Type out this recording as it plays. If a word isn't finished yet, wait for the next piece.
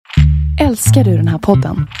Älskar du den här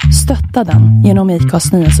podden? Stötta den genom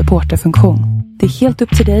IKAs nya supporterfunktion. Det är helt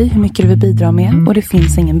upp till dig hur mycket du vill bidra med och det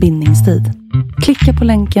finns ingen bindningstid. Klicka på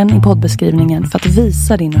länken i poddbeskrivningen för att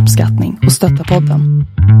visa din uppskattning och stötta podden.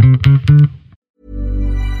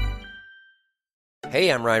 Hey,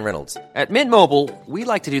 I'm Ryan Reynolds. At Mint Mobile,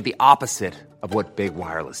 we like to do the opposite of what Big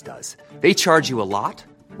Wireless does. They charge you a lot,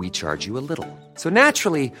 we charge you a little. So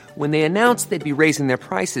naturally, when they announced they'd be raising their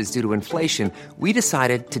prices due to inflation, we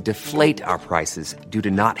decided to deflate our prices due to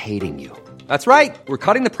not hating you. That's right. We're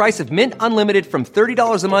cutting the price of Mint Unlimited from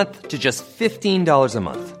 $30 a month to just $15 a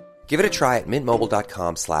month. Give it a try at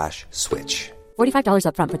mintmobile.com/switch. $45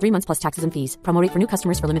 up front for 3 months plus taxes and fees. Promo rate for new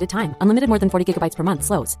customers for limited time. Unlimited more than 40 gigabytes per month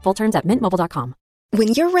slows. Full terms at mintmobile.com. When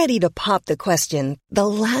you're ready to pop the question, the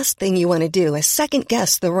last thing you want to do is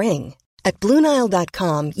second-guess the ring. At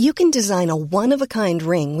BlueNile.com, you can design a one-of-a-kind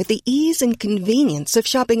ring with the ease and convenience of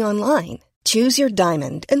shopping online. Choose your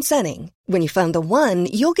diamond and setting. When you find the one,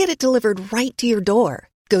 you'll get it delivered right to your door.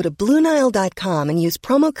 Go to BlueNile.com and use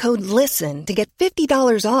promo code LISTEN to get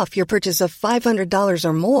 $50 off your purchase of $500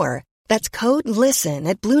 or more. That's code LISTEN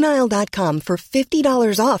at BlueNile.com for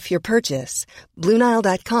 $50 off your purchase.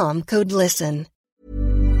 BlueNile.com, code LISTEN.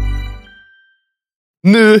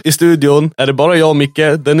 Nu i studion är det bara jag och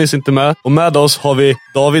Micke, Dennis inte med. Och med oss har vi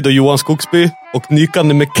David och Johan Skogsby och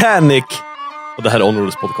Nykande Mechanic. Och det här är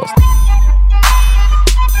Onroads podcast.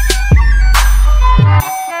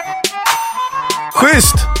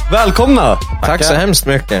 Schysst! Välkomna! Tack så hemskt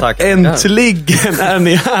mycket. Tack. Äntligen är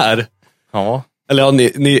ni här. Ja. Eller ja,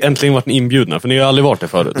 ni äntligen varit inbjudna, för ni har aldrig varit det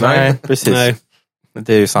förut. Nej, precis. Nej.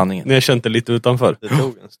 Det är ju sanningen. Ni har känt det lite utanför. Det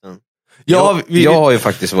tog en stund. Jag har ju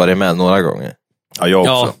faktiskt varit med några gånger. Ja, jag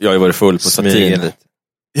också. Ja. Jag har ju varit full på satin.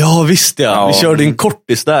 Ja, visst ja. Vi körde en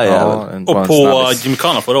kortis där. Ja, och på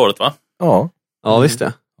Gymkhana förra året, va? Ja. Ja, visst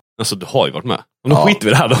ja. Alltså, du har ju varit med. Och nu skiter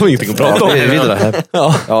vi det här, då har vi ingenting att prata om.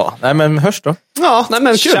 Ja. Nej, men hörs då. Ja, nej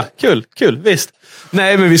men kul, visst.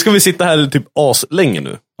 Nej, men vi ska väl sitta här typ länge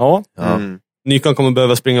nu. Ja. Nykan kommer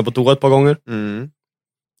behöva springa på toa ett par gånger.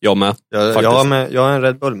 Jag med. Jag har en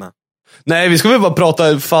Red Bull med. Nej, vi ska väl bara prata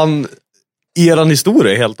eran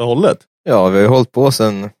historia helt och hållet. Ja, vi har ju hållit på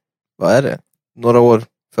sen, vad är det? Några år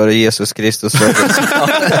före Jesus Kristus.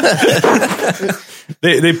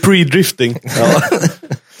 det är pre-drifting. Ja.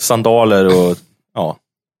 Sandaler och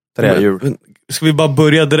trähjul. Ska vi bara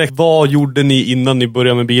börja direkt? Vad gjorde ni innan ni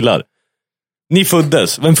började med bilar? Ni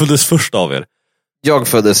föddes. Vem föddes först av er? Jag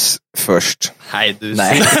föddes först.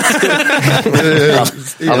 Nej.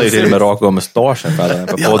 Han har ju till och med rak av mustaschen på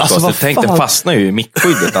podcast. Alltså, tänkte fastnar ju i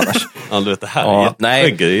mittskyddet annars. Ja, du vet, det här är nej.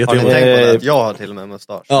 Har ni tänkt på det? Att jag har till och med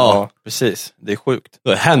mustasch. Ja, precis. Det är sjukt.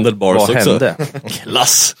 Handlebars vad också. Hände?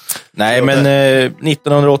 Klass. Nej, men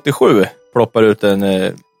 1987 ploppar ut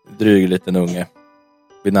en dryg liten unge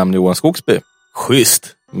vid namn Johan Skogsby.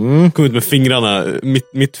 Schysst. Kom ut med fingrarna,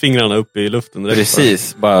 mittfingrarna upp i luften.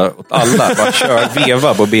 Precis, bara åt alla. Bara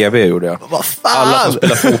veva på BB gjorde jag. Vad fan? Alla som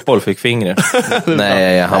spelar fotboll fick fingret.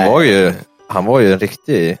 Nej, han var ju en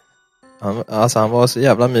riktig... Han var så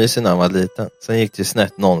jävla mysig när han var liten. Sen gick det ju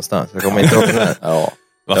snett någonstans. Jag kommer inte ihåg det. Ja.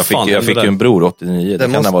 Jag fick ju en bror 89.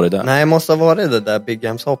 Det kan ha varit där. Nej, det måste ha varit det där Big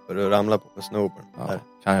Games hopper du ramlade på med snowboard. Ja,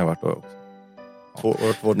 kan jag ha varit då också.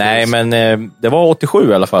 Ja. Nej, men det var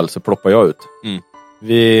 87 i alla fall så ploppade jag ut.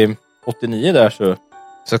 Vid 89 där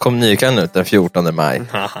så kom Nykan ut den 14 maj.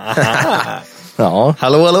 Ja.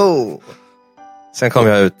 Hallå. Sen kom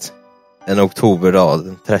jag ut en oktoberdag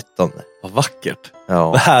den 13. Vad vackert.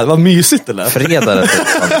 Ja. Det här var mysigt det där. Fredag den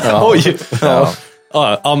 13. Ja. Oj.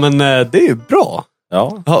 Ja, men det är ju bra.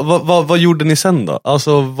 Ja. Vad gjorde ni sen då?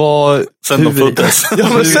 Alltså sen de föddes. Ja,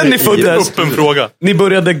 men sen ni föddes. Upp en fråga. Ni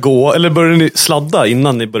började gå, eller började ni sladda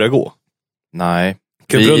innan ni började gå? Nej.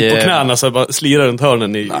 Runt på knäna så bara slira runt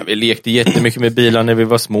hörnen. Nej, vi lekte jättemycket med bilar när vi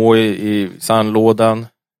var små i sandlådan.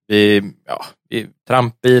 Vi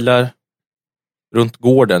trampbilar runt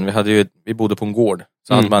gården. Vi bodde på en gård.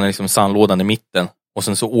 Så hade man liksom sandlådan i mitten. Och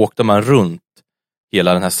sen så åkte man runt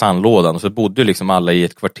hela den här sandlådan. Och så bodde liksom alla i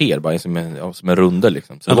ett kvarter. Bara som en rundel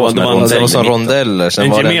liksom. Så det var som rondeller. Sen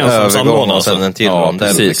var det en övergång och sen en till rondell.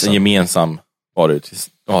 Precis, liksom. En gemensam var det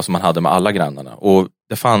som man hade med alla grannarna. Och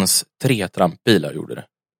det fanns 3 trampbilar gjorde det.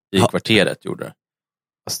 I kvarteret gjorde det.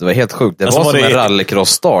 Alltså det var helt sjukt. Det var som en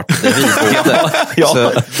rallycross-start där vi bodde.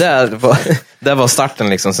 Så där var starten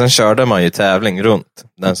liksom. Sen körde man ju tävling runt.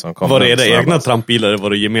 Den som kom. Var det egna trampbilar eller var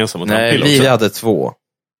det gemensamma trampbilar? Nej, vi hade 2.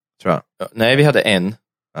 Tror jag. Nej, vi hade en.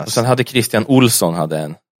 Alltså. Och sen hade Christian Olsson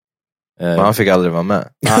en. Men han fick aldrig vara med.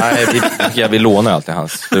 Nej, vi lånade alltid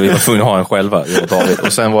hans. För vi var tvungna att ha en själva, jag och David.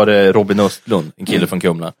 Och sen var det Robin Östlund, en kille från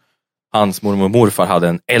Kumla. Hans mormor och morfar hade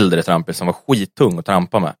en äldre trampbil som var skittung att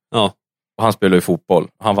trampa med. Ja. Och han spelade ju fotboll.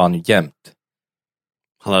 Han vann ju jämt.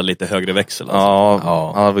 Han hade lite högre växel. Alltså.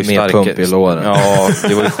 Ja, han hade ju mer pump i låren. Ja,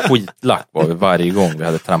 det var ju skitlack varje gång vi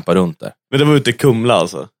hade trampat runt där. Men det var ute i Kumla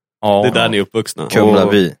alltså. Ja, det är där ni är uppvuxna.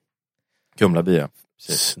 Kumlaby. Kumlaby, ja.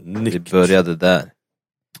 Vi började där.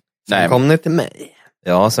 Nej, kom ni till mig?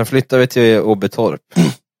 Ja, sen flyttade vi till Åbytorp.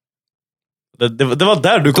 Det var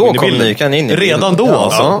där du kom in i bilden. In i redan då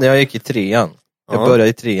alltså? Ja, jag gick i 3:an. Jag började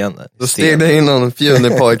i 3:an där. Då steg det in någon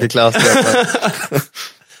fjunig pojke i klassgruppen.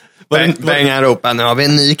 Bengan ropade, nu har vi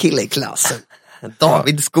en ny kille i klassen.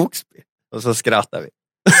 David Skogsby. Och så skrattar vi.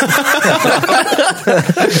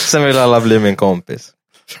 Sen vill alla bli min kompis.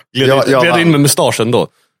 Gled in med mustaschen då?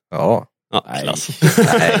 Ja.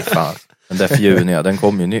 Nej, fan. Den där fjuniga, den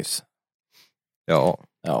kom ju nyss. Ja.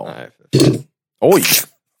 Nej. Oj,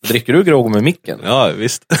 dricker du grogg med micken? Ja,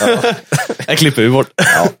 visst. Ja. Jag klipper ju bort.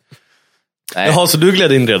 Ja. Jaha, så du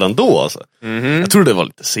gled in redan då alltså? Mm-hmm. Jag tror det var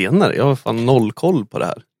lite senare. Jag har fan noll koll på det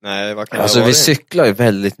här. Nej, vad kan alltså vi cyklar ju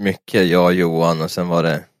väldigt mycket, jag och Johan, och sen var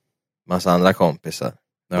det massa andra kompisar.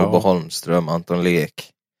 Robbo Holmström, Anton Lek.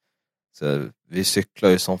 Så vi cyklar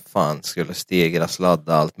ju som fan, skulle stegra,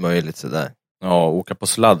 sladda, allt möjligt sådär. Ja, åka på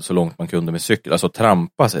sladd så långt man kunde med cykel. Alltså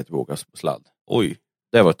trampa sig till att åka på sladd. Oj.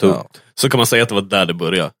 Det var tungt. Ja. Så kan man säga att det var där det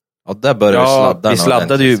började. Ja, där började vi sladda. Vi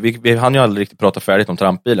sladdade ju, vi hann ju aldrig riktigt prata färdigt om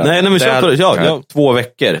trampbilar. Nej, men där, 2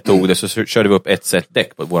 veckor tog det, så körde vi upp ett set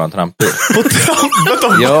däck på våran trampbil. På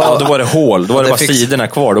trampet? Ja, då var det hål, då var det bara sidorna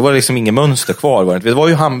kvar, då var det liksom ingen mönster kvar. Det var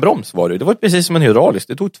ju handbroms var det var precis som en hydraulisk,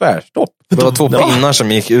 det tog tvärstopp. Det var 2 pinnar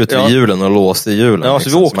som gick ut vid hjulen och låste hjulen. Ja, så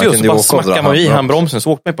vi åkte ju och så bara smackade man i handbromsen,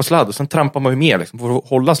 så åkte man på sladd och sen trampade man ju mer liksom, för att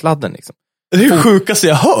hålla sladden liksom. Det är det sjukaste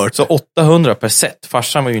jag hört. Så 800 per set.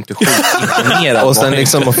 Farsan var ju inte imponerad. Och sen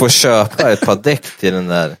liksom att få köpa ett par däck till den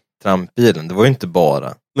där trampbilen. Det var ju inte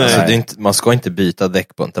bara. Nej. Alltså, det är inte, man ska inte byta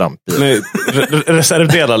däck på en trampbil. Nej,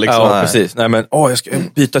 reservdelar liksom. Ja, precis. Nej, men jag ska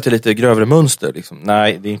byta till lite grövre mönster. Liksom.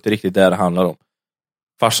 Nej, det är inte riktigt det handlar om.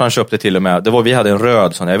 Farsan köpte till och med, vi hade en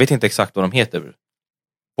röd sån, jag vet inte exakt vad de heter.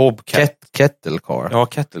 Bobcat. Kettle car. Ja,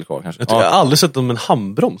 kettle car kanske. Jag har aldrig sett dem med en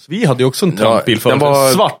handbroms. Vi hade ju också en trampbil för. Den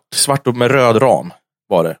var svart upp med röd ram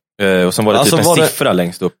var det. Och sen var det alltså typ en siffra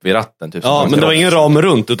längst upp vid ratten. Typ, ja, men det var ingen ram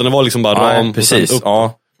runt, utan det var liksom bara ram. Precis, upp.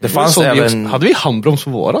 Ja. Det fanns även... Hade vi handbroms på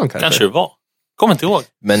våran kanske? Kanske det var. Kommer inte ihåg.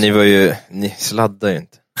 Men ni sladdade ju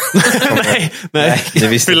inte. Nej.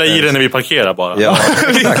 Fylla i den när vi parkerar bara. Ja,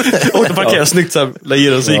 åkte parkera snyggt så här, la i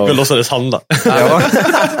den så gick vi och låtsades handla. Ja.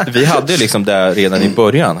 Vi hade ju liksom där redan i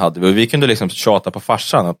början vi kunde liksom tjata på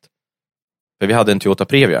farsan för vi hade en Toyota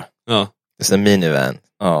Previa. Ja. Det är en minivan.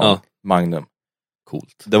 Ja. Magnum.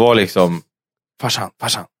 Coolt. Det var liksom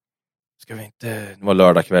farsan. Ska vi inte, det var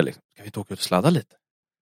lördag kväll liksom. Ska vi inte åka ut och sladda lite?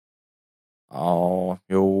 Ja,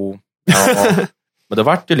 jo. Ja. Men det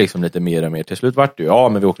vart ju liksom lite mer och mer. Till slut vart det ju,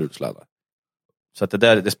 men vi åker ut och sladdar. Så att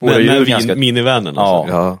det spårar ju ganska... minivanen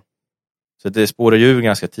alltså. Ja. Så det spårar ju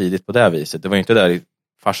ganska tidigt på det viset. Det var ju inte där...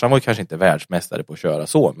 Farsan var ju kanske inte världsmästare på att köra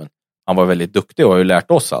så, men han var väldigt duktig och har ju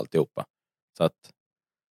lärt oss alltihopa. Så att...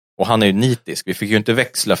 Och han är ju nitisk. Vi fick ju inte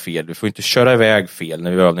växla fel. Vi får inte köra iväg fel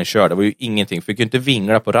när vi övningskörde. Det var ju ingenting. Vi fick ju inte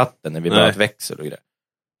vingla på ratten när vi började växel och grejer.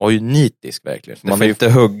 Det var ju nitisk verkligen. Man får inte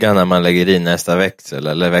hugga när man lägger in nästa växel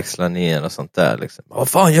eller växla ner och sånt där. Liksom. Vad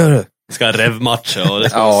fan gör du? Ska revmatcha och det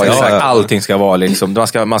ska ja, exakt. Allting ska vara liksom,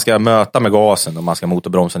 man ska möta med gasen och man ska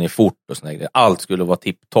motorbromsa ner fort och sånt där. Allt skulle vara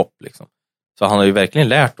tipptopp liksom. Så han har ju verkligen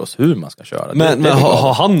lärt oss hur man ska köra. Men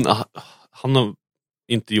har han har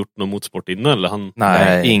inte gjort någon motorsport innan eller han?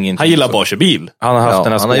 Nej, ingenting. Han gillar bara att köra bil. Han har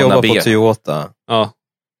haft han har jobbat på Toyota. Ja.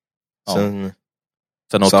 Sen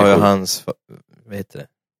så har ju hans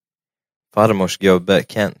farmors gubbe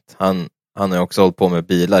Kent, han har ju också hållit på med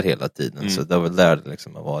bilar hela tiden, så det var väl där det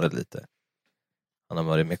liksom har varit lite. Han har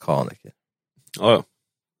varit mekaniker. Ja.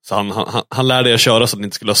 Så han lärde dig att köra så att ni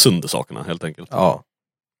inte skulle ha sönder sakerna helt enkelt. Ja.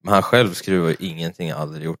 Men han själv skruvar ju ingenting,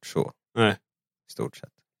 aldrig gjort så. Nej. I stort sett.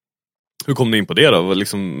 Hur kom ni in på det då?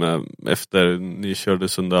 Liksom, efter ni körde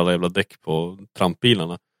sönder alla jävla däck på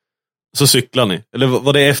trampbilarna. Så cyklar ni? Eller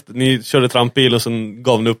var det efter ni körde trampbil och sen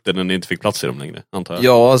gav ni upp det när ni inte fick plats i dem längre, antar jag?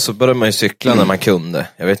 Ja, så började man ju cykla när man kunde.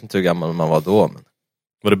 Jag vet inte hur gammal man var då. Men...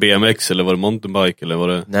 Var det BMX eller var det mountainbike eller var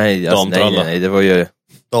det nej, det var ju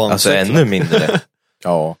alltså ännu mindre.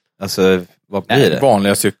 Ja. Alltså, vad blir det?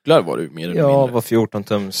 Vanliga cyklar var det ju mer eller mindre. Ja, var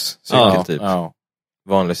 14-tums cykel typ. Ja.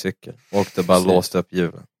 Vanlig cykel. Åkte bara låste upp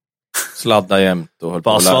hjulen. Sladda jämt och höll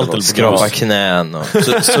på att skrapa knän. Och...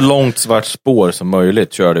 så långt svart spår som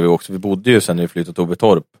möjligt körde vi också. Vi bodde ju sen när vi flyttade till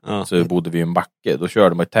Åbytorp. Så bodde vi i en backe. Då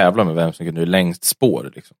körde man ju tävla med vem som kunde längst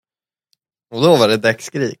spår. Liksom. Och då var det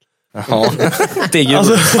däckskrik. Ja, det är ju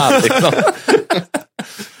liksom.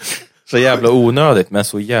 Så jävla onödigt, men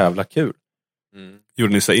så jävla kul.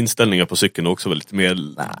 Gjorde ni så inställningar på cykeln också? Lite mer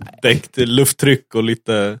däck, lufttryck och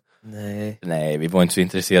lite... Nej, vi var inte så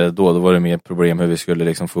intresserade då. Då var det mer problem hur vi skulle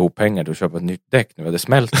liksom få ihop pengar till att köpa ett nytt däck när vi hade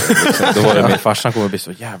smält det. Liksom. Då var det mer, farsan kommer att bli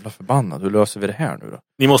så jävla förbannad. Hur löser vi det här nu då?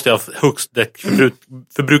 Ni måste ju ha högst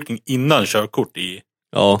däckförbrukning innan körkort i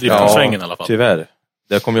driftsvängen i alla fall. Tyvärr.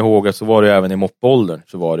 Jag kommer ihåg att så var det även i moppåldern,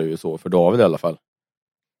 så var det ju så för David i alla fall.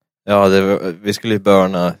 Ja, vi skulle ju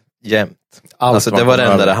börna jämt. Alltså det var det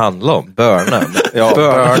enda det handlade om. Börna. Ja,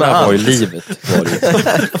 börna var ju livet.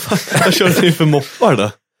 Vad körde ni för moppar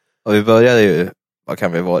då? Och vi började ju, vad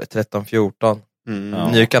kan vi vara, 13-14.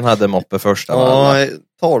 Nykan hade moppe första. Ja,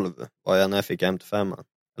 12 var jag när jag fick MT5.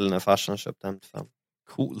 Eller när farsan köpte MT5.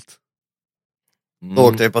 Coolt. Då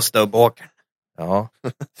åkte jag på stubbåkern. Ja,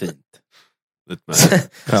 fint.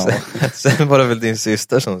 Sen var det väl din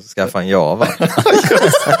syster som skaffade en Java.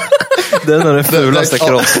 Den är den fulaste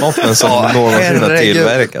crossmoppen som någonsin har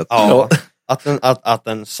tillverkat. Ja, att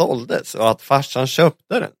den såldes och att farsan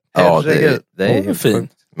köpte den. Ja, det är ju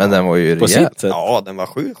fint. Men den var ju rejäl. Ja, den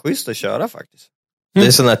var schysst att köra faktiskt. Det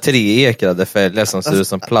är sådana här treekrade fälgar som ser ut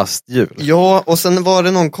som plasthjul. Ja, och sen var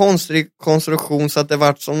det någon konstig konstruktion så att det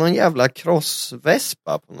var som någon jävla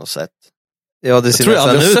crossvespa på något sätt. Ja, det ser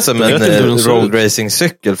nästan ut som en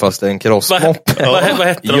roadracingcykel fast det är en crossmopp. Vad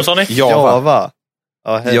hette de, sa ni? Java.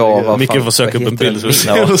 Ja, Micke får söka upp en bild så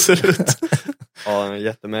ser det ser ut. Ja, den är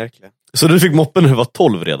jättemärklig. Så du fick moppen när du var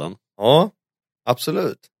 12 redan? Ja,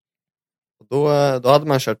 absolut. Och då hade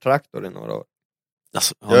man kört traktor i några år.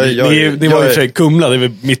 Alltså, ni var ju för sig Kumla, det är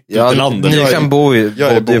väl mitt ute i landet. Ni kan bo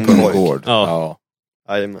på en gård. Ja.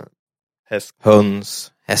 Jajamän.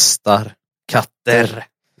 Höns, hästar, katter.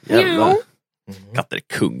 Jävlar. Katter är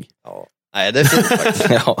kung. Ja. Nej, det är fint faktiskt.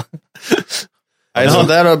 Nej, så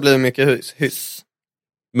där har blivit mycket hyss.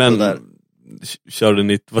 Men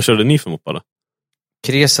vad körde ni för moppar då?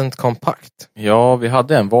 Crescent kompakt. Ja, vi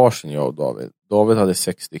hade en varsin, jag och David. David hade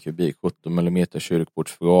 60 kubik, 17 mm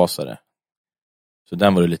kyrkbordsförgasare. Så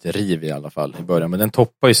den var det lite riv i alla fall i början. Men den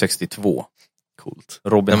toppade ju 62.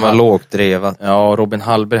 Coolt. Den var lågt drevad. Ja, Robin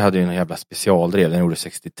Hallberg hade ju en jävla specialdrev. Den gjorde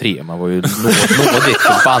 63. Man var ju nådigt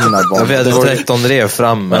förbannad. Ja, vi hade 13 drev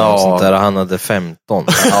framme och sånt där. Han hade 15.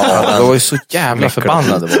 Ja, det var ju så jävla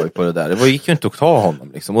förbannade var ju på det där. Det gick ju inte att ta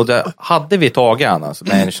honom liksom. Och det, hade vi tagit han alltså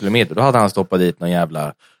med 1 kilometer, då hade han stoppat dit någon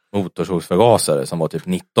jävla motorsågsförgasare som var typ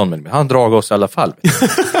 19 mm. Han drog oss i alla fall.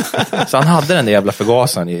 Så han hade den där jävla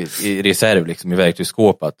förgasaren i reserv liksom, i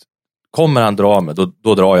verktygsskåpet. Kommer han dra mig,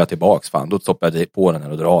 då drar jag tillbaks. Fan, då stoppar jag på den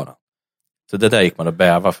här och drar den. Så det där gick man att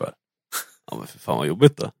bäva för. Ja, men för fan vad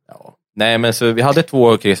jobbigt det. Ja. Nej, men så vi hade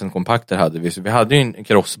 2 Crescent kompakter hade vi. Så vi hade ju en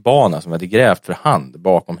crossbana som vi hade grävt för hand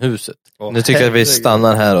bakom huset. Nu tycker jag att vi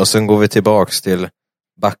stannar här och sen går vi tillbaks till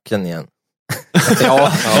backen igen.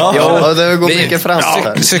 Ja, det går mycket fram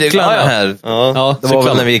här. Cyklarna här. Ja, det var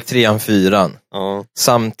väl när vi gick 3-4. Ja.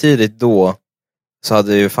 Samtidigt då så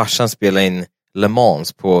hade ju farsan spelat in Le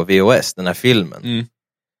Mans på VHS, den här filmen.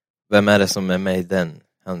 Vem är det som är med i den?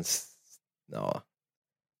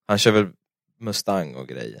 Han kör väl Mustang och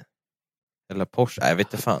grejer. Eller Porsche, jag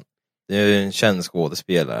vet inte fan. Det är ju en känd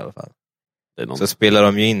skådespelare i alla fall. Så spelar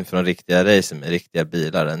de ju in från riktiga racer med riktiga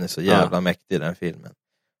bilar. Den är så jävla mäktig den filmen.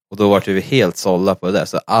 Och då var vi helt sålda på det där.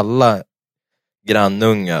 Så alla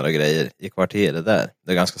grannungar och grejer i kvarteret där.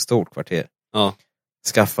 Det är ganska stort kvarter. Ja.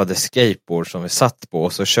 Skaffade skateboard som vi satt på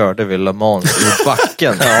och så körde vi Le Mans i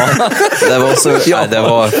backen. Det var så, det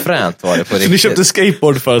var fränt var det på riktigt. Så ni köpte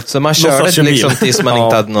skateboard för att så man körde liksom tills man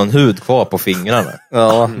inte hade någon hud kvar på fingrarna.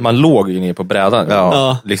 Ja, man låg ju ner på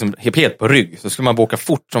brädan. Liksom helt på rygg. Så skulle man åka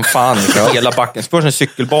fort som fan hela backen. Först en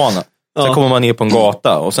cykelbana. Sen kommer man ner på en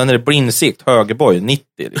gata och sen är det blindsikt, högerboj, 90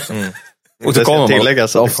 liksom. Och så kommer tillägga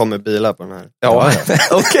så att det kommer bilar på den här. Ja.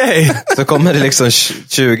 Okej. Så kommer det liksom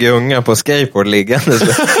 20 unga på skateboard liggande.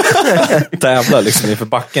 Tävlar liksom inför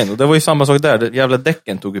backen. Och det var ju samma sak där. Det jävla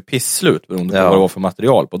däcken tog ju pissslut beroende på vad det var för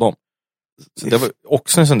material på dem. Så det var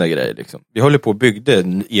också en sån där grej liksom. Vi höll på och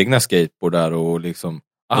byggde egna skateboard där och liksom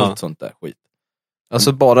allt sånt där skit.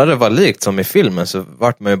 Alltså bara det var likt som i filmen så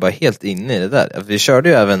vart man ju bara helt inne i det där. Vi körde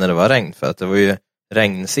ju även när det var regn för att det var ju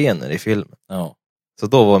regnscener i filmen. Ja. Så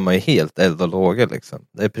då var man ju helt eld och lågor liksom.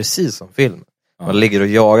 Det är precis som film. Man ligger och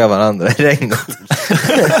jagar varandra i regnet.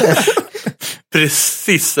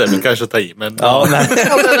 Precis, men kanske ta i. Men... Ja, nej.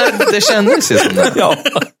 Det kändes ju som det. Ja.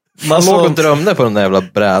 Man låg och drömde på den där jävla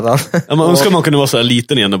brädan. Ja, man önskar man kunde vara så här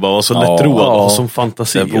liten igen och bara vara så lättroad och som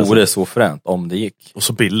fantasi. Det vore så fränt om det gick. Och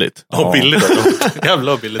så billigt. Ja, billigt.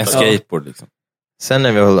 Jävla billigt. En skateboard liksom. Sen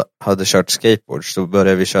när vi hade kört skateboard så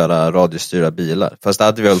började vi köra radiostyrda bilar. Fast det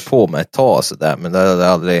hade vi hållit på med ett tag så där, men det hade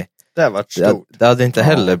aldrig... Det har varit stort. Det hade inte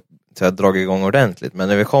heller så jag dragit igång ordentligt. Men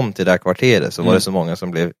när vi kom till det här kvarteret så var det så många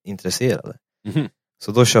som blev intresserade.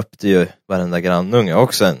 Så då köpte ju varenda grannunge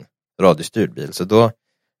också en radiostyrd bil. Så då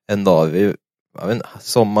en dag,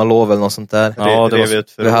 sommarlov eller något sånt där. Ja,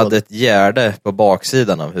 vi hade ett gärde på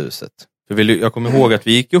baksidan av huset. Jag kommer ihåg att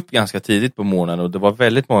vi gick upp ganska tidigt på morgonen och det var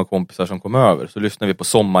väldigt många kompisar som kom över. Så lyssnade vi på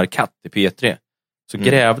Sommarkatt i P3. Så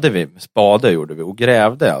grävde vi, med spade gjorde vi, och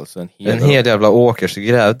grävde alltså en hel jävla åker, så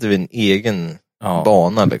grävde vi en egen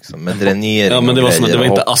bana liksom, med dränering. Ja, men det var som att det var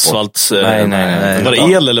inte asfalt. Nej. Var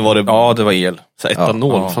det el eller var det? Ja, det var el. Så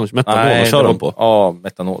etanol, fanns metanol kör de på? Ja,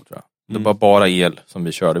 metanol tror jag. Det var bara el som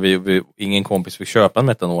vi körde. Ingen kompis fick köpa en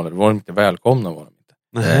metanol, det var de inte välkomna, var de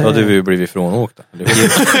inte. Då hade vi blivit frånåkta.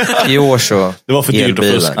 I år så. Det var för dyrt att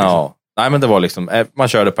fuska. Ja. Nej, men det var liksom, man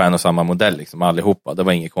körde på en och samma modell liksom, allihopa. Det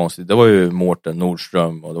var inget konstigt. Det var ju Mårten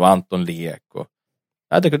Nordström och det var Anton Lek och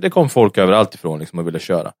det kom folk överallt ifrån liksom och ville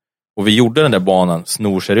köra. Och vi gjorde den där banan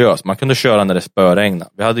snorseriös. Man kunde köra när det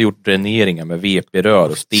spöregnade. Vi hade gjort dräneringar med VP-rör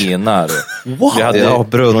och stenar. Och vi hade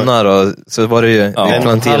brunnar och så var det ju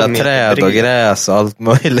planterat träd och gräs och allt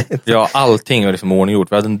möjligt. Ja, allting var liksom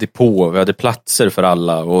ordninggjort. Vi hade en depå, vi hade platser för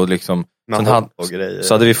alla och liksom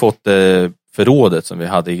så hade vi fått förrådet som vi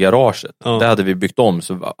hade i garaget. Det hade vi byggt om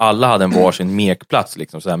så alla hade en varsin mekplats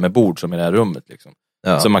liksom, så här med bord som i det här rummet liksom.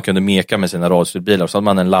 Så man kunde meka med sina radiostyrbilar. Så hade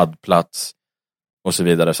man en laddplats och så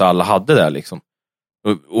vidare. Så alla hade det liksom.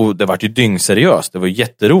 Och det var ju dyngseriöst. Det var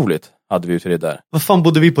jätteroligt. Hade vi ju till det där. Vad fan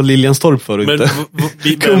bodde vi på Liljanstorp för?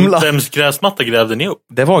 Men vems gräsmatta grävde ni upp?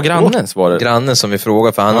 Det var grannens var det. Grannen som vi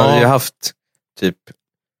frågade, för han hade ju haft typ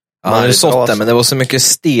han hade sått det, men det var så mycket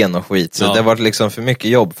sten och skit. Så det var liksom för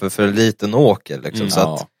mycket jobb för liten åker liksom. Så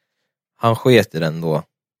att han sket i den då.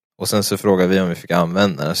 Och sen så frågade vi om vi fick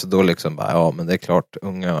använda den. Så då liksom bara, men det är klart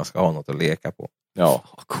ungarna ska ha något att leka på. Ja,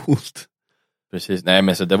 coolt. Precis, nej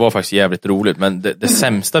men så det var faktiskt jävligt roligt. Men det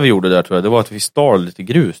sämsta vi gjorde där tror jag, det var att vi stal lite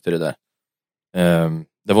grus till det där.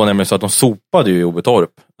 Det var nämligen så att de sopade ju i Obetorp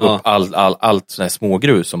upp allt sån här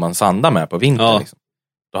smågrus som man sandar med på vintern. Liksom.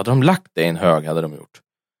 Då hade de lagt det i en hög, hade de gjort.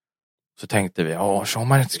 Så tänkte vi, så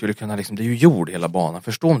man inte skulle kunna liksom, det är ju jord hela banan.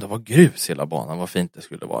 Förstå om det var grus hela banan, vad fint det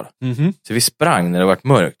skulle vara. Så vi sprang när det var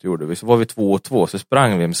mörkt, gjorde vi. Så var vi 2 och 2, så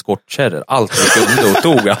sprang vi med skottkärror allt vi kunde och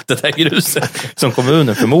tog allt det där gruset som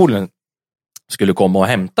kommunen förmodligen skulle komma och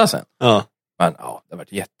hämta sen. Men det har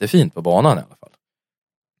varit jättefint på banan i alla fall.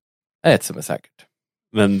 Det är ett som är säkert.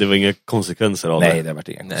 Men det var inga konsekvenser av det? Nej, det har varit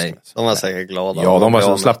inga konsekvenser. De var säkert glada. Ja, de var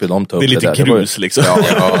så slapp ju de ta upp det. Det är lite grus liksom.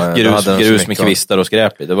 Grus med kvistar och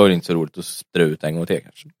skräp i. Det var ju inte så roligt att strö ut en gång till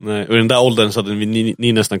kanske. Nej, och i den där åldern så hade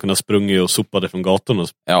ni nästan kunnat sprunga och sopade från gatan och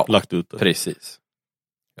lagt ut det. Precis.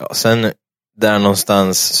 Ja, sen där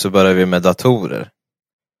någonstans så började vi med datorer.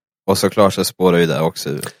 Och såklart så spårar vi där också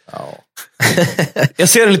ut. Jag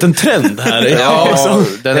ser en liten trend här.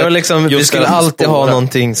 Det var liksom, vi skulle alltid ha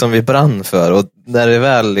någonting som vi brann för. Och när det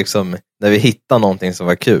väl liksom, när vi hittar någonting som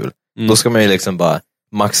var kul, då ska man ju liksom bara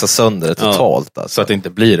maxa sönder det totalt. Alltså. Så att det inte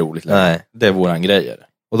blir roligt längre. Nej. Det är våran grej.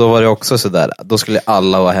 Och då var det också sådär, då skulle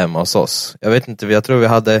alla vara hemma hos oss. Jag vet inte, jag tror vi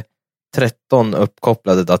hade 13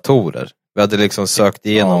 uppkopplade datorer. Vi hade liksom sökt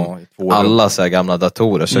igenom alla så här gamla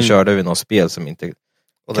datorer. Så körde vi något spel som inte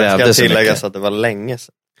och det ska tilläggas att det var länge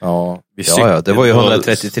sedan. Det var ju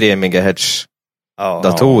 133 MHz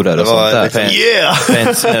datorer och sånt där.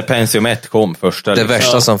 Liksom, Pentium 1 kom första. Det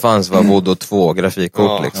värsta som fanns var Voodoo 2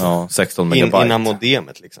 grafikkort liksom. 16 megabyte. Innan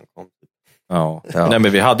modemet liksom kom. Nej,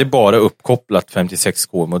 men vi hade bara uppkopplat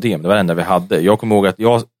 56K modem. Det var det enda vi hade. Jag kommer ihåg att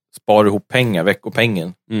jag sparade ihop pengar,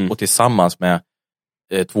 veckopengen. Och tillsammans med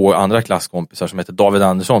 2 andra klasskompisar som heter David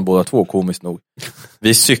Andersson, båda 2 komiskt nog.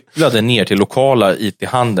 Vi cyklade ner till lokala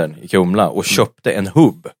IT-handeln i Kumla och köpte en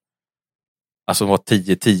hubb. Alltså det var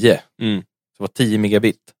 1010. Det var 10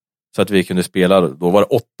 megabit. Så att vi kunde spela, då var det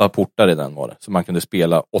 8 portar i den var det. Så man kunde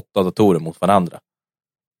spela 8 datorer mot varandra.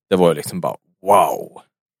 Det var ju liksom bara, wow.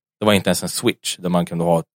 Det var inte ens en switch där man kunde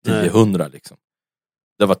ha 10-100 liksom.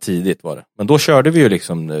 Det var tidigt var det. Men då körde vi ju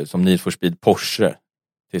liksom som Need for Speed Porsche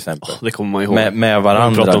till exempel. Det kommer man ihåg. Med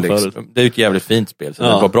varandra liksom. Det är ju ett jävligt fint spel. Så det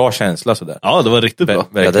var bra känsla sådär. Ja, det var riktigt bra.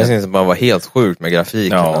 Det syns bara var helt sjukt med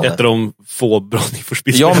grafiken. Ett av de få bra Need for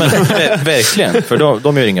Speed. Ja, men verkligen. För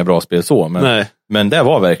de gör inga bra spel så. Men det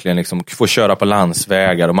var verkligen liksom, få köra på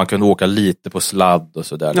landsvägar och man kunde åka lite på sladd och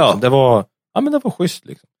sådär. Liksom. Det var schysst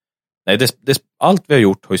liksom. Nej, allt vi har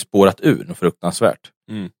gjort har ju spårat ur något fruktansvärt.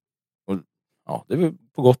 Och, det är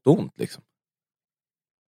på gott och ont liksom.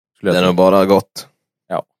 Det är nog bara gott.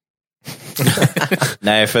 Ja.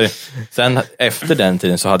 Nej, för sen efter den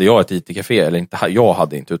tiden så hade jag ett IT-café. Eller inte, jag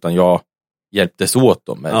hade inte, utan jag hjälptes åt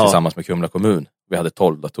dem tillsammans med Kumla kommun. Vi hade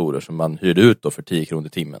 12 datorer som man hyrde ut då för 10 kronor i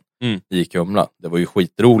timmen i Kumla. Det var ju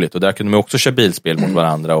skitroligt och där kunde man också köra bilspel mot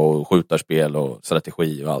varandra och skjutarspel och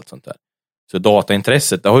strategi och allt sånt där. Så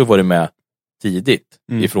dataintresset, det har ju varit med tidigt.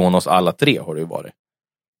 Ifrån oss alla 3 har det ju varit.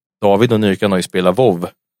 David och Nykan har ju spelat WoW.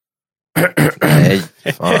 Nej,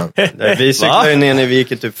 fan. Vi cyklade ju ner när vi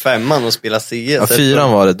gick i typ 5:an och spelade CS. Ja,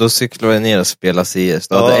 4:an var det, då cyklade vi ner och spelade CS.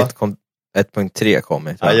 Då hade 1.3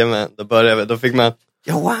 kommit. Jajamän, då började vi, då fick man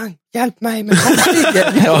Johan, hjälp mig med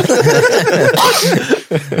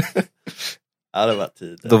Ja, det var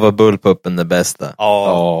tid. Då var Bullpuppen det bästa.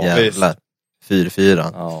 Ja, jävlar.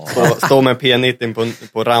 4-4. Ja. Stå med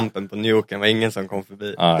P90 på rampen på Nuken var ingen som kom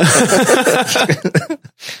förbi. Ja.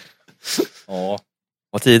 Ja,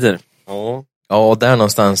 vad tider. Ja, och där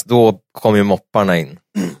någonstans, då kom ju mopparna in.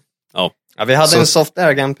 Ja, vi hade en soft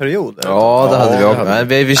airgun-period. Ja, det hade vi också.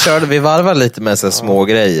 Men vi varvade lite med så små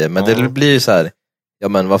grejer. Men det blir ju så här, ja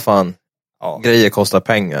men vad fan, grejer kostar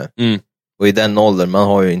pengar. Och i den åldern, man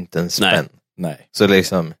har ju inte en spänn. Nej. Så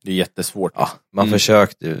liksom, det är jättesvårt. Ja, man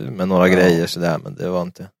försökte ju med några grejer sådär, men det var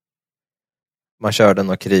inte. Man körde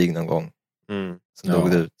något krig någon gång. Sen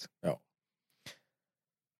dog det ut. Ja.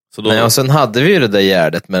 Så då... Men och sen hade vi ju det där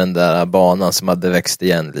gärdet med den där banan som hade växt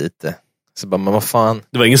igen lite. Så bara, men vad fan.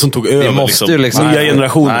 Det var ingen som tog över. Vi måste ju liksom nya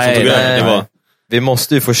generationer som tog över. Det var... Vi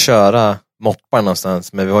måste ju få köra moppar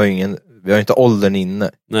någonstans, men vi har ju inte åldern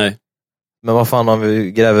inne. Nej. Men vad fan, om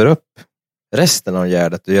vi gräver upp resten av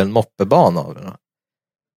gärdet och gör en moppebana av det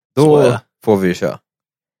då får vi ju köra.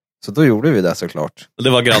 Så då gjorde vi det såklart. Och det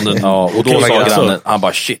var grannen. Ja, och då sa grannen, han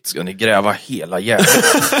bara, shit, ska ni gräva hela gärdet?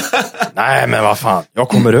 Nej, men vad fan, jag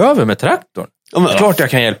kommer över med traktorn. Klart jag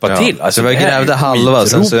kan hjälpa till. Alltså, vi grävde halva,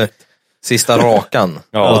 sen så sista rakan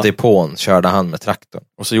och depån körde han med traktorn.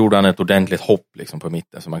 Och så gjorde han ett ordentligt hopp liksom på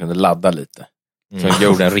mitten så man kunde ladda lite. Så han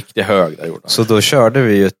gjorde en riktig hög där. Så då körde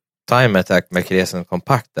vi ju time attack med Kresen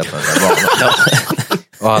kompakt där på den där banan.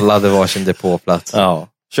 Och alla hade varsin depåplats. Ja.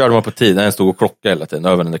 Körde man på tid, den stod och klockade hela tiden.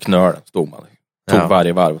 Över den där knölen stod man. Tog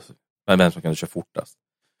varje varv. Vem som kunde köra fortast.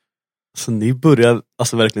 Så ni började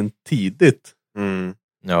alltså verkligen tidigt.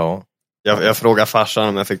 Ja. Jag frågade farsan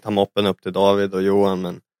om jag fick ta moppen upp till David och Johan,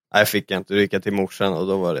 men nej, fick jag inte. Rycka till morsan och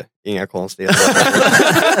då var det inga konstigheter.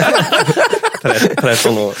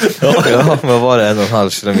 13 år. Ja, vad var det? 1,5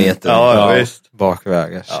 kilometer? Ja, visst.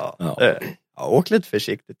 Bakvägars. Ja, åk lite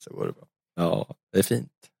försiktigt så går det bra. Ja, det är fint.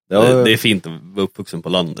 Det är fint att vara uppvuxen på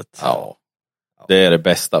landet. Ja, det är det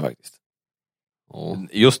bästa faktiskt.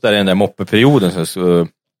 Just där i den där moppeperioden så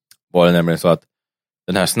var det nämligen så att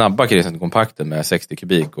den här snabba Kresen-kompakten med 60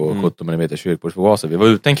 kubik och 17 mm kylportsförgaser. Vi var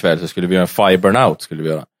ute en kväll så skulle vi göra en fibernout skulle vi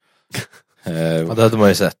göra. Ja, det hade man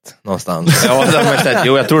ju sett någonstans. Ja, det hade man ju sett.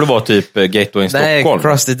 Jo, jag tror det var typ Gateway i Stockholm. Nej,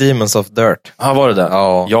 Crusty Demons of Dirt. Ja, var det där?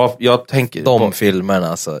 Ja. Jag tänker de filmerna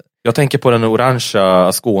alltså. Jag tänker på den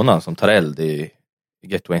orangea skånan som tar eld i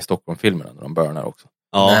Gateway i Stockholm-filmerna när de burnar också.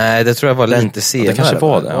 Ja. Nej, det tror jag var lite senare. Det kanske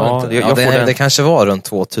var det. Det kanske var runt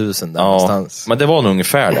 2000 där någonstans. Men det var nog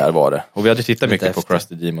ungefär där var det. Och vi hade tittat mycket på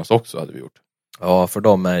Crusty Demons också hade vi gjort. Ja, för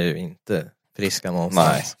de är ju inte friska någonstans.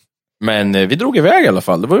 Nej. Men vi drog iväg i alla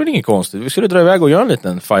fall. Det var ju inget konstigt. Vi skulle dra iväg och göra en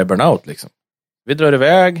liten fibernout liksom. Vi drar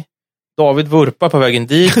iväg. David vurpar på vägen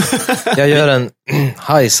dit. Jag gör en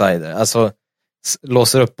highsider. Alltså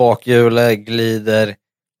låser upp bakhjulet, glider.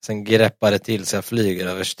 Sen greppar det till så jag flyger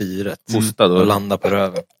över styret. Och landar på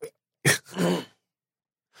röven.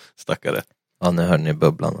 Stackare. Ja, nu hörde ni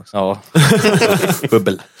bubblan också. Ja.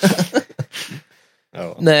 Bubbel.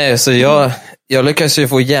 Ja. Nej, så jag lyckas ju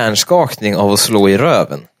få hjärnskakning av att slå i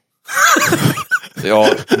röven.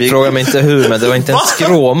 Frågar mig inte hur, men det var inte en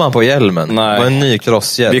skråma på hjälmen. Nej. Det var en ny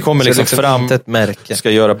crosshjälm. Vi kommer liksom fram, ett märke. Ska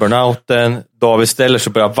göra burnouten. David ställer sig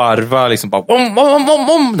och börjar varva. Liksom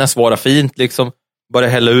bara, den svarar fint liksom. Börjar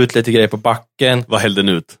hälla ut lite grejer på backen. Vad hällde den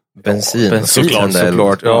ut? Bensin.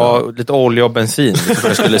 Såklart. Ja, lite olja och bensin. Liksom,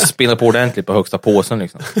 jag skulle spinna på ordentligt på högsta påsen.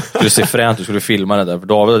 Liksom. Skulle se fränt ut, skulle filma det där. För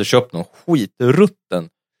David hade köpt någon skitrutten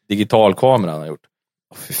digitalkamera han har gjort.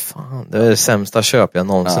 Fy fan, det är det sämsta köp jag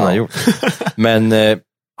någonsin har gjort. Men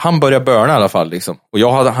han börjar börna i alla fall. Liksom. Och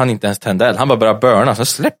han inte ens tända eld. Han bara börjar börna, så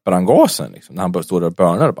släpper han gasen. Liksom, när han står där och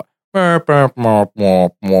börnar. Och bara...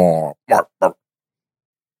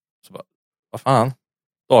 Så bara, vad fan?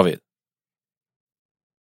 David?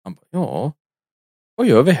 Han bara, ja. Vad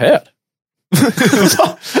gör vi här?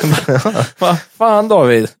 Vad fan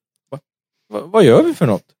David? Vad gör vi för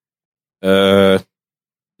något?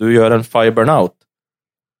 Du gör en fibernout.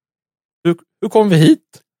 Hur kom vi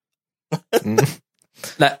hit?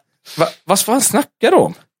 Nej, vad fan snackar du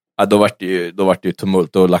om? Ja, då var det ju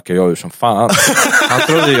tumult. Då lackade jag ur som fan. Han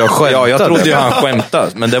trodde jag skämtade. Ja, jag trodde ju han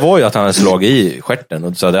skämtade. Men det var ju att han hade slagit i stjärten.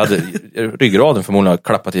 Och så det hade ryggraden förmodligen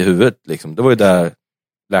klappat i huvudet. Liksom. Det var ju där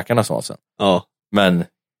läkarna sa sen. Ja. Men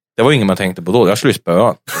det var inget man tänkte på då. Jag skulle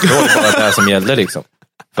spöa. Det var ju bara det här som gällde liksom.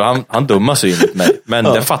 För han dummade sig in mig. Men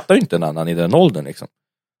det fattar ju inte en annan i den åldern liksom.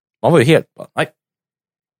 Man var ju helt bara, nej.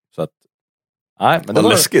 Så att, nej, men det var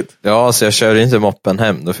läskigt. Ja, så jag körde inte moppen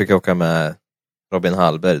hem. Då fick jag åka med Robin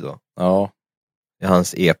Hallberg då. Ja. I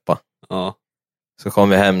hans epa. Ja. Så kom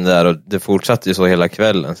vi hem där och det fortsatte ju så hela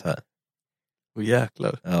kvällen så här. Åh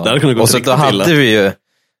jäklar. Ja. Där kunde gå och så då hade vi ju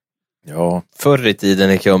förr i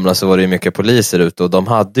tiden i Kumla så var det ju mycket poliser ute och de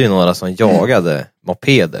hade ju några som jagade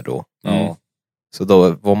mopeder då. Ja. Så då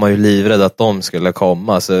var man ju livrädd att de skulle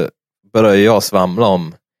komma, så började jag svamla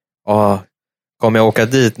om kommer jag åka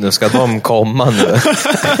dit nu, ska de komma nu?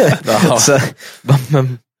 Så,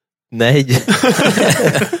 men, nej.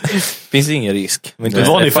 Finns ingen risk. Men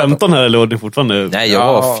var ni 15 här eller var ni fortfarande? Nej,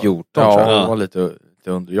 jag var 14. Ja, jag var lite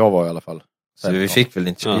under. Jag var i alla fall. Så vi fick väl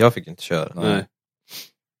inte, jag fick inte köra. Nej.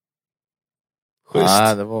 Schysst.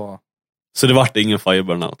 Nej, det var... Så det vart ingen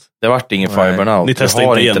fireburnout? Det vart ingen fireburnout. Ni testade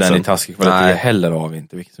inte igen den sen? i taskig kvalitet heller av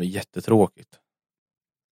inte, vilket är jättetråkigt.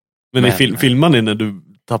 Men ni filmar ni när du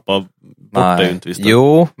tappar bort dig inte visst?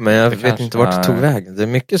 Jo, men jag vet inte vart det tog vägen. Det är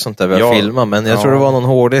mycket sånt där vi har filmat, men jag tror det var någon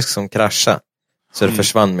hårddisk som kraschade. Så det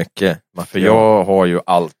försvann mycket material. För jag har ju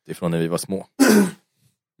allt ifrån när vi var små.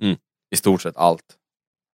 I stort sett allt.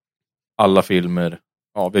 Alla filmer.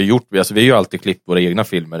 Ja, vi har ju alltid klippt våra egna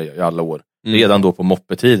filmer i alla år. Redan då på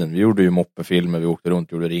moppetiden. Vi gjorde ju moppefilmer, vi åkte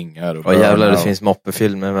runt och gjorde ringar. Och jävlar, det finns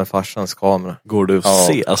moppefilmer med farsans kamera. Går du att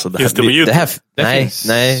se? Alltså,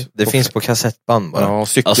 det finns på kassettband bara. Ja,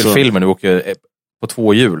 cykelfilmer, du åker på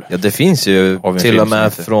 2 hjul. Ja, det finns ju till och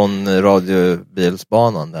med från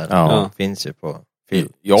radiobilsbanan där. Ja. Det finns ju på film.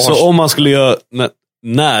 Så om man skulle göra,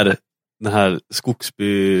 när den här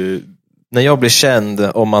Skogsby... När jag blir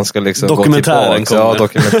känd, om man ska liksom dokumentären gå tillbaka,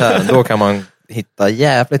 dokumentären, då kan man hitta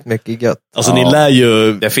jävligt mycket gött. Alltså ni lär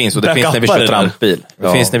ju... Det finns, och det finns när vi kör trampbil.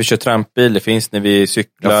 Det finns när vi kör trampbil, det finns när vi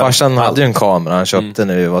cyklar. Ja, farsan hade ju en kamera han köpte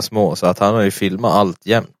när vi var små, så att han har ju filmat allt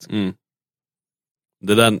jämt.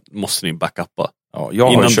 Det där måste ni backuppa. Ja,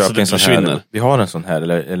 jag har köpt en sån här. Vi har en sån här,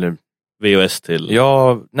 eller VHS till?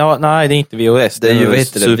 Ja, nej, det är inte VHS. Det är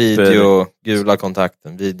ju video, gula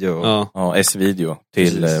kontakten, video. Ja, S-video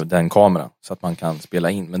till den kameran. Så att man kan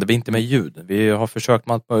spela in. Men det blir inte med ljud. Vi har försökt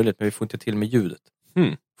med allt möjligt, men vi får inte till med ljudet.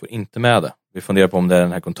 Får inte med det. Vi funderar på om det är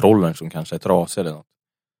den här kontrollen som kanske är trasig eller något.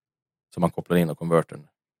 Som man kopplar in och konvertern.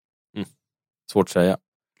 Svårt att säga.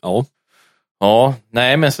 Ja,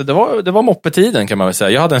 nej, men så det var moppetiden kan man väl säga.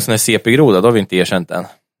 Jag hade en sån här CP-groda, då har vi inte erkänt än.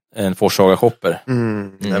 En Forshaga Chopper.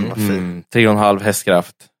 Den var fin. 3,5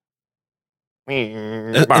 hästkraft.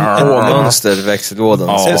 Mönster,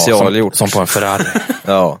 växellådan. Specialgjort. Som på en Ferrari.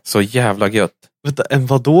 Ja. Så jävla gött. Vänta, en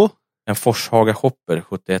vadå? En Forshaga Chopper,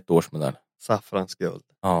 71 års modell. Saffransguld.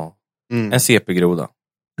 Ja. En CP-groda.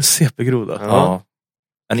 En CP-groda? Ja.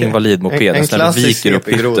 En invalidmoped. En klassisk viker upp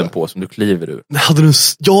hytten på som du kliver ur. Hade du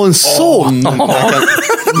en sån? Man kan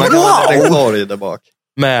ha en klar där bak.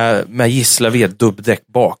 Med Gislaved dubbdäck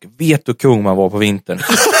bak. Vet du kung man var på vintern?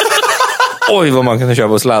 Oj, vad man kan köra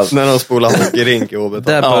på sladd. När de spolar hockeyrink i Åbytorp.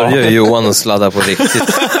 Där börjar Johan att sladda på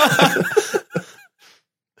riktigt.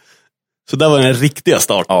 Så där var den riktiga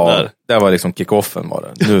starten där. Det var liksom kick-offen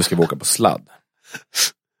var det. Nu ska vi åka på sladd.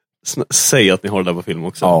 Säg att ni har det där på film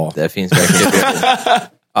också. Ja, det finns verkligen.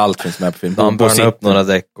 Allt finns med på film. Man börjar upp några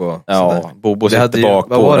däck och sådär. Bobo sitter bak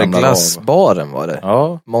på. Vad var det? Glassbaren var det?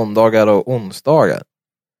 Ja. Måndagar och onsdagar.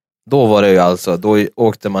 Då var det ju alltså, då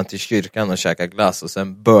åkte man till kyrkan och käkade glass och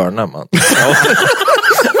sen börnade man.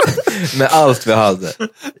 Med allt vi hade.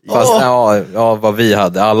 Fast vad vi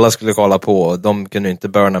hade. Alla skulle kolla på och de kunde inte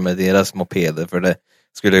börna med deras mopeder för det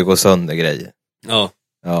skulle ju gå sönder grejer. Ja.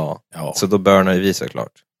 Så då börnade vi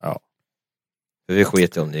såklart. Ja. För vi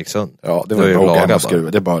sket om det gick sönder. Ja, det var ju laga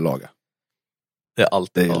skruv. Det är bara att laga. Det är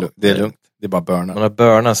allt. Det är lugnt. Det är bara börna. Man har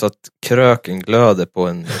börnat så att kröken glöder på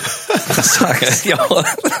en sax. Ja.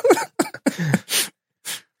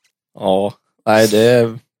 Nej, det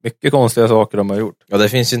är mycket konstiga saker de har gjort. Ja, det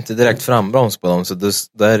finns ju inte direkt frambroms på dem, så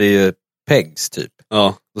där är det ju pegs typ.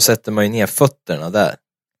 Ja. Då sätter man ju ner fötterna där.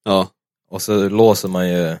 Ja. Och så låser man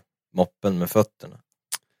ju moppen med fötterna.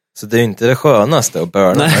 Så det är ju inte det skönaste att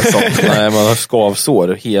burna med sånt. Nej, man har skavsår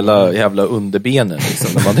hela jävla underbenen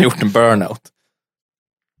liksom, när man har gjort en burnout.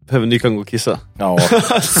 Behöver ni kan gå och kissa. Ja.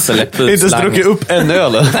 Inte druckit upp en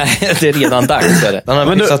öl. Nej, det är redan dags. Är det. Den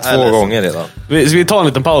har pissat 2 gånger redan. Vi tar en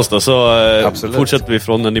liten paus då, så fortsätter vi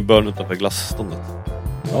från när ni burn utanför glassståndet.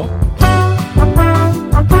 Ja.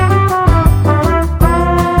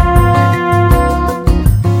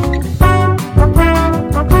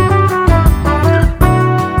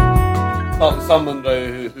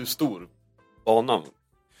 hur stor banan?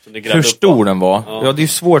 Hur stor den var? Ja, det är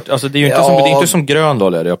svårt. Alltså, det är ju inte, det är inte som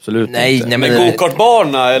Gröndal är det absolut inte. Nej, men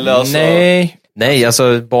go-kartbana eller alltså... Nej,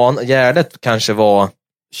 alltså gärdet kanske var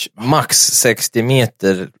max 60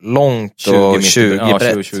 meter långt och 20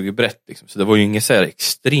 brett. 20 brett liksom. Så det var ju inget så här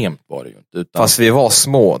extremt var det ju inte. Utan... Fast vi var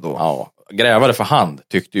små då. Ja, grävade för hand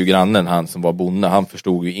tyckte ju grannen, han som var bonde, han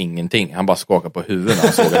förstod ju ingenting. Han bara skakade på huvudet när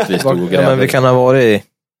han såg att vi stod och grävde. Ja, men vi kan ha varit...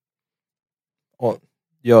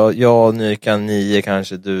 Jag Nykan 9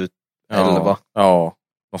 kanske, du 11. Ja,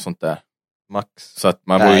 något sånt där. Max. Så att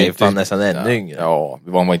man var ju inte... fan nästan ännu yngre. Ja,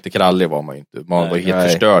 man var inte krallig var man ju inte. Man var ju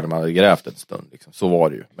helt förstörd när man hade grävt en stund. Liksom. Så var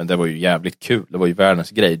det ju. Men det var ju jävligt kul. Det var ju världens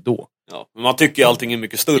grej då. Ja, men man tycker ju allting är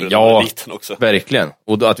mycket större när man är liten också. Verkligen.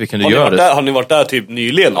 Och då, att vi kunde göra det. Har ni varit där typ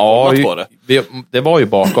nyligen? Ja, på det? Det var ju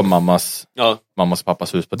bakom mammas och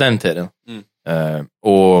pappas hus på den tiden.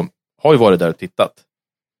 Och har ju varit där och tittat.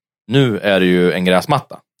 Nu är det ju en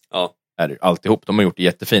gräsmatta. Ja. Är det alltihop. De har gjort det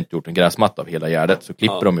jättefint, gjort en gräsmatta av hela gärdet. Så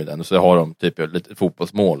klipper de ju den och så har de typ lite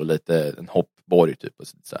fotbollsmål och lite en hoppborg typ. Och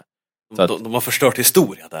så att, de har förstört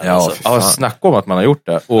historia där. Ja, alltså. Snacka om att man har gjort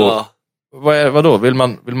det. Och vadå? Vill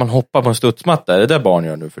man hoppa på en studsmatta? Är det där barn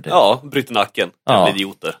gör nu för tiden? Ja, bryter nacken. Jävla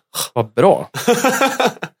idioter. Vad bra.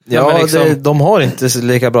 Ja, liksom... de har inte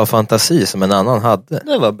lika bra fantasi som en annan hade.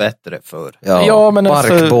 Det var bättre förr. Ja, men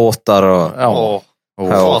barkbåtar och...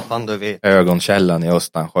 Ögonkällan i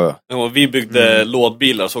Östansjö. Ja, vi byggde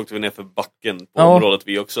lådbilar så åkte vi ner för backen på området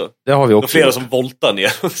vi också. Det har vi också. Det var flera som voltade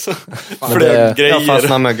ner också. Grejer. Jag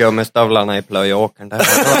fastnade med gummistövlarna i plöjåkern där.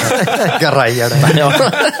 Grejer där.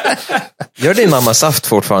 Ja. Gör din mamma saft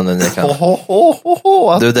fortfarande ni kan?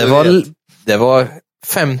 Du, det var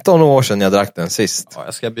 15 år sedan jag drack den sist. Ja,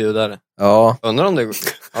 jag ska bjuda det. Ja. Undrar om det går.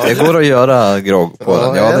 Ja, det går att göra grogg på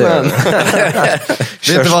den. Ja, det gör det.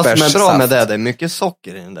 Vet du vad som är bra med det? Det är mycket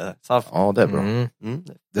socker i den där saften. Ja, det är bra.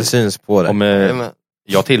 Det syns på det.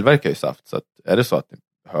 Jag tillverkar ju saft, så att är det så att ni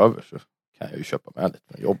behöver så kan jag ju köpa med lite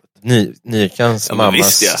från jobbet. Nykans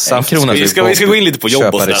mammas saft. Vi ska gå in lite på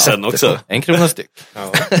jobb och sen också. 1 krona styck.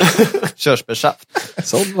 Körsbärssaft.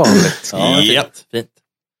 Så vanligt. Ja, fint.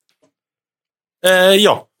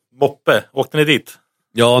 Ja, moppe. Åkte ni dit?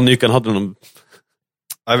 Ja, Nykan hade någon...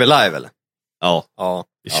 Är vi live eller? Ja.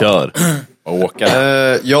 Vi kör. Och åka.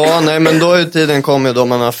 Nej, men då är tiden kommit då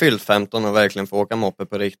man har fyllt 15 och verkligen får åka moppe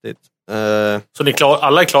på riktigt. Så ni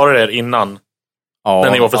alla klarar er innan?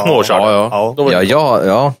 När ni var för små och körde? Ja.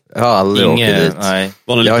 Jag har aldrig åkt dit. Nej.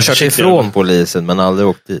 Jag har kört ifrån polisen men aldrig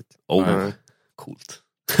åkt dit. Coolt.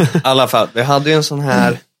 I alla fall, vi hade ju en sån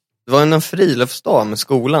här... Det var en friluftsdag med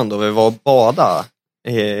skolan då vi var och bada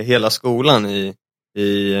hela skolan i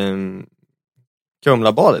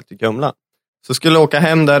Kumlabadet i Kumla. Så skulle jag åka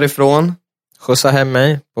hem därifrån. Skjutsa hem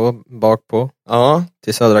mig bakpå. Ja.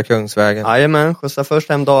 Till Södra Kungsvägen. Jajamän, skjutsa först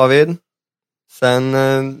hem David. Sen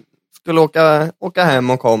skulle åka hem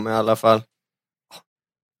och kom i alla fall.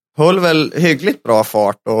 Höll väl hyggligt bra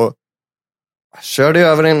fart och körde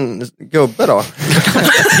över en gubbe då.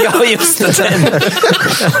 Ja, just det.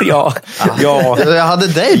 Ja. Jag hade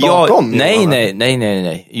dig bakom.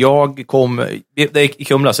 Nej. Jag kom... I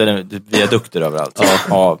Kumla så är det viadukter överallt.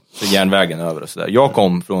 Ja, så järnvägen över och sådär. Jag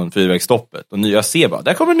kom från fyrvägsstoppet och jag ser bara,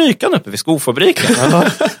 där kommer Nykan uppe vid skofabriken.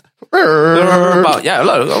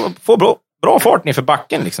 Jävlar, får bra fart ner för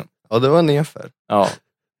backen liksom. Ja, det var nerför. Ja.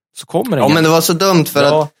 Så kommer det. Ja, men det var så dumt för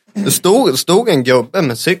att det stod en gubbe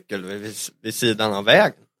med cykel vid sidan av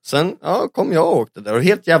vägen. Sen kom jag och åkte där och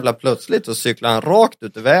helt jävla plötsligt så cyklade han rakt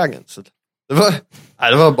ut i vägen. Så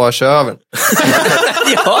det var bara köven.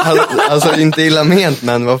 Alltså inte illa ment,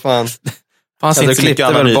 men vad fan. Du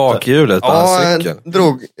klippte väl bakhjulet på hans cykeln?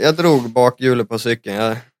 Jag drog bakhjulet på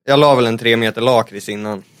cykeln. Jag la väl en 3 meter lakrits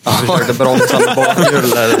innan. Jag försökte bromsa med bakhjul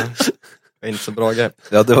där. Det var inte så bra grepp.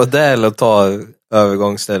 Ja, det var där att ta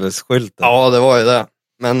övergångsställesskylten. Ja, det var ju det.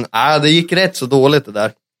 Men det gick rätt så dåligt det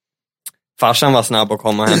där. Farsan var snabb att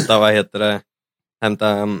komma och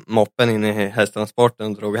hämta moppen in i hästtransporten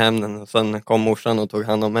och drog hem den. Och sen kom morsan och tog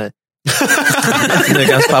hand om mig.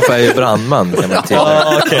 Nykans pappa är ju brandman kan man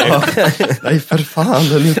tillägga. Nej för fan,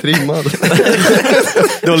 den är trimmad.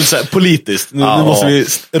 Det var lite så här politiskt. Nu måste vi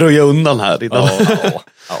röja undan här.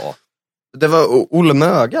 Ja. Det var Olle med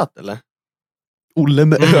ögat eller? Olle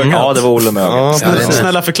med ögat? Ja, det var Olle med ögat.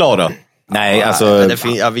 Snälla förklara. Nej, alltså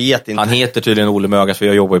jag vet inte. Han heter tydligen Olle Mögas för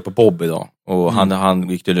jag jobbar ju på Bob idag. Och han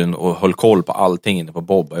gick tydligen och höll koll på allting inne på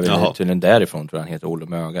Bob. Jag vet tydligen därifrån tror jag han heter Olle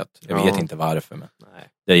Mögat. Jag vet inte varför, men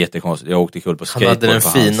det är jättekonstigt. Jag åkte kul på skateboard. Han hade den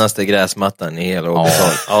finaste gräsmattan i hela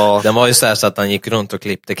Åbytorp. Den var ju så att han gick runt och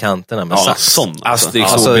klippte kanterna med sax.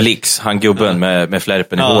 Asterix och Obelix, han gubben med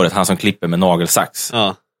flärpen i håret, han som klipper med nagelsax.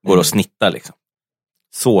 Går och snittar liksom.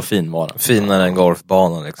 Så fin var den. Finare än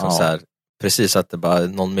golfbanan liksom, så här, precis att det bara är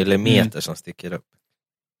någon millimeter som sticker upp.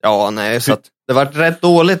 Ja, nej, så att det var rätt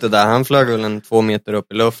dåligt det där. Han flög väl en 2 meter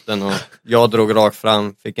upp i luften och jag drog rakt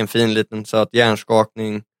fram, fick en fin liten söt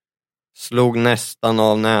hjärnskakning, slog nästan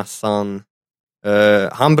av näsan.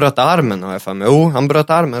 Han bröt armen, har jag för mig. Han bröt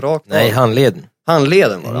armen rakt av. Nej, handleden.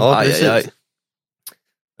 Handleden var det, ja, precis. Aj.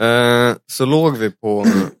 Så låg vi på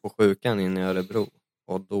sjukan inne i Örebro.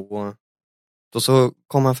 Och då så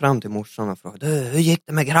kom han fram till morsan och frågade: hur gick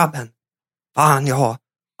det med grabben? Fan, jag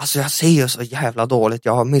ser ju så jävla dåligt.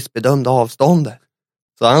 Jag har missbedömt avståndet.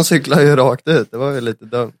 Så han cyklade ju rakt ut. Det var ju lite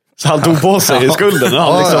dumt. Så han tog på sig skulden?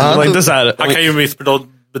 Ja, liksom, det var inte så här. Han kan ju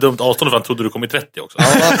missbedömt avståndet för han trodde du kom i 30 också.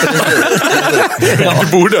 Ja, precis.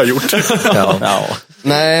 Du borde ha gjort det. Ja.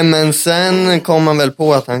 Nej, men sen kom man väl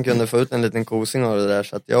på att han kunde få ut en liten kosing av det där.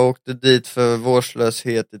 Så att jag åkte dit för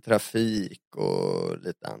vårdslöshet i trafik och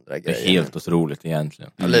lite andra Det grejer. är helt otroligt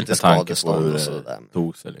egentligen. Ja, lite Med tanke på skadestånd hur och det sådär.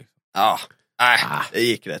 tog sig liksom. Ja, det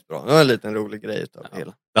gick rätt bra. Det var en liten rolig grej utav det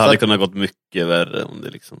hela. Det hade kunnat gått mycket värre om det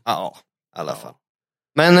liksom. Ja, i alla fall.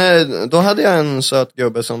 Men då hade jag en söt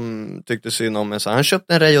gubbe som tyckte synd om mig. Så han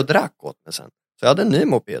köpte en rej och drack åt mig sen. Så jag hade en ny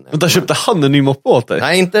moped. Men där köpte han en ny moppe åt dig?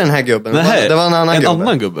 Nej, inte den här gubben. Nej, det var en annan gubbe.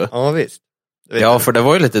 annan gubbe? Ja, visst. Ja, för det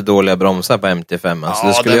var ju lite dåliga bromsar på MT5. Alltså,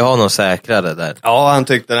 det skulle ju ha något säkrare där. Ja, han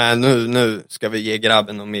tyckte nej, nu ska vi ge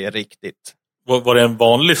grabben något mer riktigt. Var det en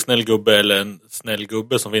vanlig snäll gubbe eller en snäll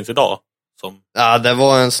gubbe som finns idag? Ja, det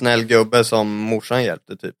var en snäll gubbe som morsan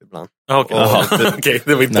hjälpte typ ibland. Okej,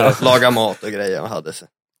 det var inte... Laga mat och grejer och hade sig.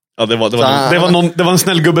 Ja, det var en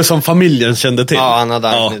snäll gubbe som familjen kände till. Ja, han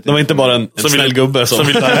hade det var inte bara en snäll gubbe som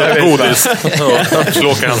ville ta godis.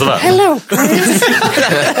 Slåka hans värld. Hello, Chris.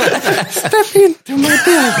 Step into my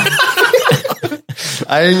bed.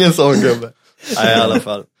 Nej, ingen sån gubbe. Nej, i alla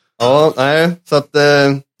fall. Ja, nej, så att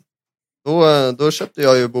då köpte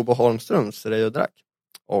jag ju Bobo Holmströms rej och drack.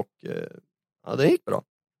 Och ja, det gick bra.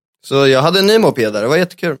 Så jag hade en ny moped där, det var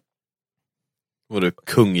jättekul. Var du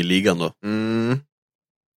kung i ligan då?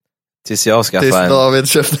 Tills jag skaffade Tills David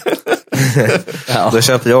köpte. Då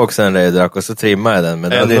köpte jag också en rejdrack och så trimmade jag den. Men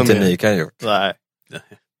det hade inte Nykan gjort. Nej.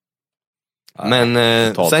 Men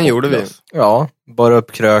sen gjorde vi. Ja, bara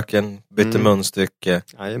upp kröken, bytte munstycke.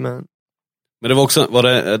 Jajamän. Men det var också,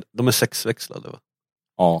 de är 6-växlade va?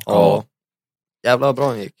 Ja. Jävla bra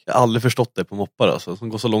den gick. Jag har aldrig förstått det på moppar alltså. Som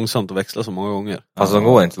går så långsamt och växlar så många gånger. Alltså de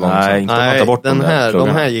går inte långsamt. Nej, inte Nej, ta bort de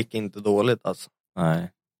här gick inte dåligt alltså.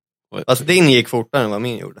 Nej. Fast din gick fortare än vad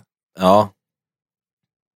min gjorde. Ja.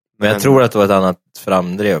 Men jag tror att det var ett annat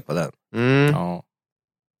framdrev på den. Ja.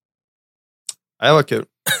 Det var kul.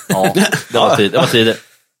 Ja, det var tidigt.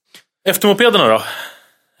 Efter mopederna då?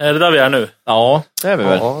 Är det där vi är nu? Ja, det är vi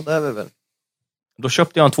väl. Ja, det är vi väl. Då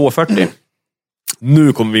köpte jag en 240.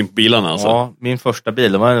 Nu kommer vi in på bilarna alltså. Ja, min första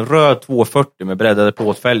bil. Det var en röd 240 med breddade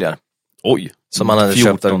plåtfälgar. Oj. Som man hade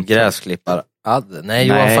köpt av gräsklippar. Nej,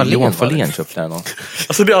 Johan Fahlén köpte den.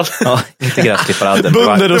 Alltså det är ja, inte gräsklippar Adden.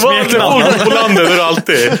 Bönder och smeknamn. På landet är det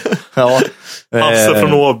alltid. Ja. Hasse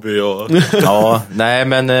från Åby och... Ja, nej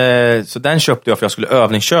men så den köpte jag för jag skulle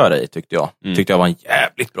övningsköra i tyckte jag. Tyckte jag var en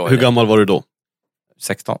jävligt bra idé. Hur gammal var du då?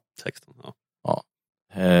 16. 16, ja.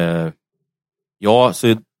 Ja,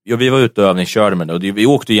 så vi var ute och övningskörde med det. Och vi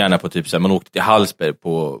åkte gärna på typ så här, man åkte till Hallsberg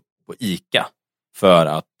på Ica. För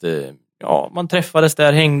att man träffades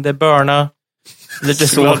där, hängde, börna. Lite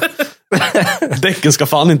så. Däcken ska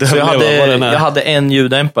fan inte jag hade en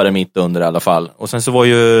ljuddämpare mitt under i alla fall. Och sen så var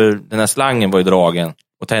ju den här slangen var ju dragen.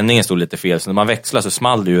 Och tändningen stod lite fel. Så när man växlade så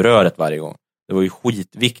small det ju röret varje gång. Det var ju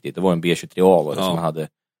skitviktigt. Det var en B23A som hade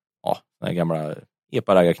den här gamla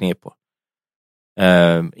epa-raggarknep på.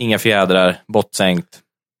 Inga fjädrar, bottsänkt.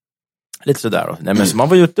 Lite sådär då. Nej, men så man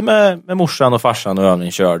var ute med morsan och farsan och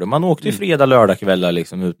övningskörde. Man åkte ju fredag, lördag kvällar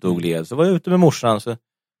liksom ute och gled. Så var jag ute med morsan. Så,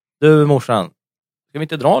 du morsan, ska vi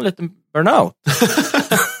inte dra en liten burnout?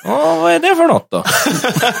 Ja, vad är det för något då?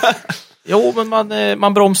 Jo, men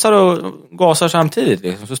man bromsar och gasar samtidigt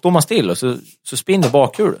liksom. Så står man still och så spinner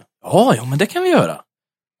bakhjulet. Ja, men det kan vi göra.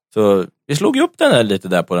 Så vi slog upp den här lite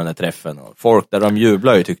där på den här träffen. Och folk där de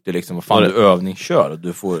jublar ju tyckte liksom, vad fan du övningskör och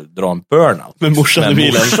du får dra en burnout. Med morsan i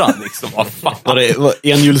bilen. Liksom, vad fan. Var det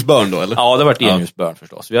enhjulsbörn då eller? Ja, det var ett enhjulsbörn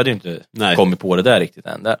förstås. Vi hade ju inte kommit på det där riktigt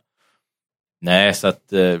än där. Nej, så att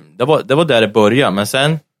det var där det började. Men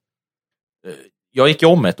sen, jag gick ju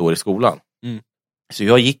om ett år i skolan. Så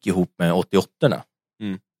jag gick ihop med 88-orna.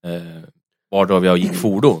 Varav jag gick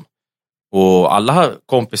fordon. Och alla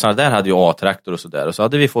kompisarna där hade ju A-traktor och sådär. Och så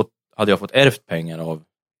hade jag fått ärvt pengar av,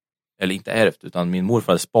 eller inte ärvt, utan min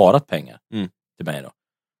morfar hade sparat pengar till mig då.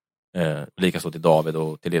 Likaså till David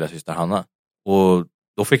och till lilla syster Hanna. Och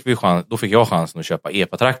då fick jag chansen att köpa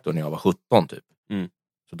EPA-traktor när jag var 17 typ. Mm.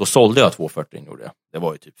 Så då sålde jag 240 gjorde jag. Det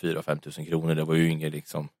var ju typ 4-5 tusen kronor. Det var ju inget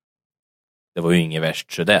liksom, det var ju inget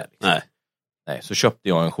värst sådär. Liksom. Nej, så köpte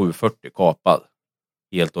jag en 740 kapad.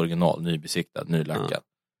 Helt original, nybesiktad, nylackad.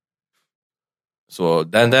 Så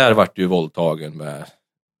den där vart ju våldtagen med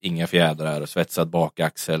inga fjädrar och svetsad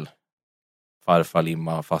bakaxel. Farfar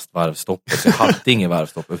limma fast varvstoppet. Så jag hade ingen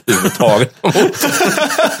varvstopp överhuvudtaget.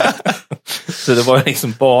 Så det var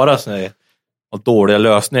liksom bara såna här dåliga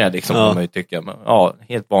lösningar liksom, kan man ju tycka. Men,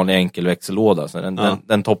 helt vanlig enkel växellåda. Så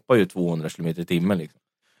den toppar ju 200 km i timmen liksom.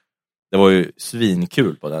 Det var ju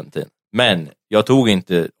svinkul på den tiden. Men jag tog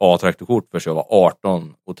inte A-traktorkort för jag var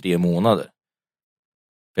 18 och 3 månader.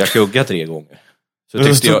 För jag kuggade 3 gånger. Så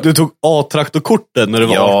du tog A-traktorkorten när du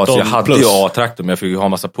var 18 Ja, så jag hade plus. ju A-traktor, men jag fick ju ha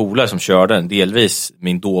en massa polare som körde den. Delvis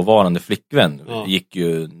min dåvarande flickvän gick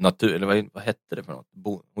ju eller vad hette det för något?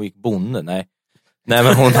 Hon gick bonde, nej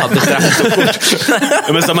men hon hade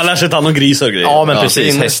traktorkort. Men så man lär sig ta hand om grisar och grejer. Ja, men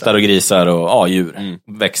precis, hästar och grisar och djur,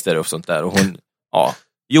 växter och sånt där. Och hon,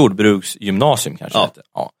 jordbruksgymnasium kanske heter.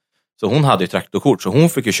 Ja. Så hon hade ju traktorkort, så hon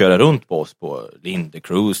fick ju köra runt på oss på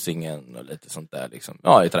Lindecruisingen och lite sånt där liksom.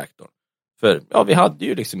 Ja, i traktorn. För vi hade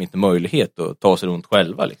ju liksom inte möjlighet att ta oss runt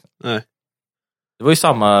själva liksom. Nej. Det var ju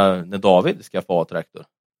samma när David skaffade A-traktor.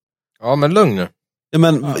 Ja, men lugn nu. Ja,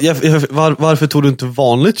 men varför tog du inte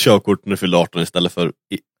vanligt körkort när du fyllde 18 istället för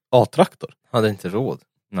A-traktor? Hade inte råd.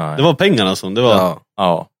 Nej. Det var pengarna som det var.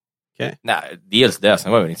 Ja. Okay. Nej, dels det,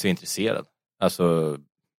 sen var jag inte så intresserad. Alltså,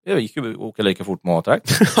 jag gick ju åka lika fort med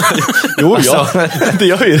A-traktor. Jo, det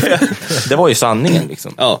gör ju det. Det var ju sanningen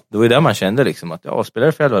liksom. Ja. Det var ju där man kände liksom att spelar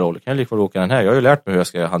det för jävla roll, kan jag lika väl åka den här. Jag har ju lärt mig hur jag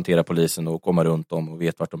ska hantera polisen och komma runt dem och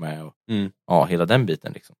vet vart de är. Och, hela den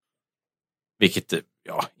biten liksom. Vilket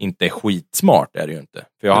inte är skitsmart är det ju inte.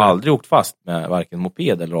 För jag har aldrig åkt fast med varken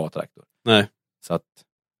moped eller A-traktor. Nej. Så att,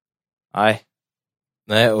 nej.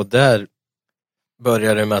 Nej, och där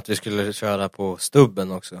började det med att vi skulle köra på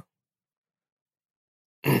stubben också.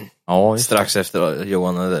 Ja, strax efter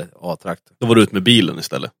Johan hade A-traktor. Då var du ut med bilen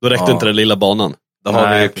istället. Då räckte inte den lilla banan. Då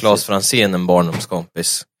har vi ju Claes Franzén, en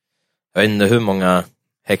barndomskompis. Jag vet inte hur många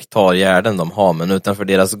hektar gärden de har, men utanför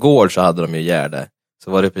deras gård så hade de ju gärde.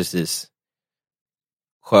 Så var det precis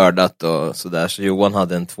skördat och sådär. Så Johan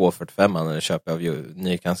hade en 245 han hade köpt av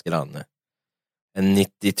Nykans granne. En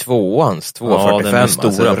 92ans 245, den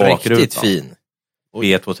stora alltså riktigt fin.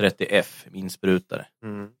 B230F, min sprutare.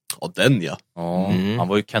 Ja, den ja. Han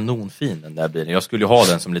var ju kanonfin den där bilen. Jag skulle ju ha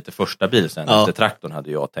den som lite första bil sen. Efter traktorn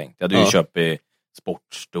hade jag tänkt. Jag hade ju köpt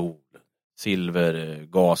sportstol,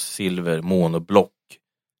 silver, monoblock.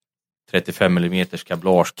 35 mm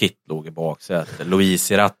kablagekit låg i baksätet.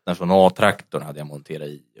 Louise i ratten från A-traktorn hade jag monterat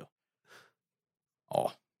i.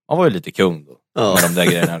 Man var ju lite kung då. Med de där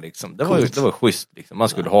grejerna liksom. Det var schysst liksom. Man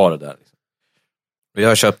skulle ha det där liksom.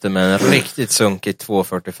 Jag köpte med en riktigt sunkig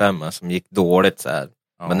 245 som gick dåligt så här.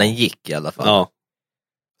 Men den gick i alla fall. Ja.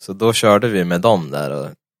 Så då körde vi med dem där. Och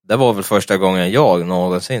det var väl första gången jag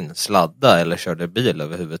någonsin sladda eller körde bil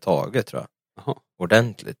överhuvudtaget, tror jag. Aha.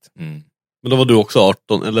 Ordentligt. Men då var du också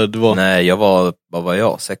 18? Eller du var... Nej, vad var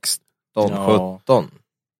jag? 16, 17?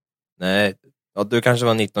 Nej, du kanske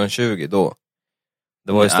var 19-20 då.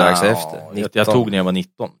 Det var ju strax efter. Jag tog när jag var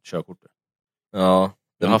 19, körkortet. Ja.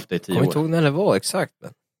 Jag har haft det i 10 år. Jag tog när det var exakt.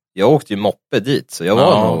 Men jag åkte ju moppe dit, så jag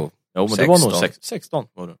var nog 16. Det var nog 16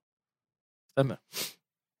 var det. Stämmer.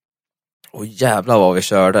 Och jävla vad vi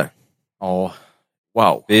körde. Ja.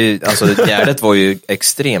 Wow. Alltså gärdet var ju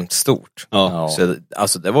extremt stort. Ja. Så,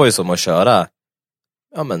 alltså det var ju som att köra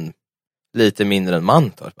lite mindre än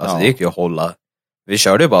Mantorp. Alltså det gick ju att hålla. Vi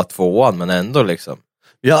körde ju bara 2an, men ändå liksom.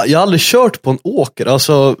 Jag har aldrig kört på en åker.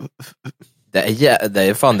 Alltså... Det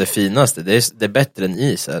är fan det finaste. Det är bättre än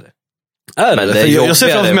is här. Men jag ser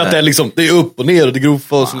framför mig att det är liksom, det är upp och ner och det är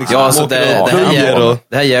grovfas. Liksom, alltså det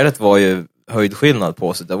här gärdet var ju höjdskillnad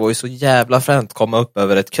på sig. Det var ju så jävla fränt komma upp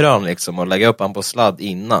över ett krön liksom och lägga upp han på sladd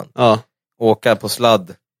innan. Ja. Åka på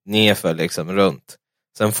sladd nerför liksom runt.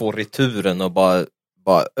 Sen få returen och bara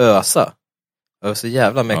ösa. Det var så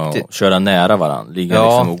jävla mäktigt. Ja, köra nära varandra, ligga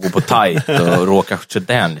liksom och gå på tajt och råka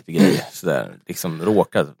sådär lite grejer. Sådär, liksom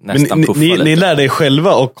råka nästan puffa lite. Ni lärde er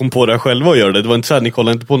själva och kom på det själva att göra det. Det var inte så här, ni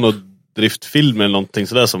kollade inte på någon driftfilm eller någonting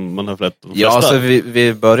sådär som man har flett. Ja, alltså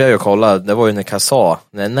vi började ju kolla, det var ju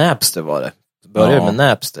när Napster var det. Började med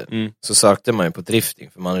Napster. Så sökte man ju på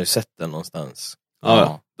drifting, för man har ju sett den någonstans.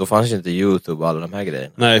 Ja. Då fanns ju inte YouTube och alla de här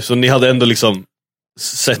grejerna. Nej, så ni hade ändå liksom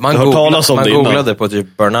sett, man hört talas om det innan. Man googlade på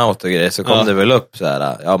typ burnout och grejer, så kom det väl upp så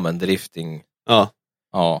här, men drifting.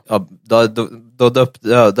 Då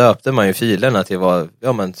döpte man ju filerna till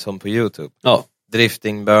som på YouTube. Ja.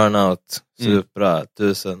 Drifting, Burnout, Supra,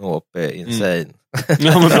 1000 HP, Insane.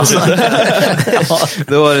 Ja, men precis. Ja,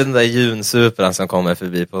 då var det den där Jun-Supran som kommer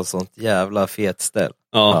förbi på sånt jävla fet ställ.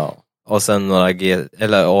 Ja. Och sen några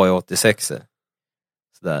AI86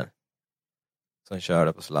 sådär. Som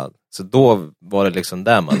körde på sladd. Så då var det liksom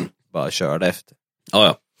där man bara körde efter.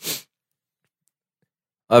 Ja.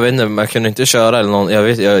 Jag vet inte, man kunde inte köra eller någon,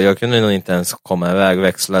 jag kunde nog inte ens komma iväg,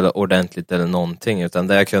 växla ordentligt eller någonting, utan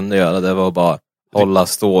det jag kunde göra, det var bara hålla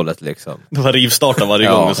stålet liksom. Det var rivstarta varje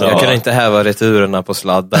gång. Så jag kunde inte häva returerna på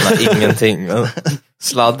sladdarna, ingenting.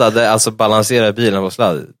 Sladdade, alltså balansera bilen på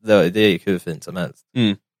sladd, det gick hur fint som helst.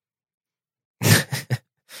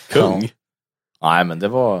 Kung. Ja. Nej, men det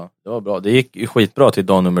var bra. Det gick skitbra till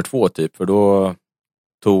dag nummer 2 typ, för då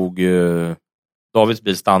tog Davids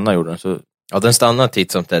bil stanna, gjorde den. Så... Ja, den stannade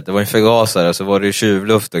titt som tätt. Det var en förgasare, så var det ju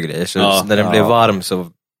tjuvluft och grejer. Så när den blev varm så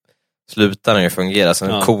slutade den ju fungera.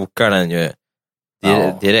 Sen kokar den ju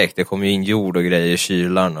direkt. Det kom ju in jord och grejer i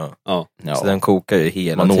kylan. Och... Så den kokar ju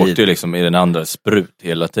hela tiden. Man åkte ju liksom i den andra sprut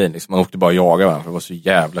hela tiden. Liksom. Man åkte bara jaga varandra, för det var så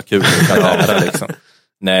jävla kul. Liksom.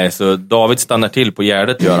 Nej, så David stannar till på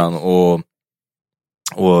Gärdet, gör han,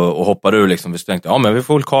 och hoppar ur liksom. Vi tänkte, men vi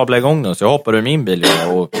får väl kabla igång den. Så jag hoppar ur min bil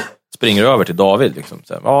och springer över till David liksom.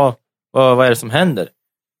 Så, vad är det som händer?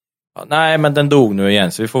 Nej, men den dog nu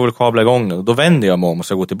igen, så vi får väl kabla igång nu. Och då vänder jag mig om och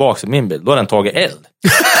ska gå tillbaka till min bil. Då har den tagit eld.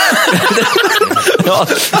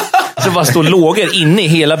 Så bara står lågor inne i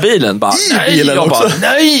hela bilen. Bara,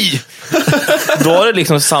 nej! Då har det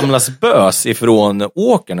liksom samlats bös ifrån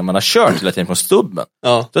åkern när man har kört hela tiden från stubben.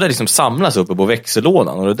 Då det liksom samlas uppe på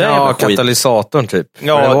växellådan. Och det där var katalysatorn typ.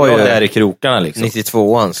 Ja, det var ju där i krokarna liksom.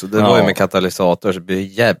 92an, så det var ju med katalysator, så det blir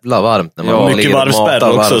jävla varmt när man mycket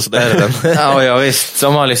varmspärr också. Ja, visst.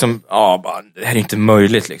 Så man liksom, bara, det här är inte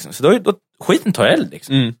möjligt liksom. Så då skiten tar eld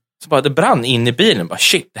liksom. Så bara det brann in i bilen. Bara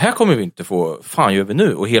shit, det här kommer vi inte få. Fan gör vi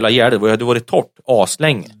nu? Och hela Gärdet hade varit torrt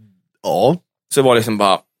aslänge. Ja. Så det var liksom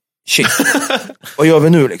bara shit. Vad gör vi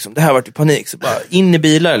nu liksom? Det här var i panik. Så bara in i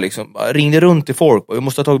bilar liksom. Bara ringde runt till folk. Vi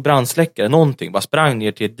måste ha tagit brandsläckare, någonting. Bara sprang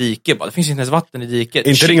ner till ett dike. Bara, det finns inte ens vatten i diket.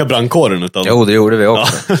 Inte ringa brandkåren utan... Jo, det gjorde vi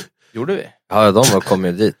också. Gjorde vi? Ja, de kom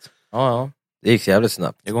ju dit. Ja. Det gick jävligt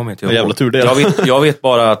snabbt. Det går mig inte ihåg. Jävla tur det. Jag vet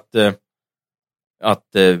bara att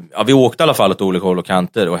vi åkte i alla fall åt olika håll och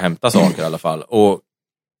kanter och hämtade saker i alla fall. Och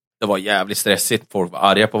det var jävligt stressigt. Folk var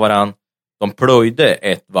arga på varann. De plöjde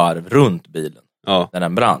ett varv runt bilen när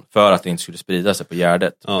den brann, för att det inte skulle sprida sig på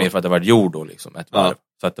Gärdet. Mer för att det var jord då liksom, ett varv.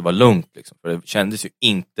 Så att det var lugnt liksom, för det kändes ju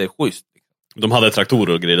inte schysst. De hade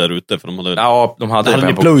traktorer och grejer där ute, för de hade... Ja, de hade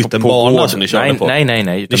ni plöjt en bana som ni körde på?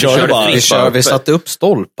 Nej. Vi satte upp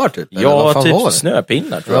stolpar typ. Ja, typ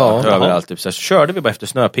snöpinnar tror jag. Överallt typ. Så körde vi bara efter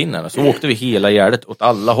snöpinnarna. Så åkte vi hela Gärdet åt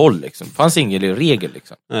alla håll liksom. Det fanns ingen regel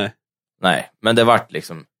liksom. Nej, men det vart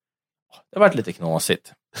liksom... Det vart lite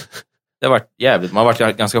knasigt. Det vart jävligt. Man vart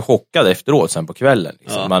ganska chockad efteråt sen på kvällen.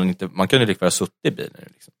 Liksom. Man kunde lika väl suttit i bilen.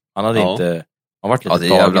 Liksom. Han hade inte... Man vart lite det är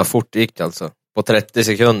jävla fort gick alltså. På 30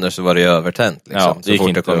 sekunder så var det övertänt liksom, så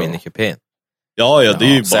fort det kom in i kupén. Ja, det är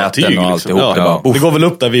ju bara tyg liksom. Det går väl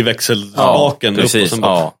upp där vid växelspaken. Precis,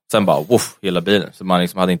 sen bara hela bilen. Så man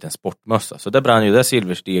liksom hade inte en sportmössa. Så där brann ju det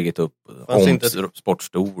silversteget upp.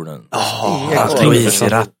 Sportstolen. Louise i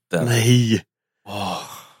ratten. Nej.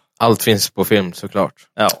 Allt finns på film såklart.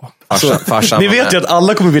 Ja. Ni vet ju att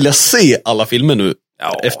alla kommer vilja se alla filmer nu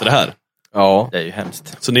efter det här. Ja, det är ju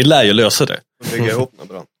hemskt. Så ni lär ju lösa det. Bygga ihop något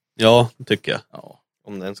bra. Ja, det tycker jag. Ja.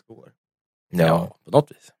 Om det ens går. Ja, på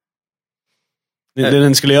något vis. Det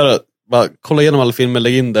ni skulle göra, bara kolla igenom alla filmer,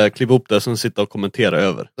 lägga in det, klippa upp det, och sen sitta och kommentera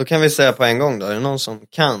över. Då kan vi säga på en gång då, är det någon som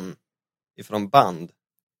kan ifrån band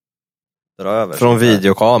dra över? Från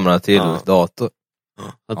videokamera till dator.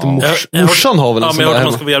 Morsan har väl en sån där. Men jag hört att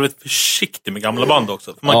man ska vara jävligt försiktig med gamla band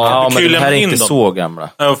också. För man men det här är inte så gamla.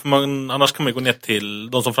 Ja, för annars kan man gå ner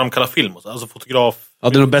till de som framkallar film och så, alltså fotograf. Ja,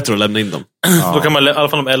 det är nog bättre att lämna in dem. Då kan man i alla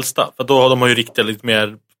fall de äldsta, för då har de ju riktigt lite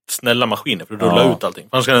mer snälla maskiner för att rulla ut allting.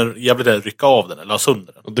 För annars kan den jävligt rycka av den eller ha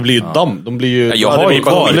sönder den. Och det blir ju damm, de blir ju... Jag har ju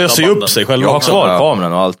kvar, löser ju upp sig själva. Jag har kvar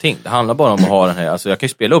kameran och allting. Det handlar bara om att ha den här, alltså jag kan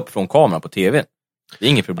ju spela upp från kameran på tv. Det är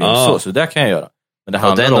inget problem så det kan jag göra. Men det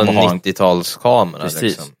handlar om att ha en 90-talskamera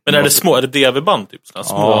liksom. Men är det små, är det DV-band typ? Små,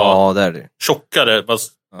 ja, det är det. Tjockare,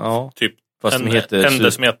 typ fast en heter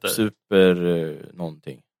decimeter. Super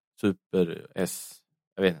någonting. Super S.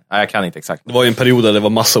 Jag vet inte. Nej, jag kan inte exakt. Det var ju en period där det var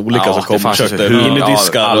massa olika som kom och köpte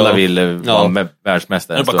minidiskar. Alla ville vara med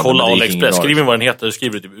världsmästare. Jag bara kolla AliExpress. Skriv in vad den heter,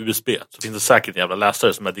 skriver typ USB. Så finns det säkert en jävla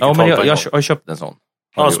läsare som är digital. Ja, men jag har köpt en sån.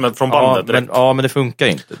 Ja, som är från bandet direkt. Men det funkar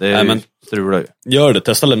inte. Det är strular ju. Gör det,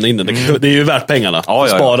 testa lämna in den. Det är ju värt pengarna. Spara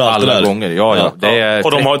allt alla där. gånger. Ja. Det är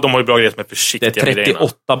och de har ju bra grejer som är försiktiga. Det är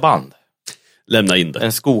 38 band. lämna in det.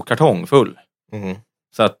 En skokartong full. Mm.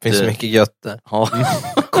 Så att, Det finns mycket gött där. Ja.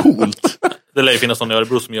 Coolt. Det lär ju finnas någon i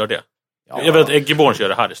Örebro som gör det. Ja. Jag vet att Eggeborn kör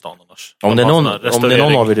det här i stan annars. Om det är någon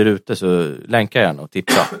av er er där ute så länka gärna och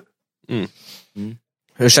tipsa.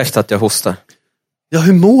 Ursäkta att jag hostar. Ja,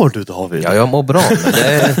 hur mår du, David? Ja, jag mår bra. Men det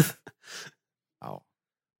är... Ja.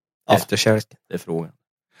 Efterkärlek. Det är frågan.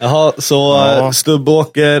 Jaha, så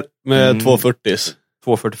Stubbåker med 240s.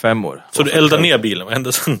 245 år. Så du eldar ner bilen, vad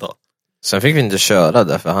hände sen då? Sen fick vi inte köra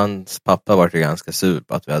där, för hans pappa var ju ganska sur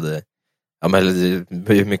på att vi hade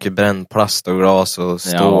det är mycket brännplast och glas och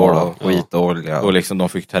stål och skit och olja. Och liksom de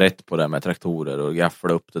fick ta rätt på det med traktorer och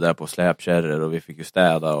gaffla upp det där på släpkärror och vi fick ju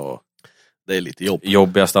städa och det är lite jobb.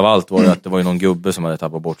 Jobbigast av allt var att det var ju någon gubbe som hade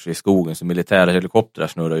tappat bort sig i skogen, så militära helikoptrar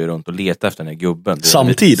snurrade ju runt och letade efter den här gubben.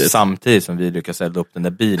 Samtidigt som vi lyckades elda upp den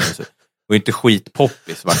där bilen. Så det var inte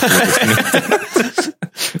skitpoppis.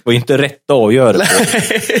 Och inte rätt att avgöra det.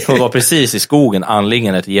 Hon var precis i skogen,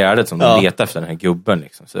 anliggande ett gärdet som de letade efter den här gubben.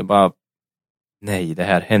 Liksom. Så det bara, nej, det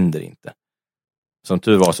här händer inte. Som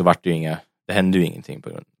tur var så vart det ju det hände ju ingenting på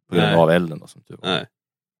grund av elden. Då, som tur var. Nej,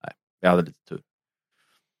 vi hade lite tur.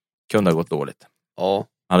 Kunde ha gått dåligt. Ja.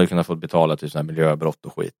 Han hade kunnat få betala till sådana här miljöbrott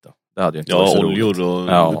och skit. Då. Det hade ju inte varit så oljor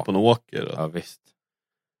roligt. Och på en åker. Och... Ja, visst.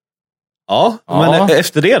 Ja, men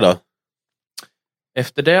efter det då?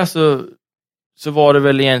 Efter det så var det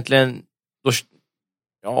väl egentligen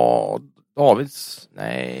Davids,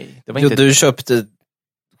 nej. Det var inte du köpte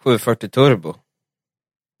 740 turbo.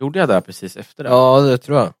 Gjorde jag det precis efter det? Ja, det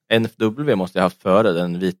tror jag. NFW måste jag haft före,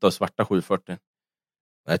 den vita och svarta 740.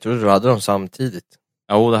 Jag tror du hade dem samtidigt.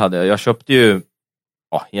 Ja, det hade jag. Jag köpte ju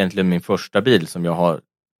egentligen min första bil som jag har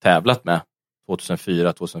tävlat med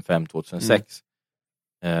 2004, 2005, 2006.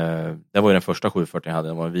 Det var ju den första 740 jag hade.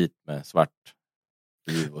 Den var vit med svart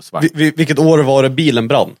och svart. Vilket år var det bilen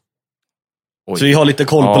brann? Oj. Så vi har lite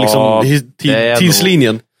koll på liksom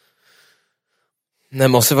tidslinjen. Det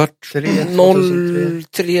måste varit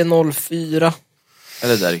 0304.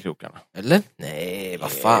 Eller där i krokarna. Eller? Nej,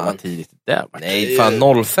 vad fan. Vad tidigt det där var. Nej,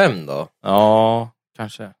 fan 05 då. Ja,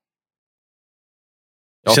 kanske.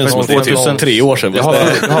 Det känns som 2003 år sedan. Jag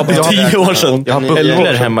har 10 år sedan. Jag har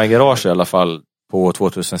bubblor hemma i garage i alla fall på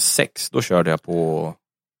 2006. Då körde jag på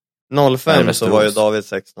 05 så var ju David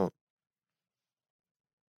 16.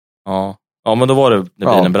 Ja, men då var det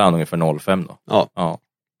när bilen brann ungefär 05 då. Ja.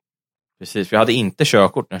 Precis, för jag hade inte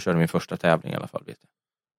körkort när jag körde min första tävling i alla fall. Vet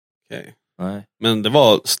jag. Okej. Nej. Men det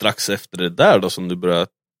var strax efter det där då som du började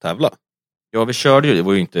tävla? Ja, vi körde ju, det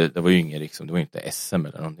var ju ingen liksom, det var ju inte SM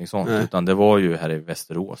eller någonting sånt, utan det var ju här i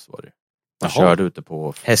Västerås var det. Man körde ute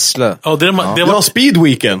på Hässlö. Ja, det var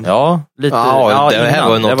Speedweekend. Ja, lite. Det här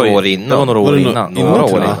var något år innan. Det var några år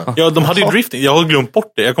innan. Ja, de hade ju drifting. Jag har glömt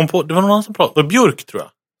bort det. Jag kom på, det var någon annan som pratade. Björk tror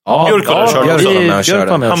jag. Ja, Björk var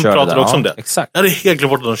körde. Han pratade också om det. Exakt. Jag hade helt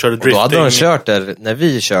glömt bort att de körde drifting. Då hade de kört där, när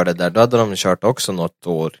vi körde där, då hade de kört också något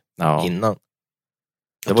år innan.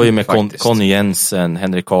 Det var ju med Conny Jensen,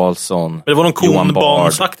 Henrik Karlsson. Men det var någon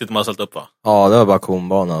konbansaktigt man ställt upp, va? Ja, det var bara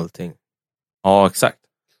konban och allting. Ja, exakt.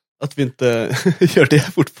 Att vi inte gör det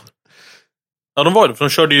fortfarande. Ja, de var det, för de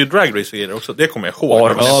körde ju dragrace också. Det kommer jag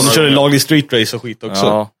ihåg. Ja, de körde laglig street race och skit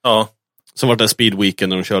också. Ja. Som var det Speed Weekend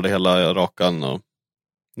när de körde hela rakan och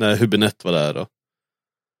när Hubinett var där.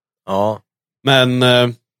 Ja.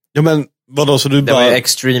 Men vadå, så du det var ju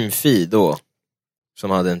Extreme Fee då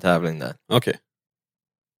som hade en tävling där. Okej.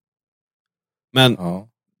 Men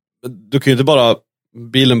du kan ju inte bara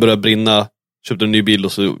bilen börjar brinna, köpte en ny bil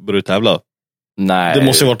och så började du tävla. Nej. Det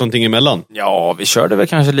måste ju varit någonting emellan. Ja, vi körde väl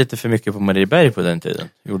kanske lite för mycket på Marieberg på den tiden.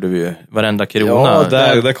 Gjorde vi ju varenda krona. Ja,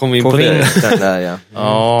 där kom vi in på det. Där, ja.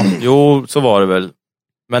 Ja, jo, så var det väl.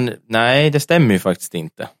 Men nej, det stämmer ju faktiskt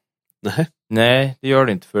inte. Nej, det gör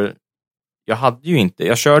det inte, för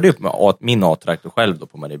jag körde ju med min A-traktor själv då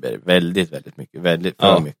på Marieberg väldigt, väldigt mycket,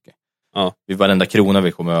 för mycket. Ja. Vid varenda krona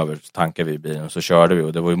vi kom över så tankade vi bilen och så körde vi,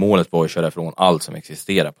 och det var ju målet var att köra ifrån allt som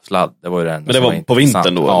existerar på sladd. Det var ju det enda. Men det var på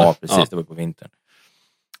vintern då? Ja, precis, det var på vintern.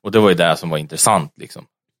 Och det var ju det som var intressant liksom.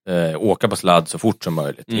 Åka på sladd så fort som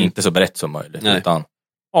möjligt, inte så brett som möjligt. Nej. Utan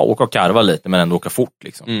åka och karva lite men ändå åka fort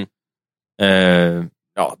liksom.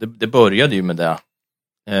 Det började ju med det.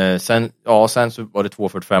 Sen så var det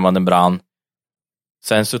 245 den brann.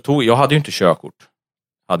 Sen så jag hade ju inte körkort.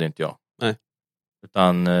 Hade inte jag. Nej.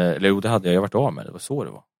 Utan, eller jo, det hade jag varit av med. Det var så det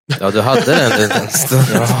var. Ja, du hade den en stund.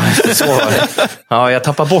 Så var det. Ja, jag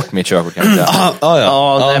tappade bort mitt körkort kan jag säga.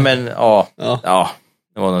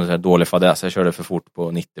 Det var någon sån här dålig fadäs. Jag körde för fort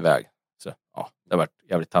på 90-väg. Så det var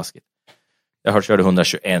jävligt taskigt. Jag körde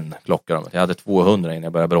 121 klockor om det. Jag hade 200 innan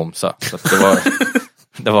jag började bromsa. Så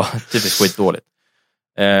det var typiskt skitdåligt.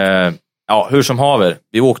 Ja, hur som haver.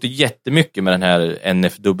 Vi åkte jättemycket med den här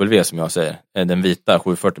NFW som jag säger. Den vita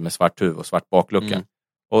 740 med svart huvud och svart baklucka.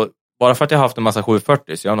 Och bara för att jag har haft en massa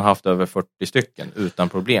 740, så jag har nog haft över 40 stycken utan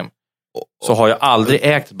problem. Så har jag aldrig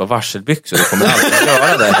ägt bara varselbyxor. Jag kommer aldrig att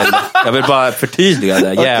göra det heller. Jag vill bara förtydliga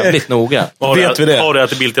det jävligt noga. Har du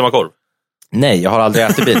ätit Biltema-korv? Nej, jag har aldrig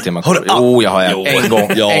ätit Biltema-korv. Jo, jag har ätit en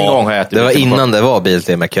gång. En gång har jag ätit. Det var innan det var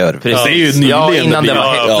Biltema-korv. Precis. Det är ju innan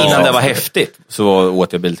det var häftigt så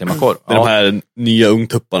åt jag Biltema-korv. Det är de här nya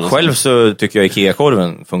ungtupparna. Själv så tycker jag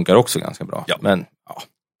Ikea-korven funkar också ganska bra. Ja. Men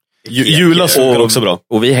Julas funkar också bra.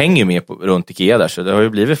 Och vi hänger ju med runt Ikea där, så det har ju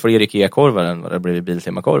blivit fler Ikea-korvar än vad det har blivit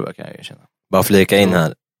Biltema-korvar, kan jag ju känna. Bara flika in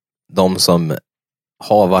här. De som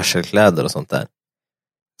har varselkläder och sånt där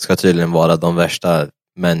ska tydligen vara de värsta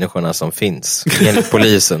människorna som finns enligt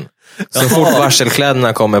polisen. Så fort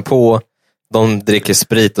varselkläderna kommer på, de dricker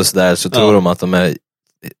sprit och sådär, så tror de att de är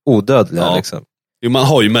odödliga liksom. Jo, man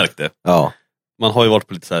har ju märkt det. Ja. Man har ju varit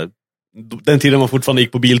på lite så här, den tiden man fortfarande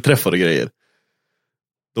gick på bilträffar och grejer.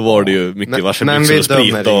 Då var det ju mycket varselbyxor och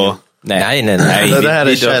sprit och... Nej. Det här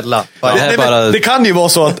är källa. Det kan ju vara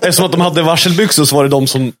så att eftersom att de hade varselbyxor så var det de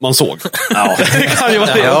som man såg. Ja. Det kan ju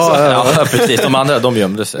vara det. Ja, precis. De andra, de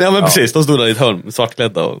gömde sig. Ja, men precis. De stod där i ett hörn,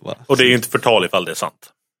 svartklädda. Och det är ju inte förtal ifall det är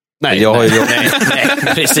sant. Nej, jag har ju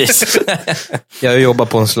nej, precis. Jag har jobbat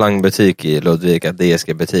på en slangbutik i Ludvika,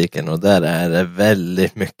 DSG-butiken, och där är det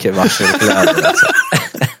väldigt mycket varselkläder. Alltså.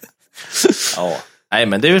 Ja. Nej,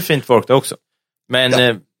 men det är väl fint folk det också. Men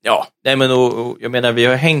nej, men jag menar, vi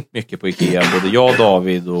har hängt mycket på Ikea, både jag,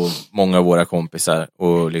 David och många av våra kompisar,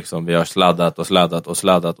 och liksom vi har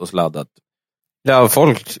sladdat. Ja,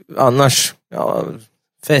 folk annars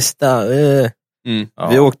festa. Ja.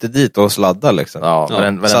 Vi åkte dit och sladdade liksom.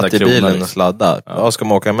 Satt i bilen liksom. Och sladdade. Ja, ska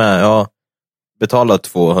man åka med? Ja, betala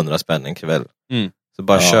 200 spänn en kväll. Så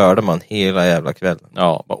bara körde man hela jävla kvällen.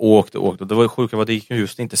 Ja, bara åkte. Det var sjukt att det gick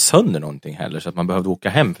just inte sönder någonting heller, så att man behövde åka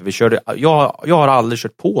hem. För vi körde, jag har aldrig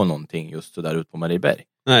kört på någonting just så där ut på Marieberg.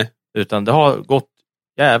 Nej. Utan det har gått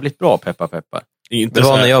jävligt bra, peppar. Det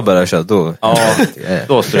var när jag började köra då. Ja,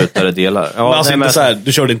 då strutade delar. Ja, men alltså inte så här,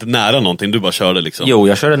 du körde inte nära någonting, du bara körde liksom. Jo,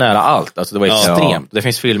 jag körde nära allt. Alltså det var extremt. Det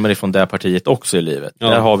finns filmer ifrån det partiet också i livet.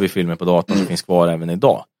 Där har vi filmer på datorn som finns kvar även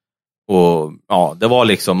idag. Och det var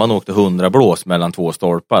liksom, man åkte 100 blås mellan 2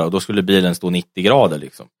 stolpar och då skulle bilen stå 90 grader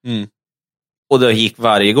liksom. Och det gick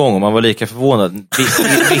varje gång och man var lika förvånad.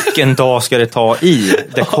 Vilken dag ska det ta i?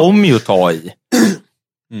 Det kommer ju ta i.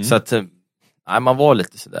 Så att man var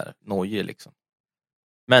lite sådär nojig liksom.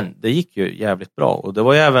 Men det gick ju jävligt bra. Och det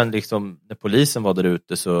var ju även liksom, när polisen var där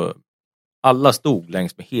ute, så alla stod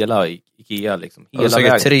längs med hela Ikea liksom. Hela det var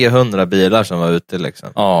säkert 300 bilar som var ute liksom.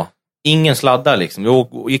 Ja. Ingen sladdar liksom.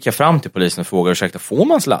 Då gick jag fram till polisen och frågade, ursäkta, får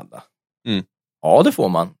man sladda? Ja, det får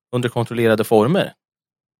man. Under kontrollerade former.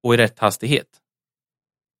 Och i rätt hastighet.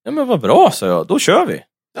 Ja, men vad bra, sa jag. Då kör vi.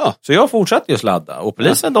 Ja. Så jag fortsatte ju sladda. Och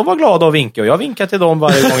polisen, de var glada och vinkade. Och jag vinkade till dem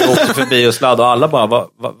varje gång jag åkte förbi och sladda. Och alla bara,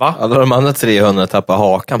 va? Alla de andra 300 tappar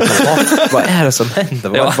hakan på. Vad är det som händer?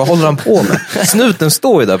 Vad håller han på med? Snuten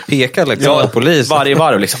står ju där och pekar liksom på polisen. Varje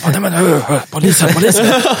varv liksom. Nej, men polisen.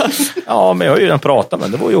 Ja, men jag har ju redan pratat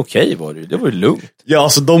med. Det var ju okej, var det. Det var ju lugnt. Ja,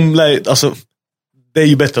 alltså det är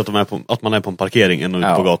ju bättre att man är på en parkering än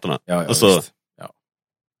ute på gatorna. Ja, alltså, visst. Ja.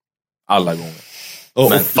 Alla gånger.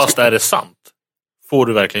 Men fast är det sant? Får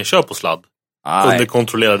du verkligen köra på sladd? Under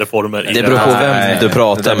kontrollerade former? Det beror på vem du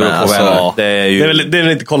pratar med. Alltså, det är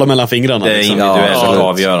väl inte kolla mellan fingrarna. Det är individuellt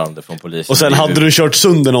avgörande från polisen. Och sen hade du kört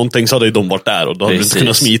sönder någonting så hade ju de varit där. Och då hade du inte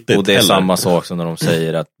kunnat smita. Och det är samma sak som när de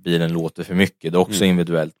säger att bilen låter för mycket. Det är också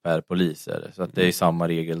individuellt per poliser. Så att det är samma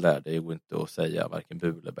regel där. Det går inte att säga varken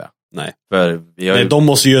bu eller bä. Nej. För de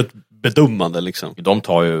måste ju ett bedömande liksom. De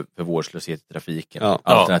tar ju för vårdslöshet i trafiken.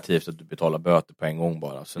 Alternativt att du betalar böter på en gång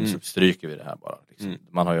bara. Sen så stryker vi det här bara. Liksom.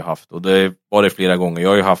 Man har ju haft, och det var det flera gånger. Jag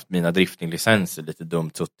har ju haft mina driftinglicenser lite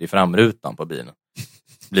dumt suttit i framrutan på bilen.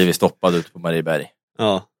 Blivit stoppad ute på Marieberg.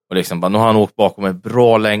 Ja. Och liksom bara, nu har han åkt bakom mig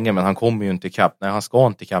bra länge, men han kommer ju inte i kapp. Nej, han ska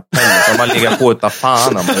inte i kapp heller. Så man ligger på utav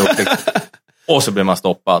fan. Och så blir man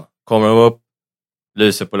stoppad. Kommer de upp,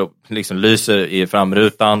 lyser i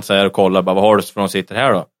framrutan, säger och kollar bara, vad har du för de sitter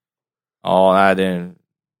här då? Ja, nej, det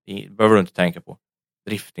behöver du inte tänka på.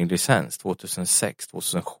 Driftinglicens 2006,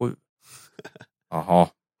 2007. Jaha.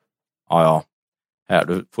 Ja. Här,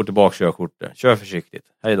 du får tillbaka körkortet. Kör försiktigt.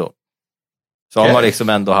 Hej då. Så har man liksom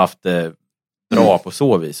ändå haft bra på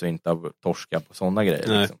så vis och inte torska på sådana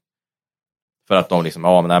grejer. Liksom. För att de liksom,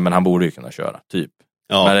 men han borde ju kunna köra, typ.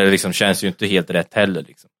 Ja. Men det liksom känns ju inte helt rätt heller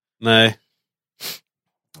liksom. Nej.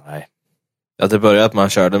 Ja, det började att man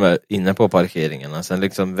körde inne på parkeringarna. Sen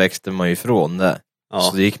liksom växte man ju ifrån det.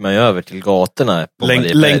 Så då gick man ju över till gatorna på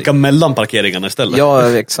Marieberg. Länka mellan parkeringarna istället.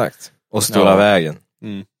 Ja, exakt. Och Stora vägen.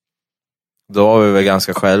 Mm. Då var vi väl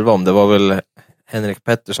ganska själva om. Det var väl Henrik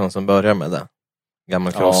Pettersson som började med det.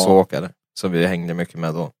 Gammal crossåkare. Som vi hängde mycket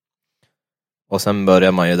med då. Och sen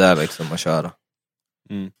började man ju där liksom att köra.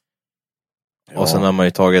 Mm. Och sen har man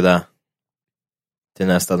ju tagit det till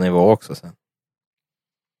nästa nivå också sen.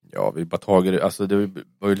 Ja, vi bara tagit det. Alltså det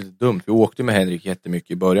var ju lite dumt. Vi åkte med Henrik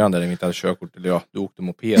jättemycket i början där vi inte hade körkort. Eller ja, du åkte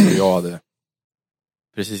moped och jag hade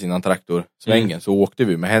precis innan traktorsvängen så åkte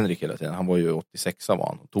vi med Henrik hela tiden. Han var ju 86 var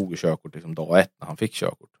han och tog ju körkort liksom dag 1 när han fick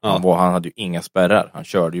körkort. Han hade ju inga spärrar. Han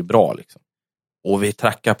körde ju bra liksom. Och vi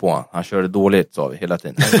trackade på han. Han körde dåligt, sa vi hela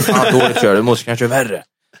tiden. Han dåligt kör, du måste kanske värre.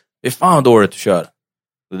 Det är fan dåligt att köra.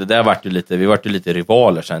 Och det där vart ju lite, vi vart ju lite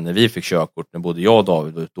rivaler sen när vi fick körkort. När både jag och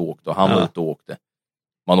David var ute och åkte och han var ute och åkte.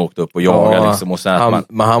 Man åkte upp och jagade liksom. Och sen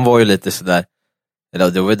men han var ju lite sådär,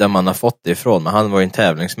 eller det var ju där man har fått det ifrån. Men han var ju en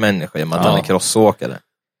tävlingsmänniska i och med att han är crossåkare.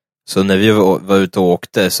 Så när vi var ute och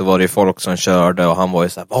åkte så var det ju folk som körde och han var ju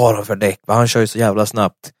såhär, vad har han för däck? Han kör ju så jävla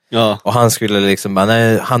snabbt. Ja. Och han skulle liksom,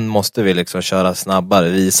 nej, han måste vi liksom köra snabbare,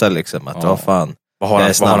 visa liksom att vad fan, vad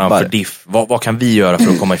har han för diff? Vad kan vi göra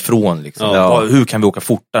för att komma ifrån liksom? Hur kan vi åka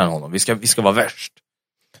fortare än honom? Vi ska vara värst.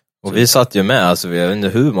 Och vi satt ju med, alltså vi vet inte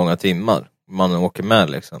hur många timmar man åker med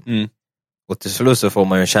liksom. Mm. Och till slut så får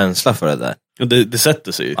man ju en känsla för det där. Det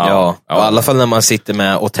sätter sig ju. Ja. I alla fall när man sitter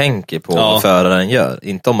med och tänker på vad föraren gör.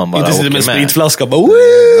 Inte om man bara inte åker med. Inte sitter med en spritflaska bara,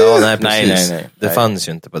 nej, precis. Nej. Det fanns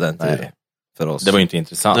ju inte på den tiden för oss. Det var ju inte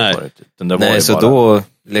intressant. Nej, så bara... då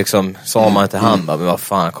liksom sa man till han bara, men vad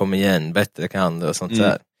fan, kom igen, bättre kan du och sånt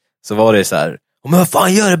där. Så var det så här, men vad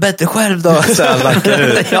fan, gör det bättre själv då? Så här lackar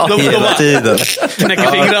ut hela tiden.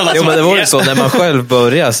 Knäcker fingrarna. Jo, men det var ju så, när man själv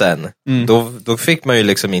började sen, då fick man ju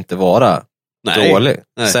liksom inte vara dålig,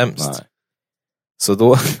 sämst. Nej. Så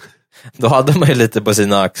då hade man ju lite på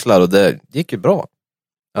sina axlar och det gick ju bra.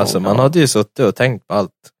 Alltså man hade ju suttit och tänkt på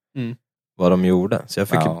allt vad de gjorde. Så jag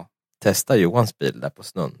fick ju testa Johans bil där på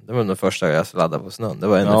snön. Det var den första jag sladdade på snön. Det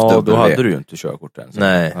var en FW. Då hade du ju inte körkort än.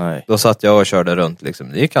 Nej, då satt jag och körde runt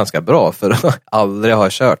liksom. Det gick ganska bra för att aldrig ha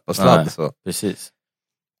kört på sladd. Så. Precis.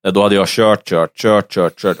 Ja, då hade jag kört. Jag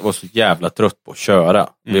var så jävla trött på att köra.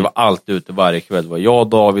 Vi var alltid ute varje kväll. Det var jag,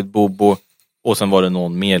 David, Bobo och sen var det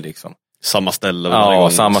någon mer liksom. Samma ställe. Ja,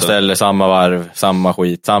 samma ställe, samma varv, samma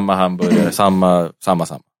skit, samma hamburgare, samma.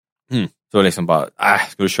 Så liksom bara,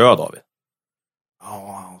 ska du köra, David?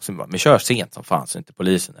 Ja, och sen bara, men kör sent som fan så inte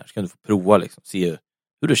polisen här. Så kan du få prova liksom, se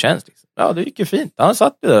hur det känns liksom. Ja, det gick ju fint. Han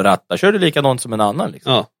satt ju där och rattade, körde likadant som en annan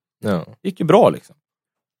liksom. Ja. Det gick ju bra liksom.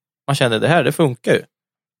 Man kände, det funkar ju.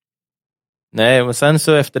 Nej, och sen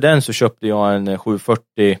så efter den så köpte jag en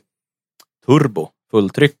 740 turbo,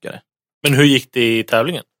 fulltryckare. Men hur gick det i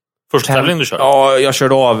tävlingen? Första tävlingen du körde? Ja, jag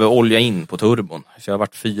körde av olja in på turbon. Så jag har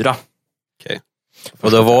varit 4. Okej.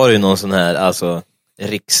 Och då var det ju någon sån här, alltså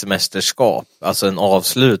riksmästerskap, alltså en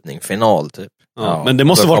avslutning, final typ. Ja, men det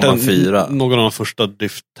måste varit någon av de första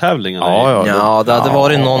dryfttävlingarna. Ja, det hade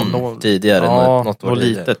varit någon tidigare. Något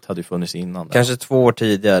litet hade ju funnits innan. Där. Kanske 2 år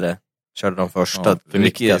tidigare körde de första. För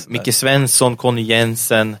Micke Svensson, Conny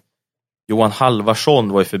Jensen, Johan Halvarsson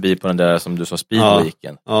var ju förbi på den där som du sa,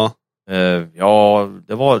 speedweeken.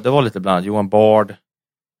 Det var lite bland Johan Bard.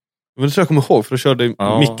 Men det tror jag kommer ihåg, för då körde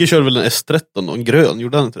Micke körde väl en S13 och en grön,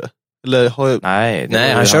 gjorde han inte det? Eller har jag...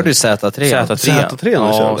 Nej, han körde ju Z3.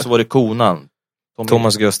 Z3 så var det konan.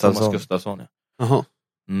 Thomas Gustafsson. Ja. Jaha.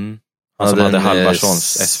 Han som hade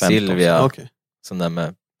Halvarssons S15. Silvia. Okay. Sån där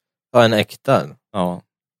med en äkta. Ja.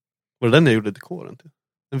 Var det den jag gjorde dekoren till?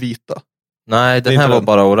 Den vita? Nej, den här var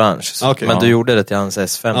bara orange. Okay. Men du gjorde det till hans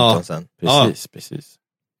S15 sen. Precis.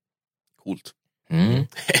 Coolt.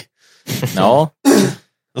 Ja.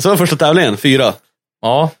 Och så var första tävlingen, 4.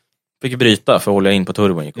 Ja, fick bryta för att hålla in på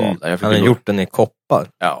turbon gick av. Han hade gjort den i koppar.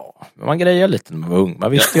 Ja, men man grejer lite när man var ung.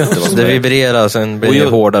 Man visste ju inte vad som det vibrerar och sen blir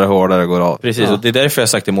det hårdare och går av. Precis, och det är därför jag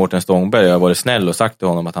sagt till Mårten Stångberg, jag har varit snäll och sagt till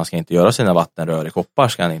honom att han ska inte göra sina vattenrör i koppar,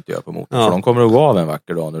 ska han inte göra på motorn. För de kommer att gå av en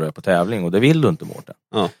vacker dag när du är på tävling och det vill du inte, Mårten.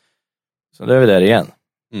 Så då är vi där igen.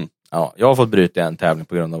 Ja, jag har fått bryta en tävling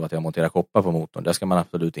på grund av att jag monterar koppar på motorn. Det ska man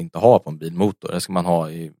absolut inte ha på en bilmotor. Det ska man ha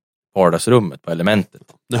i vardagsrummet på elementet.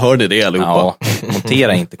 Nu hör ni det allihopa. Ja,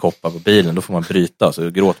 montera inte koppar på bilen, då får man bryta och så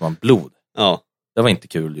gråter man blod. Ja. Det var inte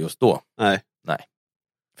kul just då. Nej.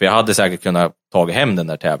 För jag hade säkert kunnat ta hem den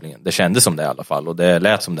där tävlingen. Det kändes som det i alla fall och det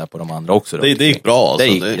lät som det på de andra också. Det gick bra. Alltså.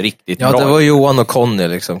 Det gick riktigt bra. Ja, det var Johan och Conny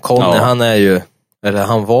liksom. Conny, han är ju, eller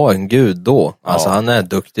han var en gud då. Alltså han är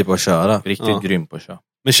duktig på att köra. Riktigt grym på att köra.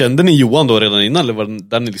 Men kände ni Johan då redan innan, eller var det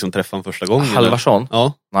där ni liksom träffade första gången? Halvarsson?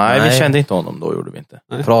 Ja. Nej, vi kände inte honom då, gjorde vi inte.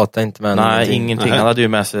 Prata inte med honom. Nej, ingenting. Han hade ju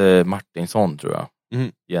med sig Martinsson, tror jag.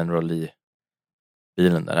 General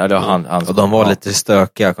Lee-bilen där. Eller han och de var lite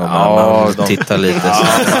stökiga, de tittade lite.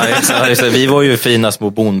 Så. Vi var ju fina små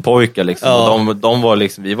bondpojkar liksom. Och de var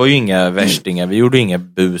liksom, vi var ju inga värstingar, vi gjorde inga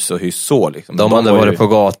bus och hyss så liksom. De hade varit på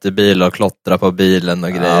gatubil och klottrat på bilen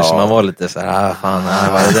och grejer, så man var lite så här,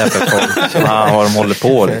 vad är det där för folk? Vad de håller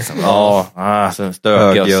på liksom. Sen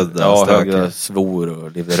högljudda, svor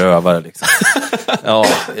och lite rövare liksom.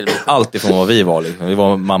 Allt ifrån vad vi var liksom. Vi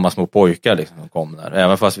var mammas små pojkar liksom, som kom där.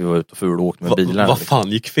 Även fast vi var ute och fulåkte med bilarna. Vad fan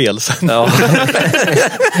gick fel sen?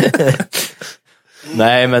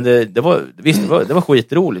 Nej, men det var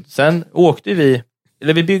skitroligt. Sen åkte vi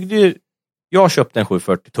byggde ju, jag köpte en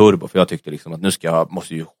 740 turbo för jag tyckte liksom att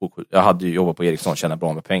jag hade ju jobbat på Ericsson, tjäna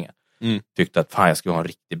bra med pengar. Tyckte att fan, jag ska ha en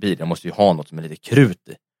riktig bil, jag måste ju ha något som är lite krut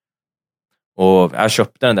i. Och jag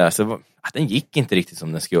köpte den där, så den gick inte riktigt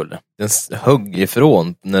som den skulle. Den högg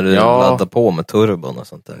ifrån när du laddade på med turbon och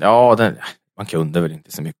sånt där. Ja, man kunde väl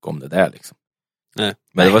inte så mycket om det där liksom. Nej.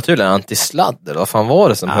 Men det var tydligen antisladd, eller vad fan var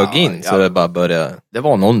det som högg in så det bara började... Det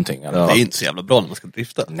var någonting. Det är inte så jävla bra när man ska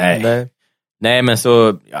drifta. Nej, men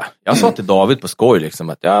så jag sa till David på skoj liksom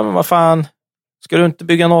att men vad fan, ska du inte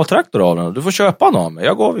bygga en A-traktor av den? Du får köpa en av mig.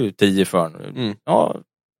 Jag gav ju 10 för den. Ja,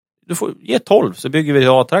 du får ge 12 så bygger vi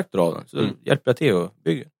A-traktor av den. Så hjälper jag till och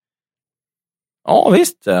bygger. Ja,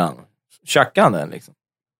 visst, säger han. Tjackade han den liksom.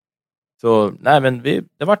 Så, nej men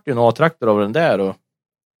det vart ju en A-traktor av den där och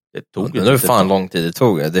det tog ju fan lång tid det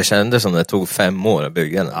tog. Det kändes som det tog 5 år att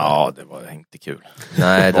bygga den. Ja, det var inte kul.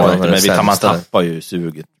 Nej, det var men man tappar ju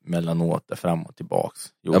suget mellanåt där fram och tillbaks.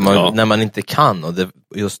 När man inte kan och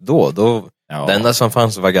just då det enda som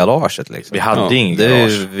fanns var garaget liksom. Vi hade ingen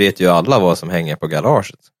garage. Det vet ju alla vad som hänger på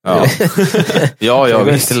garaget. Jag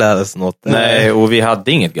vill inte lära sig något. Nej, och vi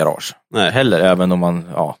hade inget garage. Nej. Heller, även om man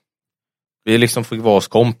vi liksom fick vara hos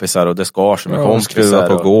kompisar och det skar som med kompisar.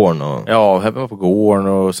 På gården och... Ja, hemma på gården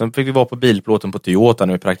och sen fick vi vara på bilplåten på Toyota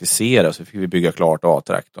när vi praktiserade, så fick vi bygga klart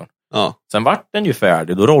A-traktorn. Ja. Sen vart den ju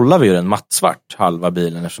färdig, då rollade vi ju den mattsvart halva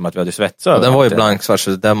bilen eftersom att vi hade svetsat. Den var ju blanksvart,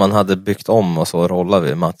 så där man hade byggt om och så rollade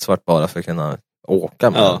vi mattsvart bara för att kunna åka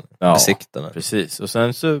med sikterna. Precis, och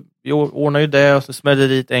sen så vi ordnade ju det och så smällde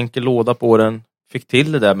dit enkel låda på den. Fick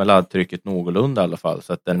till det där med laddtrycket någorlunda i alla fall,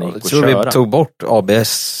 så att den gick att köra. Vi tog bort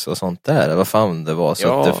ABS och sånt där, vad fan det var,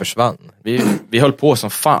 så att det försvann. Vi höll på som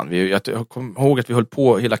fan. Jag kommer ihåg att vi höll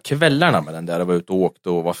på hela kvällarna med den där och var ute och åkte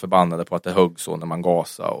och var förbannade på att det högg så när man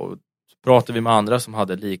gasade. Och pratade vi med andra som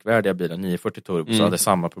hade likvärdiga bilar, 940 turbo, så hade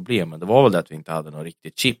samma problem. Men det var väl det att vi inte hade någon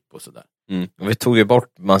riktigt chip och sådär. Och vi tog ju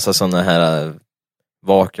bort massa sådana här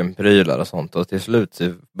vakuumprylar och sånt, och till slut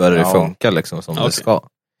så började det funka liksom som det ska.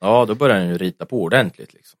 Ja, då började den ju rita på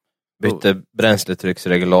ordentligt liksom. Bytte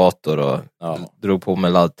bränsletrycksregulator och drog på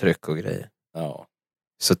med laddtryck och grejer. Ja.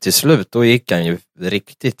 Så till slut, då gick han ju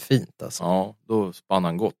riktigt fint alltså. Ja, då spann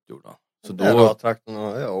han gott, gjorde han. Så då... Ja, traktorn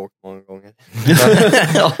har jag åkt många gånger.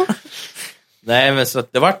 Nej, men så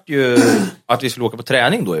att det vart ju att vi skulle åka på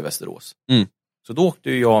träning då i Västerås. Så då åkte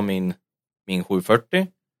ju jag min 740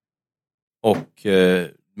 och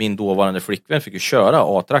min dåvarande flickvän fick ju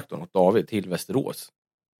köra A-traktorn åt David till Västerås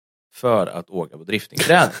för att åka på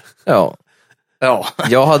driftingträning. Ja.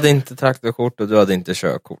 Jag hade inte traktorkort och du hade inte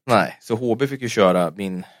körkort. Nej, så HB fick ju köra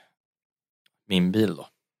min bil då.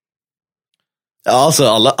 Ja, alltså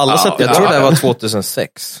alla sätt. Jag tror det var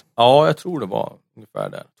 2006. Ja, jag tror det var ungefär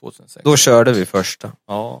där, 2006. Då körde vi första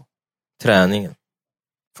träningen.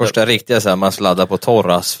 Första riktiga så här, man sladdar på torr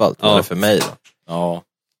asfalt var det för mig då. Ja.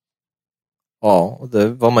 Ja, och det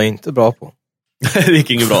var man ju inte bra på. Det gick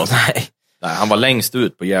inget bra. Nej, han var längst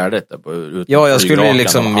ut på Gärdet. Jag skulle ju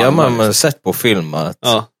liksom, man har sett på film att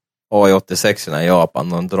AI86 i Japan,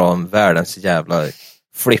 de drar en världens jävla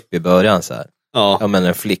flipp i början så här. Ja. Jag menar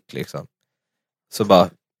en flick liksom. Så bara,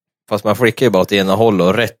 fast man flickar ju bara åt ena håll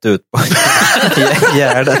och rätt ut på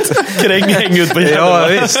Gärdet. Kräng ut på Gärdet. Ja,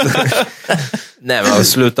 visst. Nej, men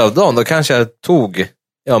slutet av dagen, då kanske jag tog,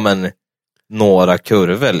 några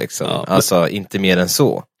kurvor liksom. Alltså inte mer än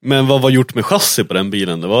så. Men vad var gjort med chassi på den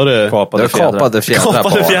bilen? Det var det kapade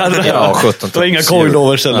fjädrar. Ja, 17 det var inga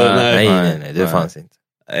coilovers eller? Nej, det fanns inte.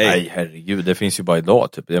 Nej, herregud, det finns ju bara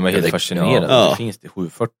idag typ. Jag var helt fascinerad. Det finns det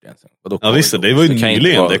 740 ens. Ja, visst, det var ju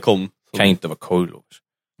nyligen det kom. Kan inte vara coilovers.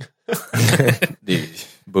 Det är ju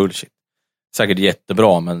bullshit. Säkert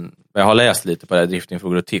jättebra, men jag har läst lite på det här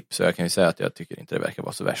driftingfrågor och tips, så jag kan ju säga att jag tycker inte det verkar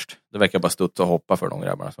vara så värst. Det verkar bara studsa och hoppa för de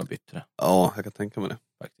grabbarna som har bytt det. Ja, jag kan tänka mig det.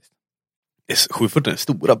 Faktiskt. 740 är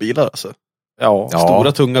stora bilar alltså. Ja.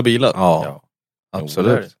 Stora, tunga bilar. Ja.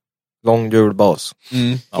 Absolut. Lång hjulbas.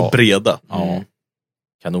 Och breda. Ja.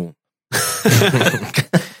 Kanon.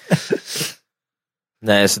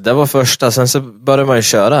 Nej, så det var första. Sen så började man ju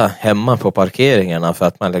köra hemma på parkeringarna för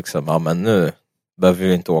att man liksom, ja men nu behöver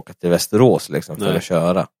vi inte åka till Västerås liksom för att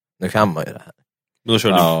köra. Nu kan man ju det här. Men då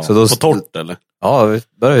körde du så då, på torrt eller? Ja, vi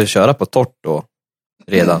började köra på torrt då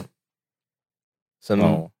redan.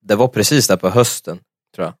 Sen, det var precis där på hösten,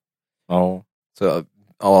 tror jag. Ja. Så,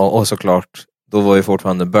 ja, och såklart, då var ju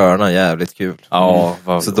fortfarande börna jävligt kul. Ja,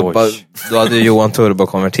 så då hade ju Johan Turbo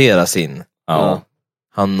konverterat sin. Ja.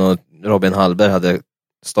 Han och Robin Hallberg hade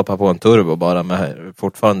stoppat på en turbo bara med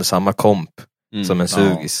fortfarande samma komp som en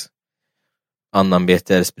sugis. Annan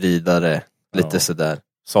BTR-spridare, lite sådär.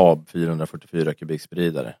 Saab 444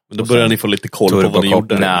 kubikspridare. Men då började ni få lite koll på vad ni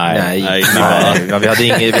gjorde. Nej. Ja, vi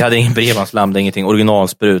hade ingen bredbandslamda, ingenting.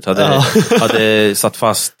 Originalsprut. Hade satt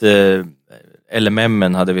fast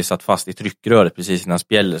LMM-en hade vi satt fast i tryckröret precis innan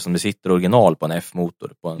spjäller som det sitter original på en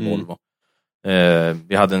F-motor på en Volvo.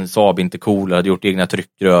 Vi hade en Saab intercooler, hade gjort egna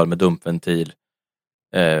tryckrör med dumpventil.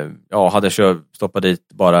 Hade stoppat dit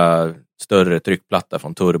bara större tryckplatta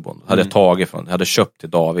från turbon. Hade jag tagit hade köpt till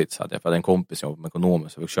Davids. Hade en kompis som jobbade med ekonomer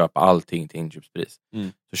så jag fick köpa allting till inköpspris.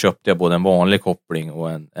 Så köpte jag både en vanlig koppling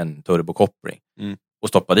och en turbokoppling. Och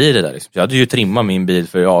stoppade i det där. Liksom. Så jag hade ju trimmat min bil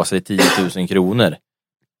för säg 10 000 kronor.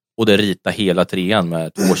 Och det ritade hela trean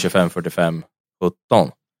med 225 45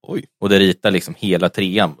 17. Oj. Och det ritade liksom hela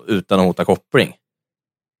trean utan att hota koppling.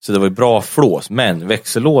 Så det var ju bra flås. Men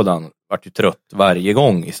växellådan var ju trött varje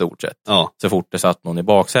gång i stort sett. Ja. Så fort det satt någon i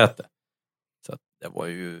baksätet. Så det var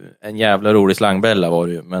ju en jävla rolig slangbälla var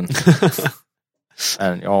det ju. Men,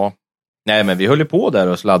 Nej, men vi höll ju på där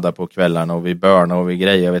och sladdade på kvällarna och vi börnade och vi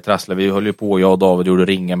grejade, vi trasslade. Vi höll ju på, jag och David gjorde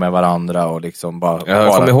ringa med varandra och liksom bara...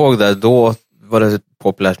 Jag kommer ihåg det, då var det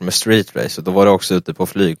populärt med street race och då var det också ute på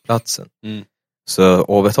flygplatsen. Så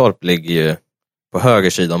Åvetorp ligger ju på höger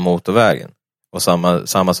sida om motorvägen och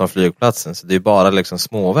samma som flygplatsen, så det är bara liksom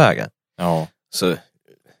småvägar. Ja. Så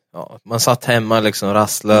man satt hemma liksom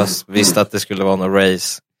rastlös, visste att det skulle vara någon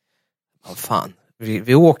race. Ja, fan,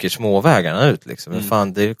 vi åker småvägarna ut liksom, men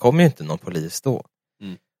fan, det kommer ju inte någon polis då.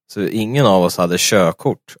 Så ingen av oss hade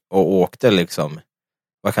körkort och åkte liksom,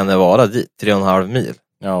 vad kan det vara dit? 3,5 mil.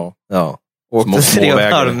 Ja. Åkte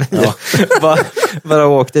 3,5 mil. Bara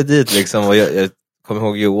åkte dit liksom, och jag kommer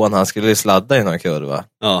ihåg Johan, han skulle sladda i någon kurva.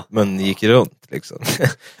 Men gick runt liksom.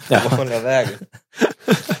 Vanliga vägen.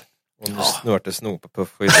 Och nu snurrte snop på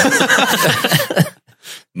puffskydden.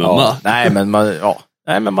 Nej,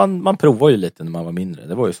 men man provar ju lite när man var mindre.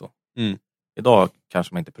 Det var ju så. Idag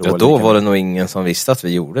kanske man inte provar. Då var det nog ingen som visste att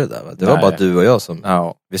vi gjorde det där. Va? Det var bara du och jag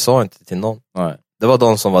som... Vi sa inte till någon. Nej. Det var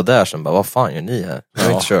de som var där som bara, vad fan gör ni här? Jag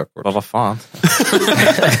har inte körkort. Vad fan?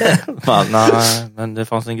 Nej, men det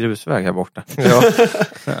fanns en grusväg här borta.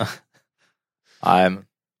 Nej, men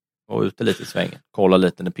var ute lite i svängen. Kolla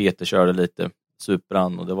lite när Peter körde lite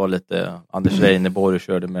Supran och det var lite Anders Reineborg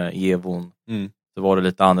körde med Evon. Så var det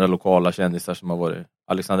lite andra lokala kändisar som har varit.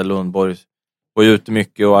 Alexander Lundborg var ju ute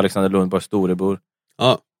mycket och Alexander Lundborg storebror.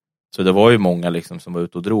 Ja. Så det var ju många liksom som var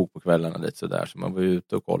ute och drog på kvällarna lite sådär, så man var ju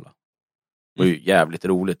ute och kolla. Det var ju jävligt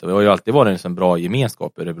roligt. Det har ju alltid varit en sån bra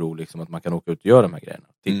gemenskap i Örebro liksom, att man kan åka ut och göra de här grejerna.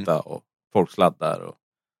 Titta och folk sladdar och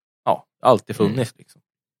alltid funnits liksom.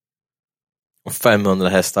 Och 500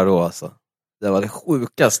 hästar då alltså. Det var det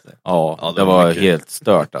sjukaste. Ja, det var helt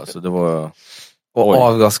stört alltså. Det var... Och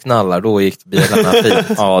avgasknallar, då gick bilarna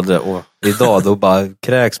fint. Idag då bara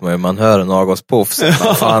kräks man hör en avgaspuff. Så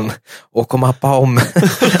fan, och kom happa om.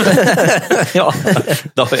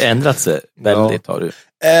 Det har ändrat sig väldigt, har du.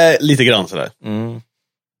 Lite grann sådär.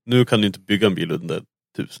 Nu kan du inte bygga en bil under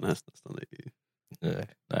 1000 häst nästan.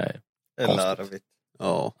 Nej. Det är larvigt.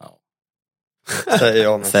 Ja. Säger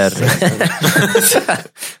jag med.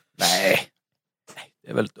 Nej.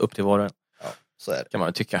 Det är väl upp till var och en. Så är det. Kan man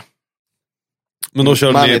ju tycka. Men då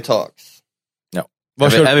kör Money ni... talks. Ja.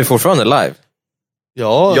 Är vi fortfarande live?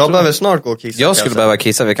 Ja. Jag behöver snart gå och kissa. Jag skulle behöva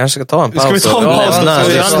kissa, vi kanske ska ta en paus. Ska vi ta en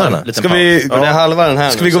paus? Ska vi... Det är halva den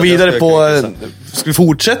här. Ska vi gå vidare på... Ska vi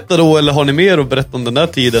fortsätta då, eller har ni mer att berätta om den där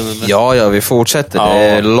tiden? Eller? Ja, vi fortsätter. Det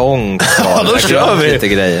är långt. Ja, då kör vi. Lite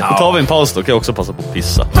grejer. Då tar vi en paus då, kan jag också passa på att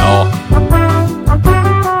pissa.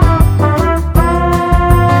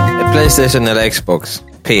 PlayStation eller Xbox?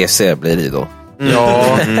 PC blir det då.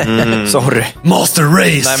 Ja, sorry. Master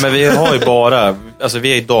Race! Nej, men vi har ju bara... Alltså,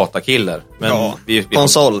 vi är ju datakillar. Men vi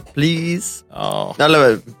konsol, please. Ja.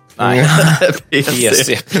 Eller... Nej.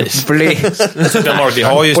 PC, please. Vi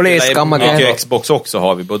har ju mycket Xbox också,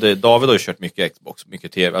 har vi. Både David har ju kört mycket Xbox,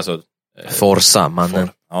 mycket TV. Alltså, Forza, mannen.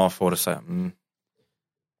 Ja, Forza.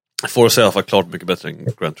 Forza är i alla fall klart mycket bättre än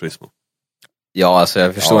Gran Turismo. Ja, alltså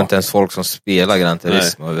jag förstår inte ens folk som spelar Gran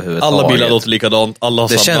Turismo överhuvudtaget. Alla bilar låter likadant. Alla har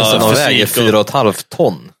det samma känns som de väger fysik 4,5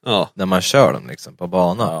 ton Ja, när man kör dem liksom på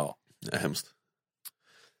banan. Ja. det är hemskt.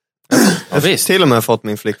 Jag har till och med fått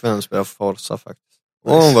min flickvän att spela Forza faktiskt.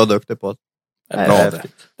 Och hon var duktig på det. Det är bra det.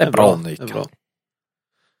 Det är bra, Nick. Det är bra.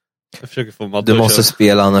 Jag försöker få Madde Du att måste köra.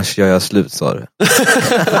 spela annars gör jag slut, sa du.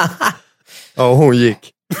 Ja, och hon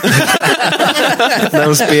gick. När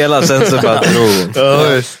hon spelar sen så bara drog hon.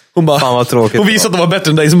 Ja, Hon bara, Fan vad tråkigt. hon visade att de var bättre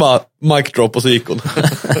än dig, som bara mic drop och så gick hon.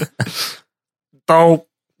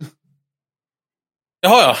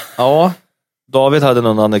 Jaha, ja. Ja, David hade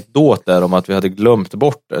någon anekdot där om att vi hade glömt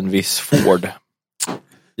bort en viss Ford.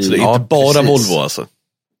 Så det är inte bara Volvo alltså.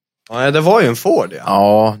 Ja, det var ju en Ford, ja.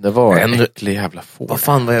 Ja, det var en En- äcklig jävla Ford.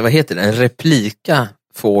 Vad heter det? En replika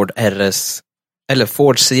Ford RS, eller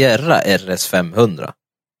Ford Sierra RS 500.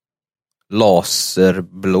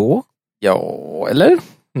 Laserblå. Ja, eller?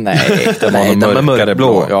 Nej, den Nej, var den var mörkare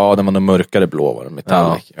mörkblå. blå. Ja, den var nog mörkare blå, var den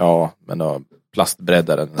metallic. Ja, men då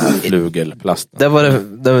plastbreddaren, den här flugelplasten.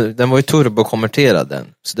 Den var ju turbokonverterad den.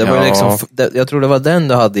 Så det var ju Ja. liksom, jag tror det var den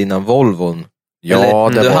du hade innan Volvon. Ja,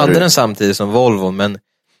 Eller, det du var hade det. den samtidigt som Volvon, men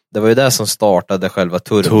det var ju det som startade själva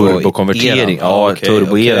Turbokonvertering. Ja, okej,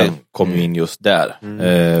 turboeran okej. kom ju in just där.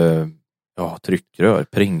 Ja, tryckrör,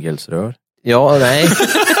 Pringelsrör. Ja, nej.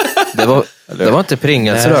 Det var inte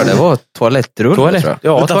pringelsrör, det var toalettrullar, tror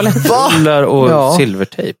jag. Ja, toalettrullar och Ja.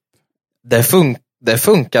 silvertejp. Det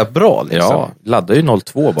funkar bra liksom. Ja, laddade ju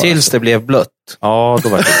 02 bara. Tills det blev blött. Ja, då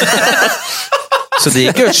var det... Så det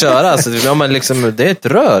gick ju att köra. Alltså, ja, men liksom, det är ett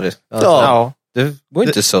rör. Alltså, Ja. det går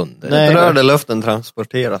inte sönder. Nej. Ett rör där luften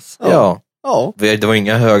transporteras. Ja. Ja. Det var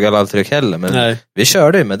inga höga laddtryck heller, men Nej. vi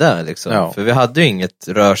körde ju med det liksom. Ja. För vi hade ju inget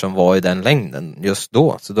rör som var i den längden just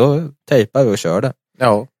då. Så då tejpade vi och körde.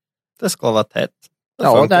 Ja, Det ska vara tätt. Det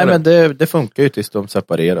ja funkar nej, men det funkar ju tills de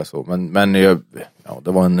separerar så. Men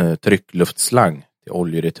det var en tryckluftsslang till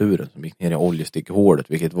oljereturen som gick ner i oljestickehålet,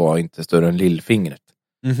 vilket var inte större än lillfingret.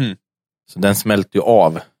 Mhm. Så den smälte ju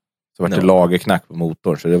av. Så var det lagerknack på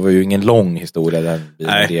motorn. Så det var ju ingen lång historia där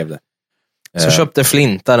bilen Nej. drev det. Så köpte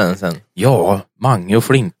Flintaren sen. Ja, Mange och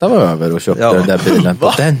Flinta var över och köpte Ja. den där bilen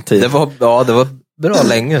på den tiden. Det var bra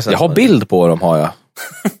länge sedan. Jag har bild på dem, har jag.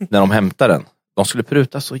 När de hämtar den. De skulle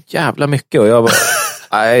pruta så jävla mycket och jag bara...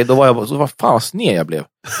 Nej, då var jag bara... Så vad fan sned jag blev.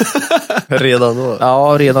 Redan då.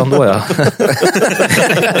 Ja, redan då ja.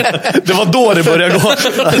 Det var då det började gå.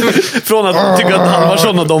 Från att tycka att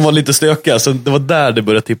Halvarsson och de var lite stökiga, så det var där det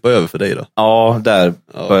började tippa över för dig då. Ja, där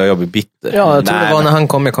började jag bli bitter. Ja, jag tror Nej, det var men- när han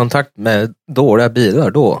kom i kontakt med dåliga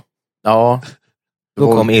bilar då. Ja.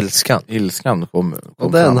 Då kom ilskan. Ilskan kom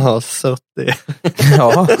Och den fram. har suttit.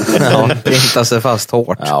 Ja, printar sig fast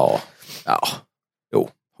hårt. Ja. Jo,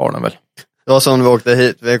 har den väl. Det var som när vi åkte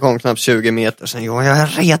hit. Vi kom knappt 20 meter sen. Jag är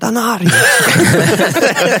redan arg.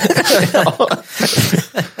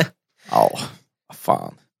 Ja, vad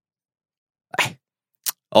fan.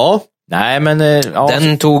 Ja, Nej, men... Ja.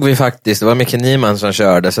 Den tog vi faktiskt. Det var Micke Nyman som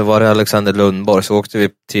körde. Så var det Alexander Lundborg. Så åkte vi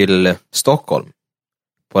till Stockholm.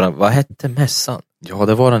 På den, vad hette mässan? Ja,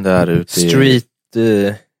 det var den där ute i... Street...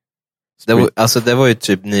 det var ju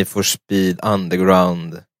typ Need for Speed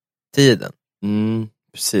Underground-tiden.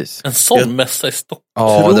 Precis. En sån mässa i Stockholm.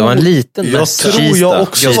 Ja, det var en liten jag mässa. tror jag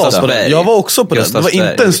också var på den. Gustavsberg. Jag var också på den. Det var inte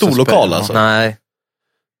en stor Gustavsberg. lokal alltså. Nej,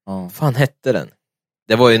 Ja. vad fan hette den?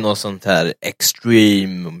 Det var ju något sånt här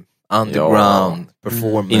extreme underground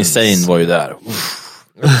performance. Insane var ju där.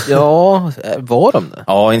 Ja, var de det?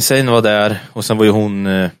 Ja, Insane var där. Och sen var ju hon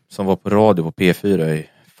som var på radio på P4 i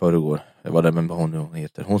förrgår. Det var det med vad hon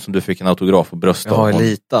heter. Hon som du fick en autograf på bröstet. Ja,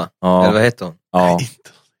 Elita. Ja. Eller vad heter hon? Ja.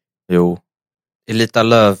 Jo. Elita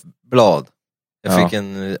Lövblad. Jag Ja. fick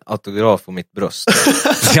en autograf på mitt bröst.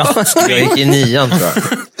 Jag gick i 9:an, tror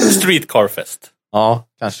jag. Streetcar Fest. Ja,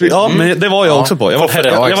 kanske. Ja, men det var jag Ja. också på. Jag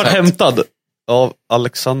var exakt. hämtad av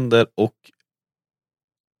Alexander och...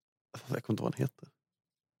 Jag kommer inte ihåg vad han heter.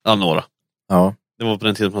 Ja, några. Ja. Det var på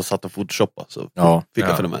den tiden man satt och photoshoppade, så Ja. fick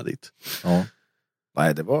jag Ja. följa med dit. Ja.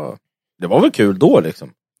 Nej, det var väl kul då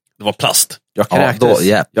liksom. Det var plast. Jag Ja, kräktes. då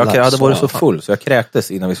jävlar, jag hade varit så så. full så jag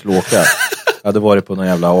kräktes innan vi skulle åka. Jag hade varit på någon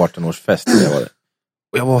jävla 18-årsfest.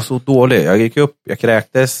 Och jag var så dålig. Jag gick upp, jag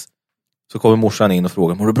kräktes. Så kommer morsan in och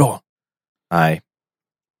frågar, mår du bra? Nej.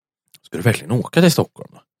 Ska du verkligen åka till Stockholm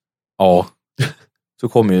då? Ja.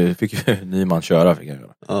 Så fick ju Nyman köra. Fick jag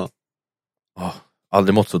göra. Ja.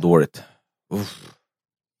 Aldrig mått så dåligt.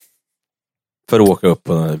 För att åka upp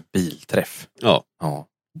på en bilträff. Ja, Ja,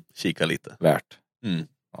 kika lite. värt. Mm.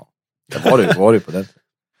 Ja. Det var det på den.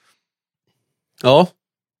 Ja,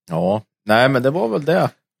 Ja, nej men det var väl det.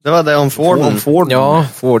 Det var det om Ford. Ja,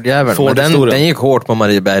 Ford-jäveln. Men den gick hårt på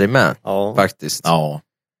Marieberg med. Ja. Faktiskt. Ja.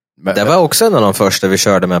 Men, Det var också en av de första vi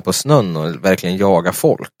körde med på snön och verkligen jaga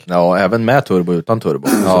folk. ja, även med turbo och utan turbo.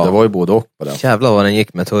 Så det var ju både och på den. Jävlar vad den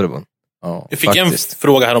gick med turbon. Ja, Jag fick en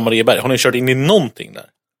fråga här om Marieberg. Har ni kört in i någonting där?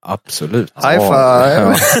 Absolut. High five!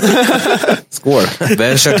 Ja. Skål. Vi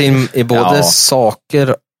har kört in i både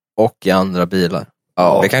saker och i andra bilar.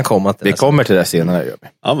 Ja. Vi kan komma till Vi det. kommer till det senare. Gör vi.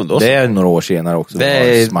 Ja, men då Det är några år senare också. Det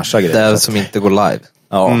är smasha grejer. det som inte går live.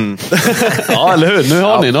 Ja. Ja, eller hur? Nu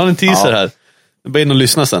har ni en teaser här. Nu börjar in och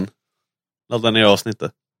lyssna sen. Ladda ner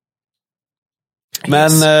avsnittet.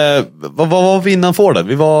 Men vad var vi innan Forden?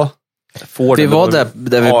 Vi var där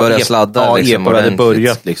vi började sladda. Ja, liksom, hade ordentligt.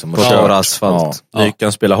 börjat liksom. På torr asfalt. Ja.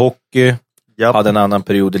 Nykan spelade hockey. Japp. Hade en annan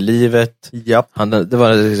period i livet. Japp. Det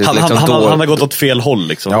var liksom Han har gått åt fel håll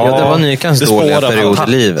liksom. Ja, det var Nykans det dåliga spårar. period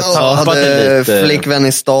i livet. Ja, hade lite- flickvän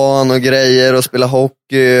i stan och grejer och spela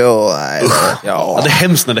hockey och nej. Ja, det är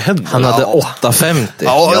hemskt när det händer. Han hade 850.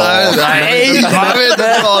 Nej! Jag vet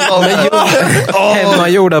inte vad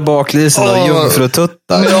Hemmagjorda baklisen och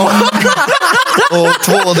jungfrututtar. Och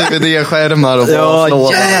 2 DVD-skärmar och bara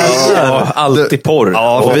slå. Ja, alltid porr.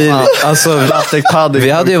 Ja, Och vi, alltså, padding. vi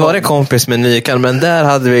hade ju varit kompis med Nykan, men där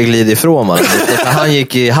hade vi glidit ifrån varandra. Han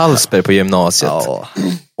gick i Hallsberg på gymnasiet. Ja.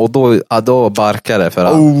 Och då barkade det för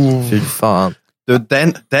att fy fan. Du,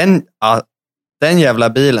 den jävla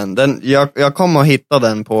bilen, jag kom och hittade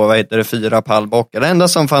den på 4 pallbockar. Det enda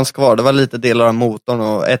som fanns kvar, det var lite delar av motorn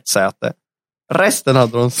och ett säte. Resten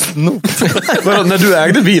hade de snott. Vadå, när du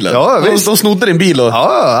ägde bilen? Ja, visst. De snodde din bil och...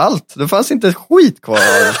 Ja, allt. Det fanns inte ett skit kvar av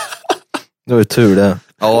det. Det var ju tur det.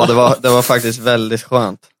 Ja, det var faktiskt väldigt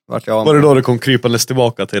skönt. Var det då det kom krypandes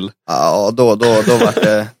tillbaka till? Ja, då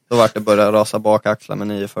vart det började rasa bakaxlar med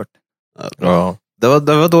 940. Ja. Det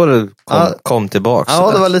var då det kom tillbaka.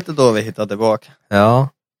 Ja, det var lite då vi hittade tillbaka. Ja.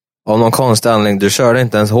 Av någon konstig anledning, du körde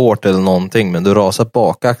inte ens hårt eller någonting, men du rasade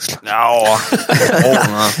bakaxlar. Ja.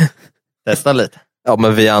 Testa lite. Ja,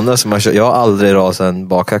 men vi andra som har kört, jag har aldrig rasat en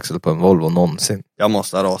bakaxel på en Volvo någonsin. Jag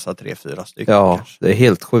måste ha rasat 3-4 stycken. Ja, kanske. det är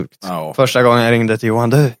helt sjukt. Ja. Första gången jag ringde till Johan,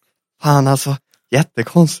 du, fan alltså,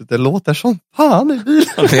 jättekonstigt, det låter som fan i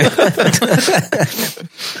bilen.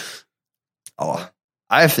 Ja,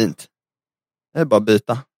 det är fint. Det är bara att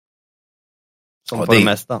byta. Som Ja, på det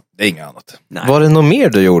mesta. Det är inget annat. Nej. Var det något mer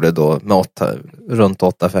du gjorde då med runt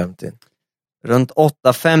 850? Runt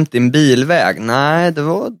 850 en bilväg? Nej, det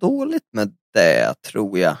var dåligt med det,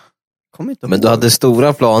 tror jag. Kommer inte Men ihåg. du hade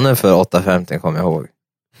stora planer för 850, kommer jag ihåg.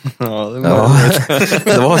 Ja, det var Ja.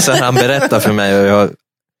 Det var så här han berättade för mig och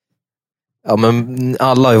ja, men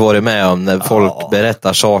alla har ju varit med om när folk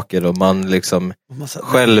berättar saker och man liksom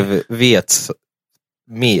själv vet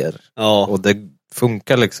mer. Ja. Och det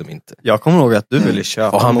funkar liksom inte. Jag kommer ihåg att du ville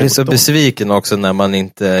köpa Och han blir så motorn. besviken också när man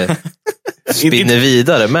inte spinner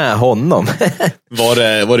vidare med honom.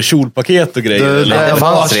 Var det kjolpaket och grejer? Du, eller? Det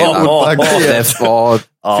fanns redan. kjolpaket. Det var...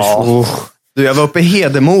 Ja. Du, jag var uppe i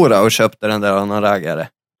Hedemora och köpte den där av någon raggare.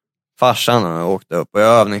 Farsan åkte upp och jag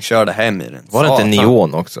övningskörde hem i den. Var det inte Satan.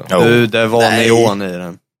 neon också? Du, det var neon i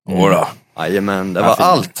den. Jodå. Jajamän, det var fin.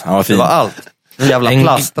 allt. Ja, Det fin. var allt. En jävla En-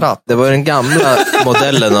 plastrapp. Det var den gamla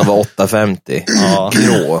modellen av 850. Ja.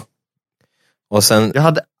 Grå. Och sen Jag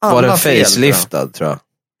hade alla var den fel, faceliftad, tror jag.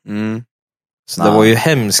 Mm. Så det var ju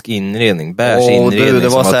hemsk inredning. Beige inredning det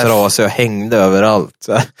var som så var här- trasig och hängde överallt.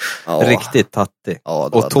 Så här. Ja. Riktigt tattig. Ja,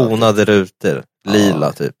 det var Och tonade rutor.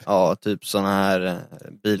 Lila typ. Ja, typ sån här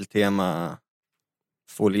Biltema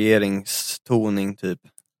folieringstoning typ.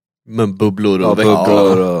 Med bubblor och Ja,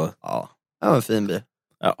 bubblor och... Ja, det var en fin bil.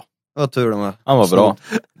 Ja. Det var tur de var. Han var bra.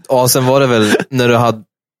 Och sen var det väl när du hade...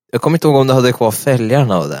 Jag kommer inte ihåg om du hade kvar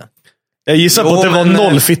fälgarna av det. Jag gissar på Jo, att det var men,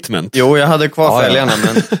 0 fitment. Jo, jag hade kvar Ja, ja. fälgarna,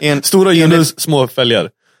 men Stora hjul, små fälgar.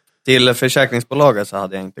 till försäkringsbolaget så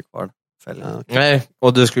hade jag inte kvar fälgarna. Nej,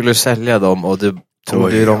 och du skulle sälja dem och du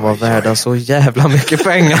trodde ju de var värda så jävla mycket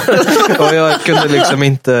pengar. Och jag kunde liksom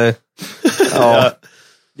inte... Ja.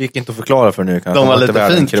 Det gick inte att förklara för nu. Kanske. De var inte lite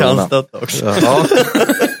värda en fint krona. kastat också. Ja.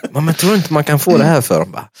 Men tror du inte man kan få det här för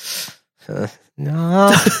dem? Bara,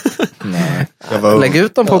 ja. Nej. Jag var ung. Lägg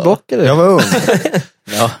ut dem på Blocket. Jag var ung.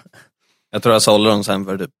 Ja. Jag tror jag sålde dem sen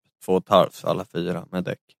för typ 2,5 för alla 4 med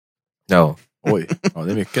däck. Ja. Oj, ja,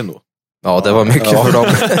 det är mycket ändå. Ja, det var mycket för dem.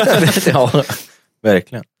 Ja,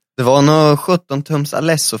 verkligen. Det var nog 17-tums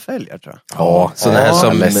Alesso-fälgar tror jag. Ja, sådana här som...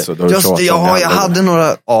 Alesso, då har du Just det, tjatat ja, om jag det. hade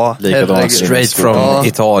några... Ja, Likadant. herregud. Straight from Ja.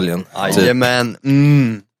 Italien. Typ. Jajamän.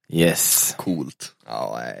 Mm. Yes. Coolt.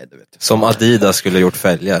 Ja, nej, det vet jag. Som Adidas skulle gjort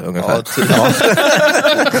fälgar ungefär. Ja,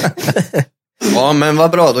 ja, men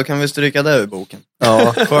vad bra, då kan vi stryka det ur boken.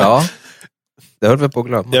 Ja. Det höll vi på att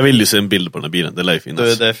glömma. Jag vill ju se en bild på den här bilen, det lär ju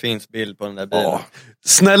finnas. Det finns bild på den där bilen.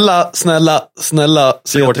 Snälla,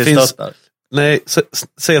 säg att det finns... Nej,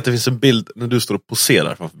 säg att det finns en bild när du står och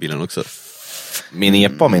poserar framför bilen också. Min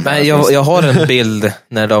epa min. Nej, jag har en bild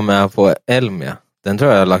när de är på Elmia. Den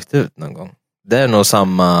tror jag har lagt ut någon gång. Det är nog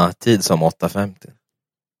samma tid som 8.50.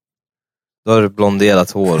 Då har du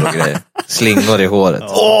blonderat hår och grejer. Slingor i håret.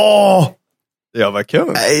 Jag var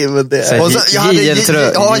kul. Nej, men det är... Och så, jag hade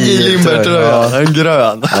J-Limber-tröja. En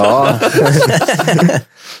grön. Ja.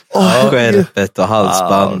 Skärpet och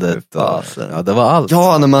halsbandet. Ja, det var allt.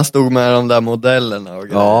 Ja, när man stod med de där modellerna och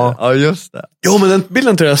grejer. Ja, just det. Jo, men den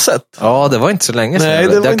bilden tror jag sett. Ja, det var inte så länge sedan.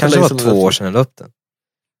 Nej, det kanske var 2 år sedan jag la upp den.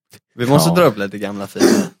 Vi måste dra upp lite gamla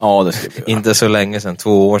filmer. Ja, det ska vi göra. Inte så länge sedan,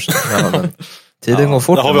 2 år sedan. Ja, men tiden går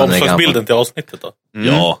fort. Där har vi omslagsbilden till avsnittet då.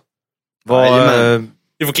 Ja.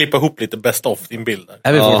 Vi får klippa ihop lite best of din bild där.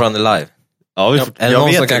 Är vi fortfarande live? Ja, är det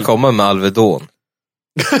någon som kan komma med Alvedon?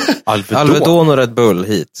 Alvedon och Red Bull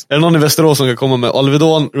hit. Är det någon i Västerås som kan komma med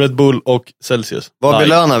Alvedon, Red Bull och Celsius? Vad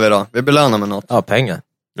belönar vi då? Vi belönar med något. Ja, pengar.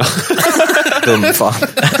 Dum fan.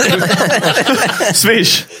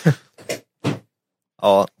 Swish.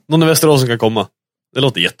 Ja. Någon i Västerås som kan komma. Det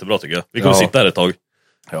låter jättebra tycker jag. Vi kommer sitta här ett tag.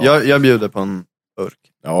 Ja. Jag bjuder på en burk.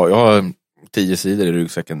 Ja, jag har 10 sidor i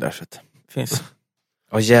ryggsäcken där så det finns.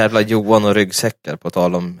 Och jävla Johan och ryggsäckar, på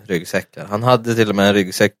tal om ryggsäckar. Han hade till och med en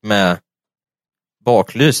ryggsäck med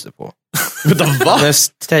baklyse på. Va? Med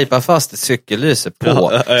tejpa fast ett cykellyse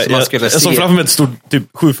på. Så man skulle jag såg framför mig ett stort typ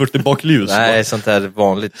 740 bakljus. Nej, sånt där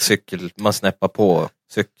vanligt cykel. Man snäppar på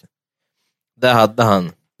cykeln. Där hade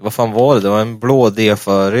han. Vad fan var det? Det var en blå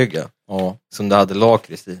D-för-rygga. Ja. Som det hade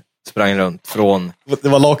lakrits i. Sprang runt från... Det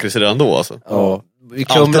var lakrits redan då alltså? Ja. I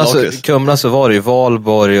Kumla så var det ju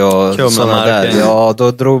Valborg och sådana där. Ja,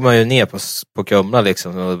 då drog man ju ner på Kumla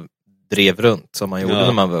liksom och drev runt som man gjorde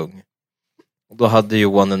när man var ung. Och då hade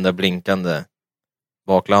Johan den där blinkande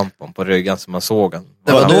baklampan på ryggen som man såg den.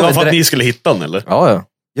 Det var för att ni skulle hitta den eller? Ja.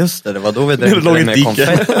 Just det var då vi drev med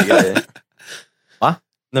konfetti och grejer. Va?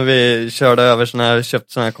 När vi körde över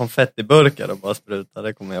köpte såna här konfettiburkar och bara sprutade,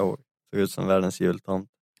 det kommer jag ihåg. Såg ut som världens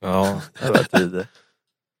jultomte. Ja, det var tidigt.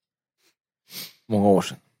 Många år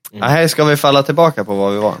sedan. Här ska vi falla tillbaka på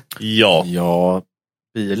vad vi var. Ja,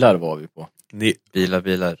 bilar var vi på.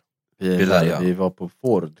 Bilar, ja. Vi var på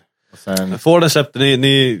Ford. Och sen... Forden släppte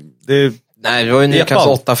ni Nej, det var ju Nycans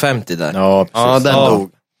 850 där. Ja, precis. Ja, den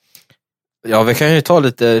dog. Ja, vi kan ju ta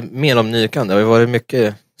lite mer om Nykan. Det har ju varit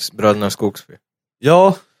mycket Bröderna Skogsby.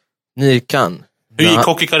 Ja. Nykan. Hur gick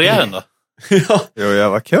hockeykarriären då? Jo, jag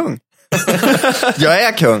var kung. Jag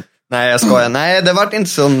är kung. Nej, jag skojar. Nej, det var inte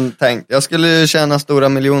som tänkt. Jag skulle tjäna stora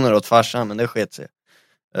miljoner åt farsan, men det sket sig.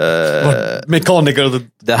 Mekaniker.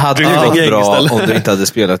 Det hade varit bra om du inte hade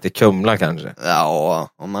spelat i Kumla kanske. Ja,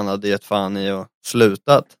 om man hade gett fan i och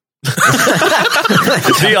slutat.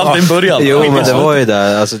 Det är alltid en början. Jo, men det var ju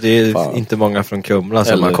där. Alltså, det är inte många från Kumla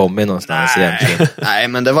som har kommit någonstans egentligen. Nej,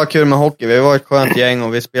 men det var kul med hockey. Vi var ett skönt gäng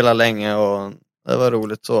och vi spelade länge och det var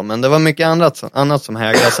roligt så. Men det var mycket annat som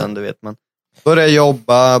hägrade sen, du vet man. Börja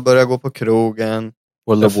jobba, börja gå på krogen.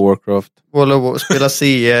 World of Warcraft. Spela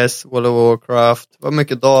CS, World of Warcraft. Det var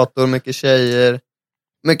mycket dator, mycket tjejer.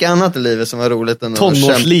 Mycket annat i livet som var roligt.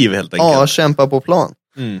 Tonårsliv helt enkelt. Ja, kämpa på plan.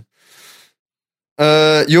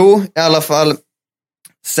 Jo, i alla fall.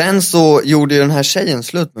 Sen så gjorde ju den här tjejen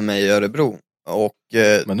slut med mig i Örebro. Och,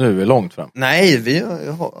 men nu är vi långt fram. Nej,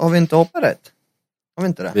 har vi inte hoppat rätt? Har vi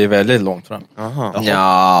inte det? Vi är väldigt långt fram. Aha.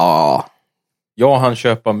 Ja. Jag hann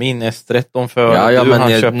köpa min S13 för. Ja, men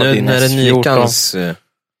han köpa nu din när det S14.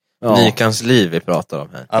 är Nykans liv vi pratar om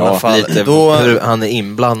här. I alla fall, lite då, hur han är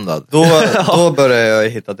inblandad. Då börjar jag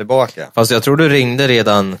hitta tillbaka. Fast jag tror du ringde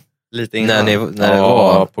redan lite innan. när det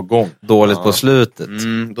var på gång. Dåligt på slutet.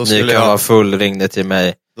 Då skulle Nykan var full, ringde till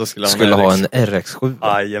mig. Då skulle ha en RX7.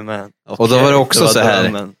 Jajamän. Och då var det också så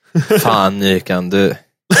här. Fan Nykan, du.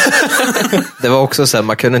 Det var också så här,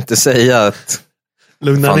 man kunde inte säga att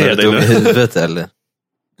lugna ner dig i huvudet eller.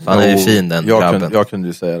 Han är ju fin den grabben. Jag kunde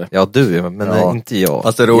ju säga det. Ja, du, men inte jag.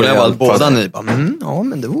 Fast det roliga var att båda ni bara, ja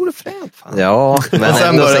men det vore fränt fan. Ja, men sen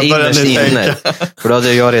ändå så innerst inne. För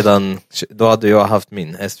då hade jag haft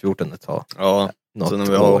min S14 ett tag. Ja, så när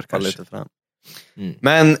vi hoppar lite fram.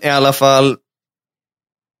 Men i alla fall,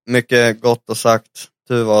 mycket gott och sagt,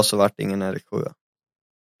 tur var så vart ingen RX7.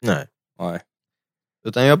 Nej.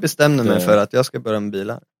 Utan jag bestämde mig för att jag ska börja med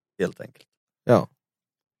bilar, helt enkelt. Ja.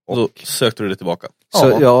 Och då sökte du det tillbaka.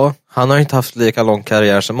 Så han har inte haft lika lång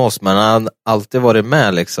karriär som oss, men han har alltid varit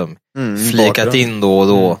med liksom. Flikat in då och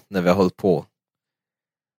då när vi har hållit på.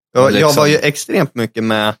 Jag var ju extremt mycket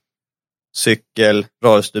med cykel,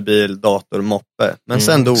 rörelsebil, dator, moppe. Men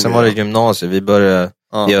sen dog Sen var det gymnasiet, vi började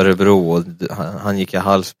i Örebro och han gick i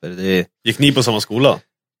Hallsberg. Gick ni på samma skola?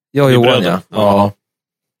 Jag och Johan, ja.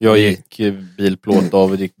 Jag gick bilplåt,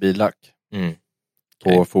 David gick billack.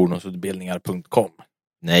 På fordonsutbildningar.com.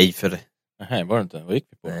 Nej, för Nej, var det inte? Vad gick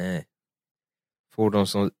vi på? Nej.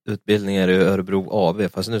 Fordonsutbildningar i Örebro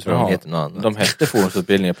AB, fast nu tror jag de heter något annat. De hette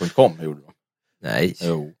fordonsutbildningar.com, gjorde de. Nej.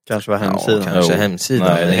 Jo. Kanske var hemsidan. Kanske hemsidan.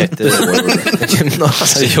 Nej, det hette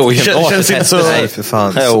gymnasiet. Jo, gymnasiet inte så, nej, för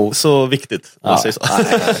fan. så viktigt. Ja. Säger så.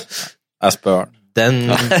 Aspern.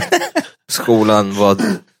 Den skolan var...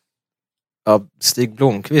 Ja, Stig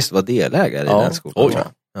Blomqvist var delägare i den skolan. Oj.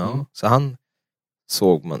 Ja, så han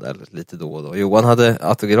såg man där lite då och då. Johan hade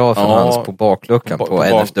autografen hans på bakluckan på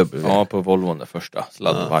NFW. Ja, på Volvon, den första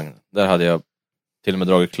sladdvagnen. Där hade jag till och med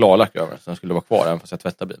dragit klarlack över, så den skulle vara kvar även fast jag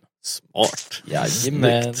tvättade bilen. Smart.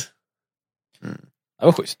 Jajamän. Det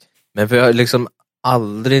var schysst. Men vi har liksom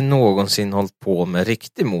aldrig någonsin hållit på med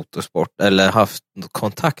riktig motorsport eller haft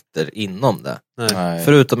kontakter inom det. Nej.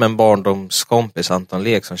 Förutom en barndomskompis, Anton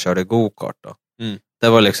Lek, som körde go-kart då. Det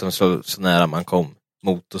var liksom så nära man kom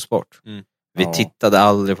motorsport. Vi tittade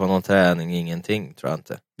aldrig på någon träning, ingenting, tror jag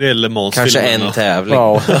inte. Det är Le Mans kanske en tävling.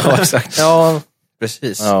 Ja, exakt. Ja,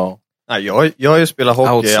 precis. Ja. Nej, jag har ju spelat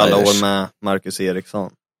hockey i alla Outsiders. år med Marcus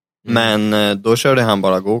Eriksson. Men då körde han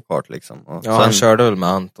bara go-kart liksom. Och Ja, han körde väl med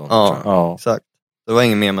Anton. Ja, tror jag. Ja. exakt. Det var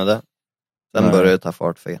inget mer med det. Sen Nej. började det ta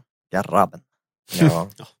fart för grabben. Ja.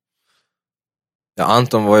 Ja,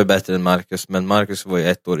 Anton var ju bättre än Marcus, men Marcus var ju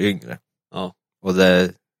 1 år yngre. Ja. Och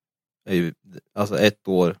det är ju, alltså 1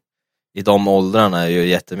 år i de åldrarna är ju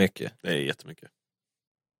jättemycket. Det är jättemycket.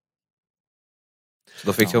 Så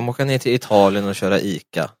då fick de åka ner till Italien och köra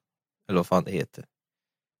Ica. Eller vad fan det heter.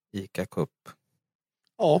 Ica Cup.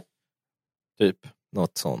 Ja. Typ.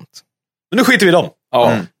 Något sånt. Men nu skiter vi i dem.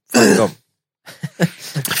 Ja. Fuck dem.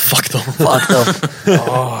 Fuck dem. Fuck dem.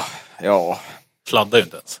 Ja. Sladdar ju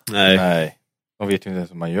inte ens. Nej. De vet ju inte ens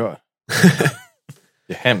vad man gör.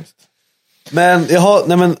 Det är hemskt. Men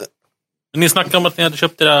Ni snackade om att ni hade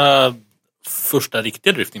köpt era första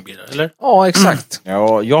riktiga driftingbilar, eller? Ja, exakt.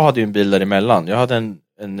 Ja, jag hade ju en bil däremellan. Jag hade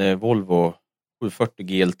en Volvo 740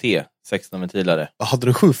 GLT 16 ventilare. hade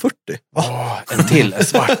du 740? En till, en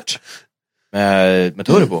svart. Med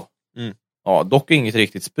turbo. Ja, dock inget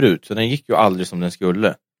riktigt sprut, så den gick ju aldrig som den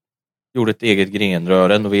skulle. Gjorde ett eget grenrör,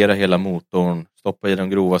 renoverade hela motorn, stoppade i de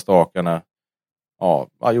grova stakarna. Ja,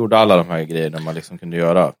 jag gjorde alla de här grejerna man liksom kunde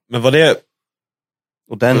göra. Men var det...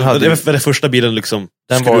 Och den var det första bilen liksom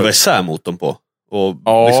skruva isär motorn på? Och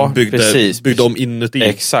liksom byggde om inuti?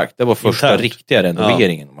 Exakt, det var första internt. riktiga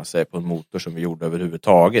renoveringen om man säger, på en motor som vi gjorde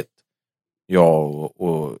överhuvudtaget. Jag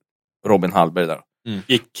och Robin Hallberg där.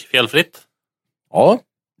 Gick felfritt? Ja,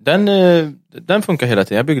 den funkar hela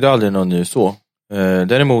tiden. Jag byggde aldrig någon ny så.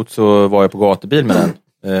 Däremot så var jag på gatubil med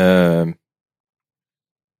den.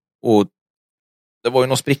 Och det var ju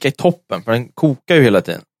någon spricka i toppen, för den kokar ju hela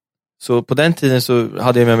tiden. Så på den tiden så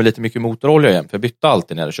hade jag med mig lite mycket motorolja igen, för jag bytte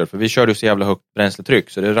alltid när jag körde. För vi körde ju så jävla högt bränsletryck,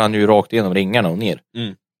 så det rann ju rakt igenom ringarna och ner.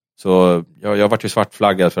 Så jag var ju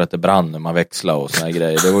svartflaggad för att det brann när man växlade och såna här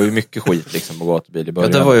grejer. Det var ju mycket skit liksom på gatubil i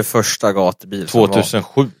början. Ja, det var ju första gatubil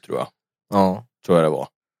 2007 tror jag. Ja. Tror jag det var.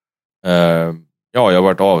 Ja, jag har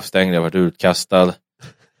varit avstängd, jag har varit utkastad.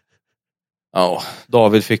 Ja,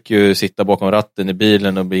 David fick ju sitta bakom ratten i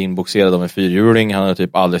bilen och bli inboxerad av en fyrhjuling. Han hade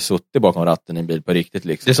typ aldrig suttit bakom ratten i en bil på riktigt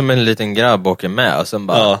liksom. Det är som en liten grabb åker med och sen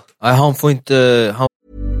bara, nej, han får inte...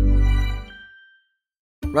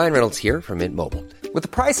 Ryan Reynolds here from Mint Mobile. With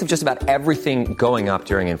the price of just about everything going up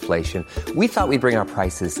during inflation, we thought we'd bring our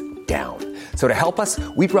prices down. So to help us,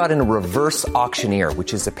 we brought in a reverse auctioneer,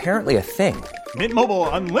 which is apparently a thing. Mint Mobile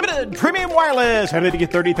Unlimited Premium Wireless. How to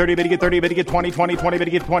get 30, 30, bit to get 30, bit to get 20, 20, 20, bit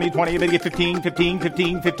to get 20, 20, bit to get 15, 15,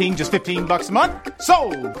 15, 15, just $15 a month?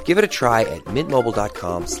 Sold! Give it a try at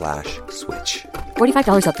mintmobile.com/switch.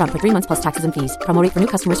 $45 up front for 3 months plus taxes and fees. Promo rate for new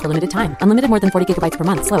customers for limited time. Unlimited more than 40 gigabytes per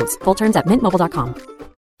month. Slows full terms at mintmobile.com.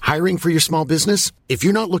 Hiring for your small business? If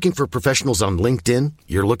you're not looking for professionals on LinkedIn,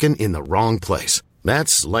 you're looking in the wrong place.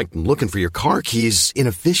 That's like looking for your car keys in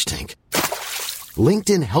a fish tank.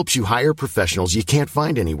 LinkedIn helps you hire professionals you can't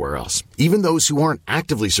find anywhere else, even those who aren't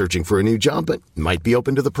actively searching for a new job but might be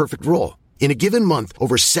open to the perfect role. In a given month,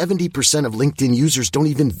 over 70% of LinkedIn users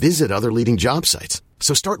don't even visit other leading job sites.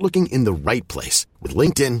 So start looking in the right place. With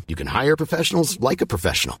LinkedIn, you can hire professionals like a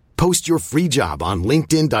professional. Post your free job on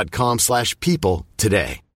linkedin.com/people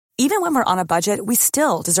today. Even when we're on a budget, we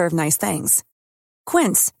still deserve nice things.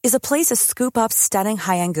 Quince is a place to scoop up stunning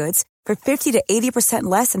high-end goods for 50 to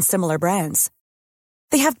 80% less than similar brands.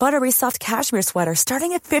 They have buttery soft cashmere sweaters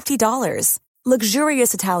starting at $50,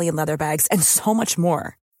 luxurious Italian leather bags, and so much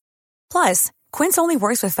more. Plus, Quince only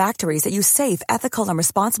works with factories that use safe, ethical, and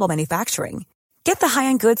responsible manufacturing. Get the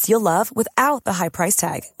high-end goods you'll love without the high price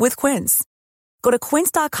tag with Quince. Go to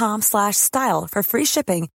quince.com/style for free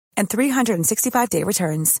shipping and 365-day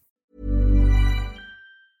returns.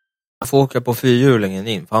 Han får åka på fyrhjulingen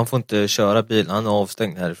in, för han får inte köra bilen, han är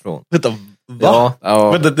avstängd härifrån. Vänta, va?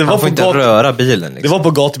 Ja, Men det var han får inte röra bilen liksom. Det var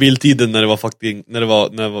på gatubiltiden när det var faktiskt när det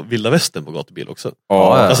var vilda västern på gatubil också.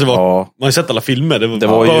 Ja, alltså man har ju sett alla filmer, det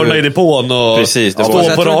var ju hörna i depån och precis, det stå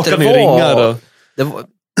var, på rakan i ringar och...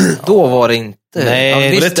 Då var det inte.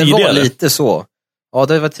 Nej, visst, det var lite så. Ja,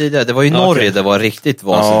 det var tidigare. Det var ju Norge, det var riktigt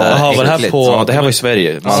sådär. Var det här på, det här var i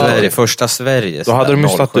Sverige. Första Sverige. Då hade de ju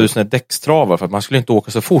slått ut såna däckstravar för att man skulle inte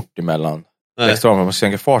åka så fort emellan däckstravar, man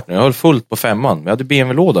skulle sänka farten. Jag höll fullt på 5:an. Jag hade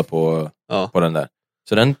BMW-låda på den där.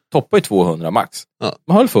 Så den toppade ju 200 max.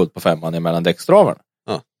 Man höll fullt på 5:an emellan däckstravarna.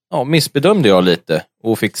 Ja, missbedömde jag lite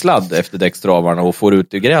och fick sladd efter däckstravarna och får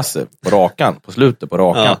ut i gräset på rakan, på slutet på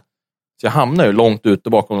rakan. Ja. Så jag hamnar ju långt ute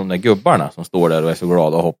bakom de där gubbarna som står där och är så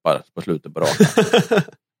glada och hoppar på slutet på rakan.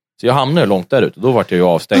 Så jag hamnar ju långt där ute. Då var jag ju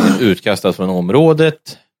avstängd, utkastad från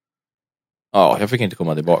området. Ja, jag fick inte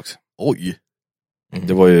komma tillbaks. Oj.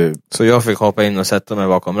 Det var ju... Så jag fick hoppa in och sätta mig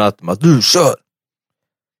bakom ratten och du kör!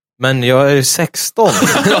 Men jag är 16.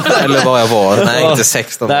 Eller vad jag var. Nej, inte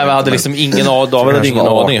 16. Nej, men hade liksom ingen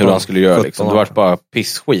aning hur han skulle göra. Liksom. Det var bara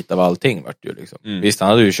pissskit av allting. Liksom. Visst, han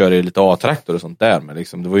hade ju kört i lite A-traktor och sånt där. Men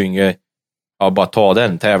liksom, det var ju inget... Ja, bara ta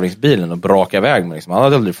den tävlingsbilen och braka iväg med. Liksom. Han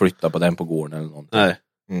hade aldrig flyttat på den på gården eller någonting.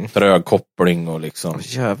 Nej. Trög koppling och liksom...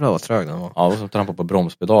 Jävlar vad trög den var. Ja, det var som trampa på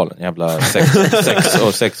bromspedalen. Jävla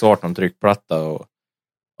 618 tryckplatta och...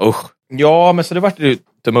 Usch. Ja, men så det var ju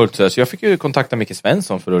tumult så jag fick ju kontakta Micke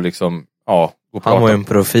Svensson för att liksom, gå och prata. Han var ju en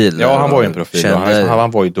profil. Ja, han var ju en profil.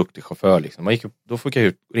 Han var ju duktig chaufför liksom. Då fick jag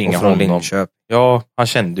ju ringa honom. Linköp. Ja, han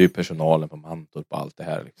kände ju personalen på Mantorp och allt det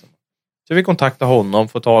här liksom. Så vi kontaktade honom,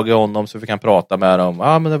 få tag i honom, så fick han prata med dem.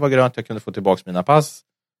 Men det var grönt, jag kunde få tillbaka mina pass.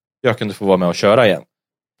 Jag kunde få vara med och köra igen.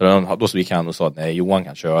 Då så gick han och sa att nej, Johan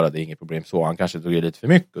kan köra, det är inget problem så. Han kanske tog lite för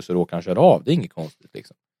mycket och så råkade han köra av. Det är inget konstigt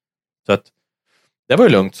liksom. Så att det var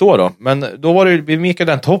ju lugnt så då. Men då var det, vi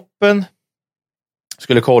mekade den toppen.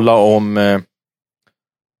 Skulle kolla om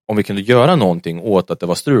vi kunde göra någonting åt att det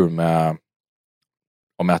var strul med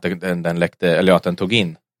att den läckte, eller att den tog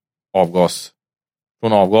in avgas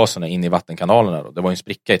från avgaserna in i vattenkanalerna då. Det var ju en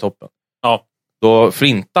spricka i toppen. Ja. Då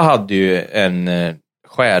Flinta hade ju en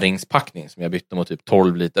skäringspackning som jag bytte mot typ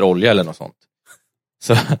 12 liter olja eller något sånt.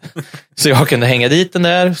 Så jag kunde hänga dit den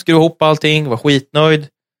där, skruva ihop allting, var skitnöjd.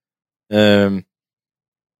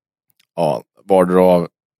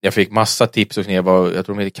 Jag fick massa tips och jag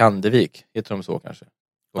tror de heter Kandevik, heter de så kanske?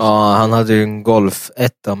 Ja, han hade ju en Golf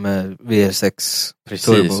 1 med VR6 precis,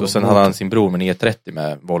 turbo. Och sen hade han sin bror med en E30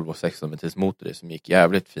 med Volvo 16 meters motor som gick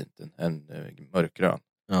jävligt fint, en mörkgrön.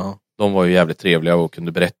 Ja. De var ju jävligt trevliga och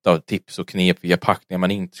kunde berätta tips och knep via packningar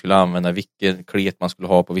man inte skulle använda, vilken klet man skulle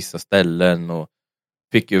ha på vissa ställen, och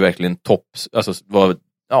fick ju verkligen tops, alltså var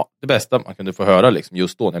det bästa man kunde få höra liksom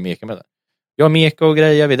just då när jag mekade med det. Jag mekade och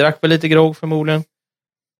grejer, vi drack väl lite grogg förmodligen.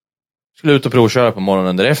 Skulle ut och provköra på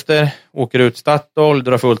morgonen därefter. Åker ut Statoil,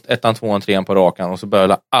 drar fullt 1, 2, 3 på rakan och så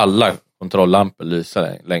börjar alla kontrolllampor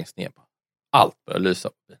lysa längst ner. Allt börjar lysa.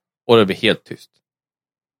 Och det blir helt tyst.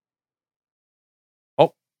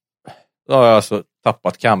 Ja. Då har jag alltså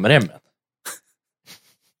tappat kamremmen.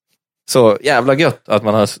 Så jävla gött att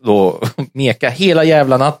man har då mekat hela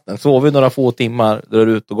jävla natten. Sover några få timmar, drar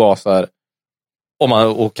ut och gasar.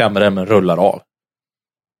 Och kamremmen rullar av.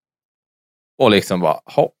 Och liksom bara,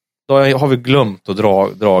 då har vi glömt att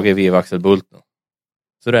dra i vevaxelbulten.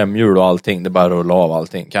 Så remhjul och allting, det bara rullar av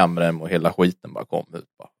allting. Kamrem och hela skiten bara kom ut.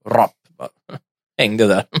 Bara hängde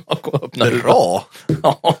där. Bra!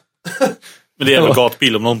 Ja. Men det är väl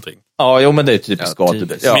gatbil om någonting? Ja, jo, men det är typiskt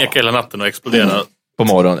gatbil. Smeka hela natten och explodera. På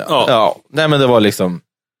morgonen, ja. Nej, men det var liksom...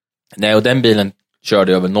 Nej, och den bilen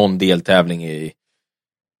körde över någon deltävling i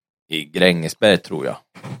Grängesberg, tror jag.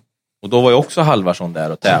 Och då var ju också Halvarsson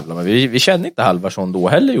där och tävlade. Men vi kände inte Halvarsson då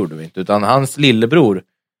heller, gjorde vi inte. Utan hans lillebror,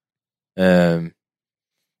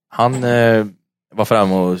 han var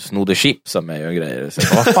fram och snodde chips av mig och grejer.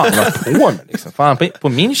 Så vad fan var på mig liksom? Fan, på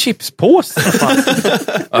min chipspåse?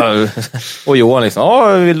 Och Johan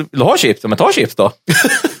liksom, vill du ha chips? Men ta chips då.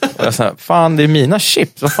 Och jag sa, fan, det är mina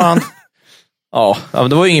chips, vad fan? Ja, men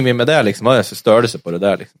det var ju ingen mer med det liksom. Jag störde sig på det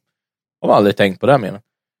där liksom. Jag har aldrig tänkt på det mer.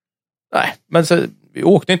 Nej, men så vi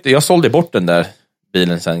åkte inte. Jag sålde bort den där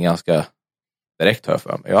bilen sen ganska direkt, hör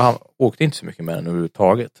för mig. Jag åkte inte så mycket med den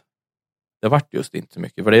överhuvudtaget. Det vart just inte så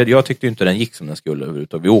mycket. För jag tyckte inte den gick som den skulle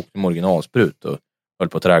överhuvudtaget. Vi åkte med originalsprut och höll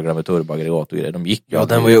på att trägla med turboaggregat och grejer. De gick ju. Ja,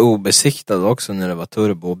 den var ju obesiktad också när det var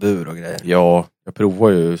turbo och bur och grejer. Ja, jag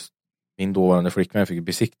provade ju. Min dåvarande flickvän fick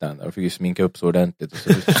besikta den där. Jag fick ju sminka upp så ordentligt. Och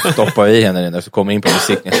så stoppade jag i henne den där. Så kom jag in på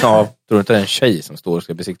besiktningen. Ja, tror du inte det är en tjej som står och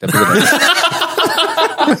ska besikta bilen?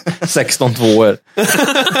 16 tvåor.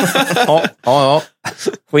 Ja.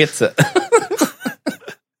 Skit sig.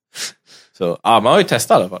 Så, ja, man har ju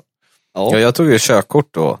testat i alla fall. Ja, jag tog ju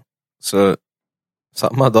körkort då. Så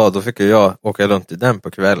samma dag då fick jag åka runt i den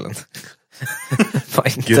på kvällen.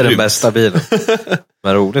 Var inte den bästa bilen.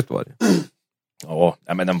 Men roligt var det. Ja,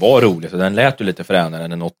 men den var rolig. Så den lät ju lite fränare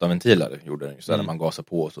än en 8-ventilare. Gjorde den ju så när man gasade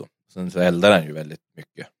på och så. Sen så eldade den ju väldigt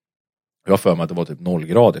mycket. Jag har för mig att det var typ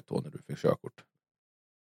 0-gradigt då när du fick körkort.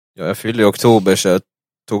 Ja, jag fyllde i oktober så jag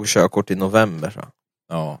tog körkort i november. Så.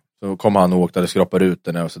 Ja, så kom han och åkte, hade skrapat ut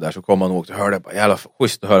den och sådär. Så kom han och åkte och hörde bara, jävla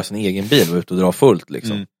schysst att höra sin egen bil och ut och dra fullt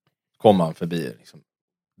liksom. Kom han förbi liksom.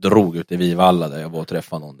 Drog ut i Vivalla där jag var och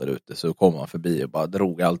träffade någon där ute. Så kom han förbi och bara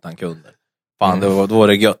drog allt han kunde. Fan, då var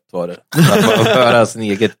det gött var det. Att höra sin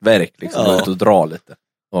eget verk liksom, ut och dra lite.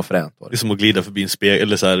 Det var fränt var det. Det är som att glida förbi en spegel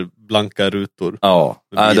eller så här blanka rutor. Ja,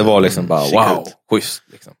 det var liksom bara wow, schysst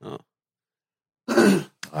liksom. Ja.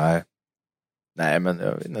 Nej, men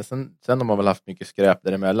jag vet inte, sen har man väl haft mycket skräp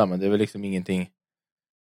däremellan, men det är väl liksom ingenting.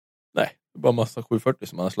 Nej, det är bara massa 740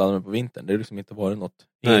 som man har sladdat med på vintern. Det är liksom inte varit något,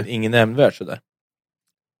 ingen nämnvärt sådär.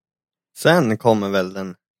 Sen kommer väl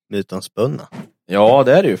den mytomspunna. Ja,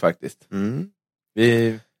 det är det ju faktiskt.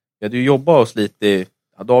 Vi hade ju jobbat oss lite.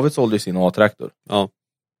 David sålde ju sin A-traktor. Ja.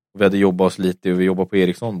 Och vi hade jobbat oss lite och vi jobbade på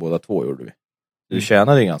Ericsson båda två gjorde vi. Vi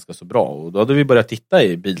tjänade ganska så bra. Och då hade vi börjat titta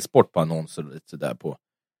i bilsport på annonser och lite sådär på.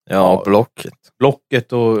 Ja,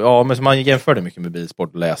 Blocket och ja, men så man jämförde mycket med bilsport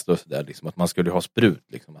och läste och sådär liksom att man skulle ha sprut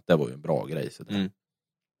liksom, att det var ju en bra grej sådär.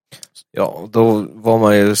 Ja, då var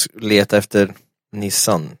man ju leta efter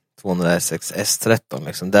Nissan 200SX S13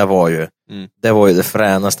 liksom. Det var ju det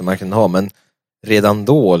fränaste man kunde ha, men redan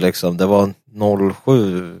då liksom, det var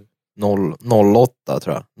 08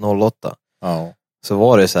 tror jag, 08. Ja. Så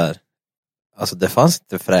var det så här, alltså det fanns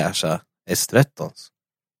inte fräscha S13s.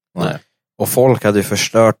 Nej. Och folk hade ju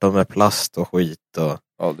förstört dem med plast och skit och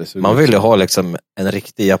man ville ha liksom en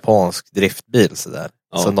riktig japansk driftbil sådär,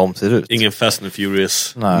 som de ser ut. Ingen Fast and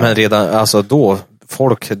Furious. Nej. Men redan, alltså då,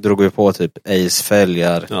 folk drog ju på typ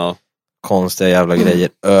Ace-fälgar, konstiga jävla grejer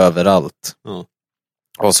överallt.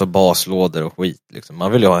 Och så baslådor och skit liksom.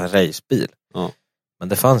 Man ville ju ha en racebil. Men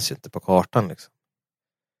det fanns ju inte på kartan liksom.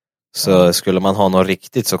 Så skulle man ha något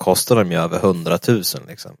riktigt så kostar de ju över 100 000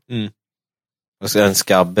 liksom. Och så en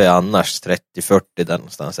skabbe annars 30-40 där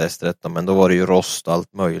någonstans S13, men då var det ju rost och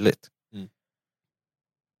allt möjligt.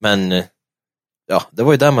 Men ja, det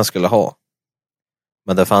var ju där man skulle ha.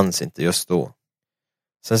 Men det fanns inte just då.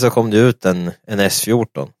 Sen så kom det ut en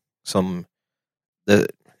S14 som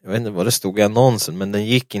jag vet inte vad det stod i annonsen, men den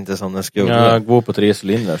gick inte som den skulle. Ja, gå på 3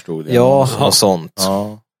 cylindrar stod det. Ja, och sånt.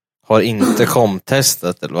 Ja. Har inte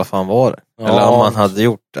komtestat eller vad fan var det? Ja. Eller om man hade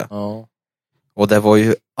gjort det. Ja. Och det var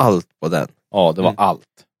ju allt på den. Ja, det var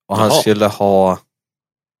allt. Och han skulle ha...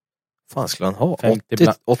 Fan skulle han ha?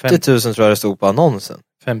 80 000 tror jag det stod på annonsen.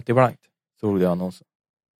 50 blankt stod det i annonsen.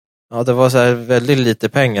 Ja, det var så här väldigt lite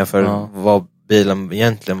pengar för vad bilen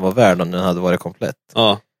egentligen var värd om den hade varit komplett.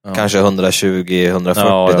 Ja. Kanske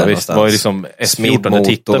 120-140 där visst, var ju liksom S14, det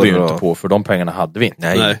tittade vi ju inte på, för de pengarna hade vi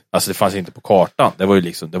inte. Nej. Alltså det fanns inte på kartan. Det var ju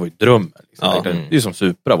liksom, det var ju drömmen liksom. Det är ju som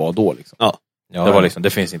Supra var då liksom. Det var liksom, det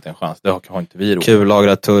finns inte en chans. Det har inte vi råd.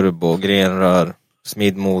 Kullagrad turbo, grenrör,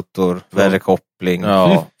 smidmotor, värrekoppling.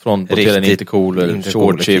 Ja, från Botelen intercooler,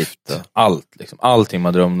 short shift, allt liksom. Allting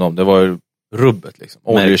man drömde om. Det var ju rubbet liksom.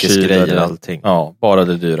 Märkesgrejer, allting. Ja, bara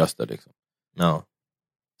det dyraste liksom. Ja.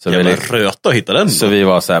 Så vi röta och hitta den. Så vi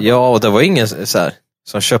var så här, ja, och det var ingen så här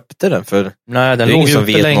som köpte den, för nej, den det är ingen som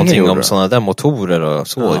vet någonting om det. sådana där motorer och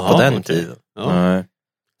så på den tiden. Ja.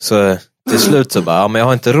 Så till slut så bara, men jag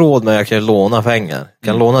har inte råd, men jag kan låna pengar. Jag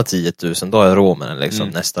kan låna 10 000, då har jag råd med den liksom,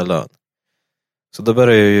 nästa lön. Så då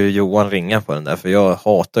började ju Johan ringa på den där, för jag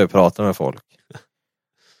hatar ju att prata med folk.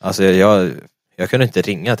 Alltså jag kunde inte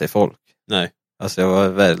ringa till folk. Nej. Alltså jag var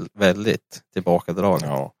väldigt tillbakadragen.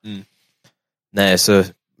 Ja. Nej, så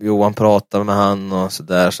Johan pratade med han och så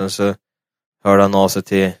där. Sen så hörde han av sig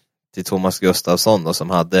till Thomas Gustafsson då, som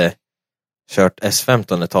hade kört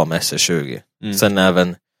S15 ett tag med SR20. Sen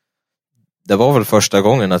även, det var väl första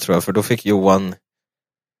gången tror jag, för då fick Johan,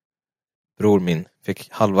 bror min,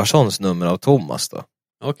 fick Halvarssons nummer av Thomas då.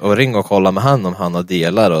 Okay. Och ring och kolla med han om han har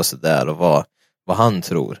delar och så där, och vad han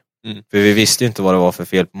tror. För vi visste ju inte vad det var för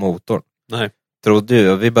fel på motorn. Nej. Trodde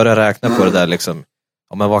ju, och vi började räkna på det där liksom.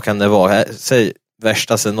 Ja, men vad kan det vara? Säg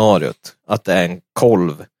värsta scenariot, att det är en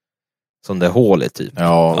kolv som det är hål i typ.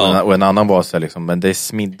 Ja, och en annan var så här, liksom, men det är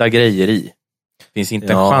smidda grejer i. Finns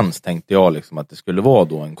inte en chans, tänkte jag, liksom, att det skulle vara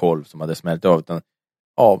då en kolv som hade smält av. Utan,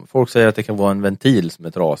 folk säger att det kan vara en ventil som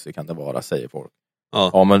är trasig, kan det vara, säger folk.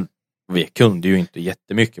 Ja, men vi kunde ju inte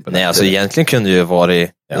jättemycket på det. Nej, alltså egentligen kunde det ju vara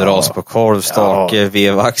ras på kolv, stake,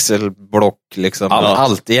 vevaxel, block, liksom.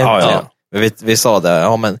 Allt egentligen. Vi sa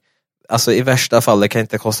det, men alltså i värsta fall, det kan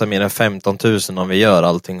inte kosta mer än 15 000 om vi gör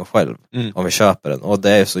allting själv. Om vi köper den. Och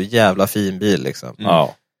det är så jävla fin bil liksom.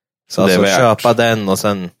 Så alltså köpa den och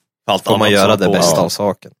sen får man göra det bästa av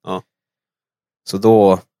saken. Så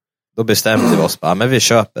då bestämde vi oss bara, men vi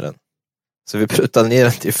köper den. Så vi prutade ner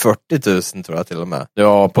den till 40 000 tror jag till och med.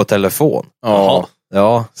 Ja, på telefon.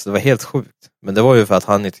 Ja, så det var helt sjukt. Men det var ju för att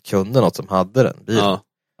han inte kunde något som hade den bilen.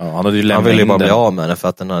 Han ville ju bara bli av med den för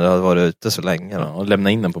att den hade varit ute så länge. Och lämna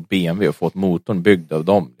in den på BMW och fått motorn byggd av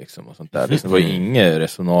dem. Liksom, och sånt där. Det var ju inget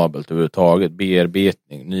resonabelt överhuvudtaget.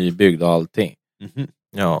 Bearbetning, nybyggd och allting.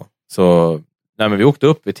 Ja. Så men vi åkte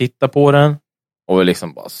upp, vi tittade på den. Och vi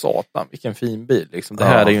liksom bara, satan, vilken fin bil. Liksom, det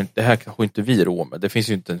här kanske inte vi rår med. Det finns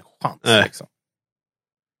ju inte en chans. Liksom.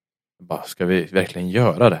 Bara, ska vi verkligen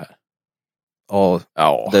göra det här?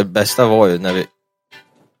 Ja. Det bästa var ju när vi...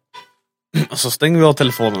 Och så stängde vi av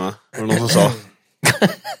telefonerna. Var det någon som sa?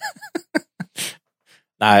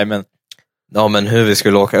 Nej, men... Ja, men hur vi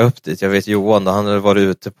skulle åka upp dit. Jag vet Johan, han hade varit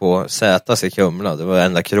ute på Sätas i Kumla. Det var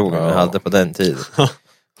enda krogen vi hade på den tiden.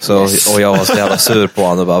 Så, och jag var så jävla sur på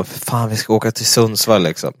honom och bara, fan, vi ska åka till Sundsvall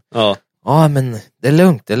liksom. Ja, men det är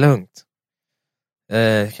lugnt.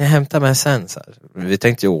 Kan jag hämta mig sen så här? Vi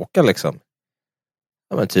tänkte ju åka liksom.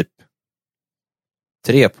 Ja, men typ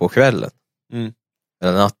 3 på kvällen.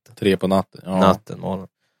 Eller natten. 3 på natten. Ja. Natten, morgon.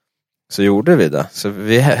 Så gjorde vi det. Så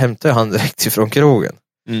vi hämtade han direkt ifrån krogen.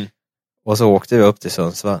 Och så åkte vi upp till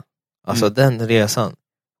Sundsvall. Alltså den resan.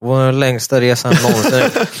 Det var den längsta resan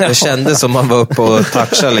någonsin. Det kändes som man var uppe och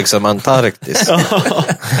touchade liksom Antarktis.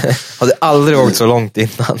 Hade aldrig åkt så långt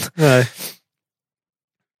innan.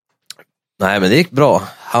 Nej, men det gick bra.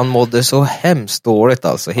 Han mådde så hemskt dåligt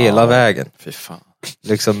alltså, hela vägen. Fy fan.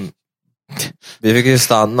 Liksom, vi fick ju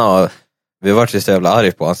stanna och vi var så jävla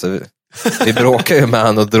arg på honom. Så vi bråkade ju med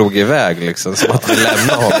honom och drog iväg liksom, som att vi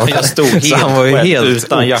lämnade honom. Jag stod helt, så han var ju helt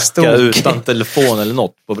utan jacka, utan telefon eller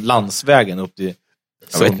något på landsvägen upp till...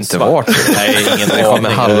 Jag vet inte vart. Nej, ingen aning.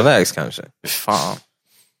 Men halvvägs kanske. Fan.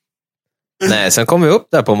 Nej, sen kom vi upp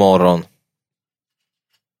där på morgon.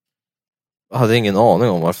 Jag hade ingen aning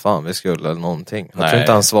om var fan vi skulle eller någonting. Jag tror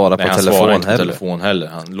inte han svarade på telefon heller.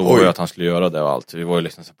 Han lovade ju att han skulle göra det och allt. Vi var ju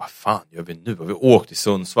liksom så, vad fan gör vi nu? Vi åkte till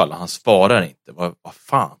Sundsvall och han svarar inte. Vad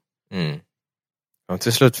fan? Och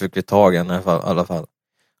till slut fick vi tag i i alla fall.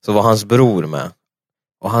 Så var hans bror med.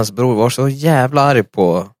 Och hans bror var så jävla arg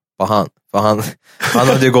på han. För han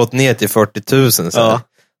hade ju gått ner till 40 000 så.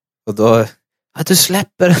 Och då, du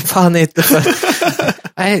släpper den fan inte för...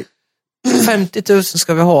 Nej, 50 000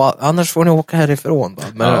 ska vi ha, annars får ni åka härifrån.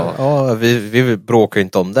 Men vi bråkar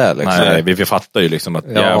inte om det. Liksom. Nej, vi fattar ju liksom att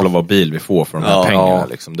jävlar vad bil vi får för de här pengarna.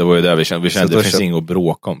 Liksom. Det var ju det vi kände det finns inget att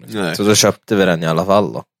bråka om. Liksom. Så då köpte vi den i alla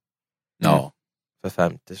fall då. Ja. För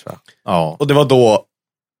 50 så. Ja. Och det var då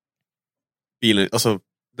bilen, alltså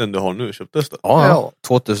den du har nu köptes det? Ja,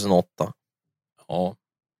 2008. Ja,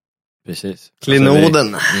 precis.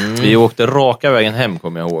 Klinoden. Vi åkte raka vägen hem,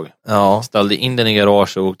 kommer jag ihåg. Ja. Ställde in den i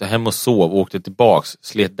garage och åkte hem och sov. Åkte tillbaks,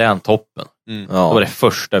 slet den toppen. Det var det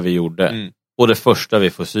första vi gjorde. Och det första vi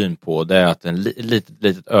får syn på, det är att en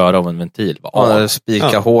litet öra av en ventil var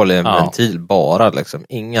spika hål i en ventil bara liksom.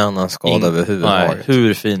 Ingen annan skada överhuvudtaget. Nej,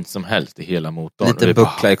 hur fint som helst i hela motorn. Lite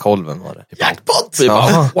buckla i kolven var det. Jackpot! Vi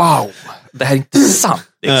bara, wow! Det här är inte sant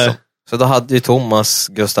liksom. Så då hade ju Thomas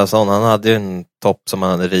Gustafsson, han hade ju en topp som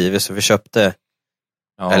han hade rivit, så vi köpte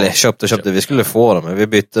vi skulle få dem, men vi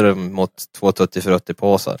bytte dem mot 2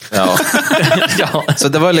 tutti-frutti-påsar. Så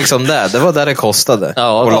det var liksom det var där det kostade att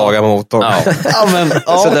laga motorn.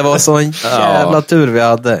 Så det var så en jävla tur vi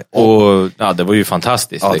hade. Och det var ju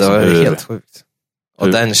fantastiskt. Ja, liksom. Det var helt sjukt.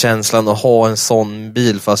 Och den känslan att ha en sån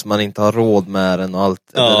bil fast man inte har råd med den och allt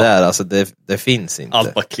det där, alltså det finns inte.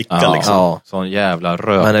 Allt bara klickar liksom. Ja, sån jävla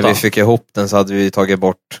röta. Men när vi fick ihop den så hade vi tagit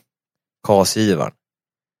bort kasgivaren.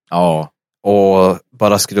 Ja. Och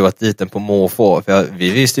bara skruvat dit den på måfå. För vi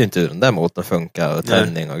visste ju inte hur den där motorn funkar och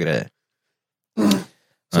tändning och grejer.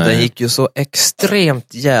 Så den gick ju så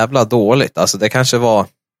extremt jävla dåligt. Alltså det kanske var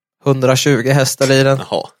 120 hästar i den.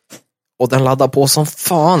 Jaha. Och den laddade på som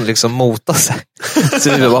fan liksom mota sig.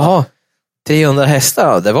 Så vi bara, 300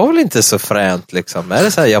 hästar, det var väl inte så fränt liksom. Är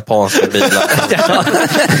det så här japanska bilar?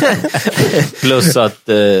 Plus att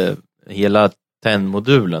hela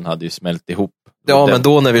tändmodulen hade ju smält ihop. Ja, men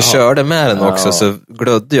då när vi körde med den också så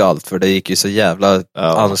glödde ju allt, för det gick ju så jävla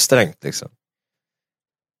ansträngt liksom.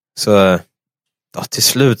 Så till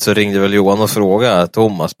slut så ringde väl Johan och frågade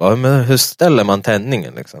Thomas bara, men hur ställer man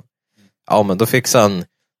tändningen liksom? Ja, men då fixade han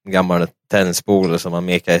en gammal tändspolare som han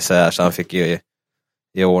mekade isär, så han fick ju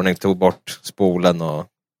i ordning, tog bort spolen och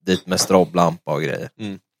dit med stroblampa och grejer.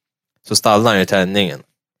 Så stallade han ju tändningen.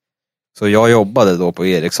 Så jag jobbade då på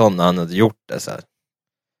Ericsson när han hade gjort det så här.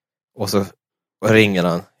 Och så ringer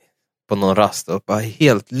han på någon rast och bara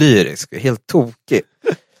helt lyrisk, helt tokig.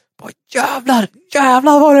 Bara,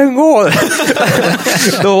 jävlar vad den går!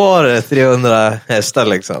 Då var det 300 hästar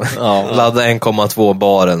liksom. Laddade 1,2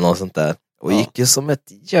 bar eller något sånt där. Och gick ju som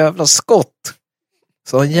ett jävla skott.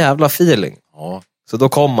 Så en jävla feeling. Så då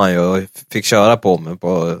kom han ju och fick köra på mig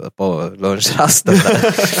på lunchrasten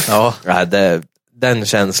där. Den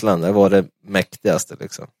känslan, det var det mäktigaste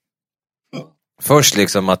liksom. Först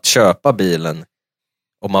liksom att köpa bilen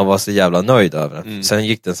och man var så jävla nöjd över den. Sen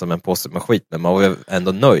gick den som en påse med skit, men man var ju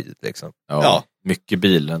ändå nöjd liksom. Ja. Mycket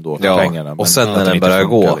bil ändå för pengarna. Men och sen när den började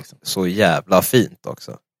gå liksom, så jävla fint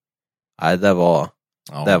också. Nej, det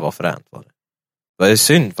var fränt var det. Det var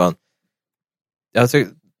synd fan. Jag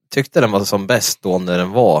tyckte den var som bäst då när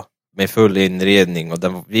den var med full inredning och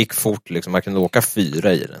den gick fort liksom, man kunde åka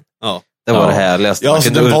 4 i den. Det var det härligaste. Ja, så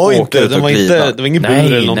det var ingen bur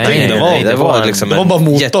eller någonting. Det var liksom det var bara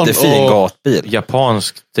motorn jättefin gatbil.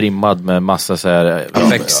 Japansk trimmad med massa så här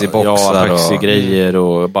Apexi-boxar Apexi-grejer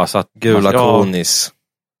och bara satt gula konis.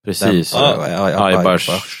 Precis. Aibars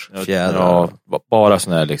fjädrar. Bara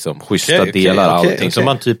såna här liksom schyssta delar, allting som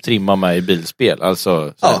man typ trimmar med i bilspel.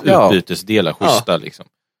 Alltså utbytesdelar, schyssta liksom.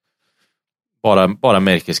 Bara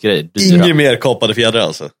märkesgrejer. Inget mer kapade fjädrar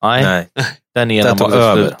alltså. Nej. Den ena var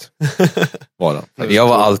över. Jag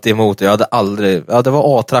var alltid emot det. Jag hade aldrig... Ja, det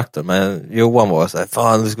var A-traktor, men Johan var så här,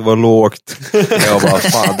 fan det ska vara lågt. Jag bara,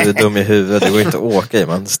 fan du är dum i huvudet. Det går inte att åka i.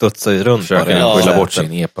 Man studsar ju runt. Försöker skylla bort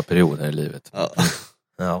sin epa-period i livet.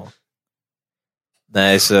 Ja.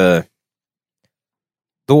 Nej, så...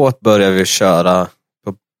 Då började vi köra...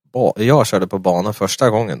 Jag körde på banan första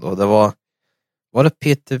gången då. Det var det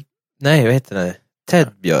Peter... Nej, vad heter det?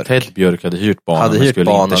 Ted Björk hade hyrt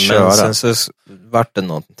banan, men sen så vart det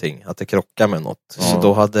någonting, att det krockade med något. Så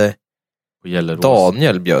då hade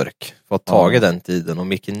Daniel Björk fått tag i den tiden och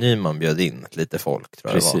Micke Nyman bjöd in lite folk,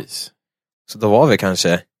 tror jag det var. Så då var vi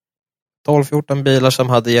kanske 12-14 bilar som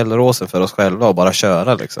hade Gelleråsen för oss själva och bara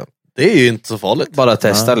köra liksom. Det är ju inte så farligt. Bara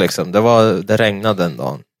testa liksom. Det regnade den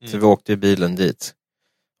dagen. Så vi åkte i bilen dit.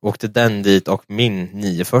 Åkte den dit och min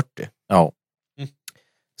 940. Ja.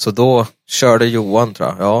 Så då körde Johan, tror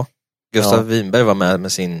jag. Ja. Gustav Winberg var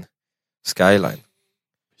med sin Skyline.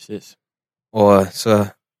 Precis. Och så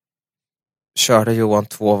körde Johan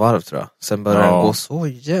 2 varv, tror jag. Sen började den gå så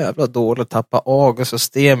jävla dåligt. Tappa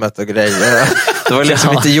AG-systemet och grejer. Det var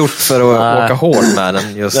liksom inte gjort för att åka hårt med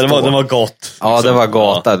den just då. Den var gott. Ja, liksom. Det var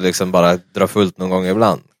gata. Liksom bara dra fullt någon gång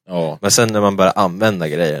ibland. Ja. Men sen när man börjar använda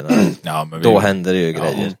grejerna, då händer det ju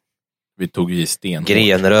grejer. Vi tog i sten.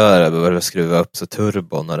 Grenröre började skruva upp så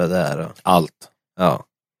turbon och det där. Och... Allt. Ja.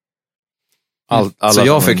 Så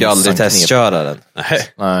jag fick ju aldrig testköra den.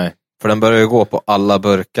 Nej. För den började ju gå på alla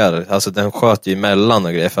burkar. Alltså den sköt ju emellan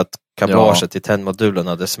och grejer för att kablaget till tändmodulen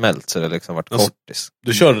hade smält så det liksom varit kortis.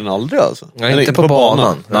 Du körde den aldrig alltså? Nej, inte på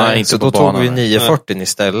banan. Nej, inte så på då banan. tog vi 940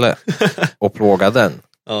 istället och plågade den.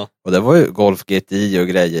 Ja. Och det var ju Golf GTI och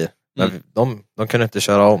grejer. Men de kunde inte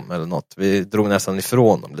köra om eller något. Vi drog nästan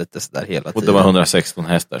ifrån dem lite sådär hela tiden. Och det var 116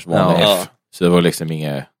 hästars vanlig F. Så det var liksom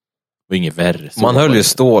inget värre. Man höll ju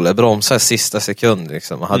stålet, bromsade sista sekund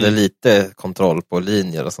liksom. Man hade lite kontroll på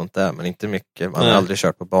linjer och sånt där, men inte mycket. Man hade aldrig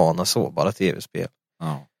kört på bana så, bara tv-spel.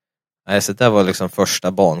 Ja. Nej, så det var liksom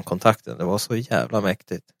första bankontakten. Det var så jävla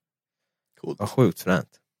mäktigt. Coolt. Det var sjukt fränt.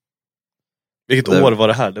 Vilket år var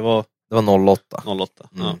det här? Det var 08. 08.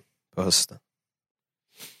 Ja. På hösten.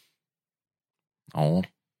 Ja.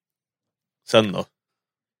 Sen då?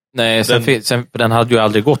 Nej, sen den hade ju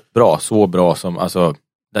aldrig gått bra, så bra som, alltså,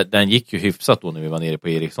 den gick ju hyfsat då när vi var nere på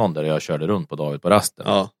Ericsson där jag körde runt på David på rasten.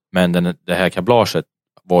 Ja. Men det här kablaget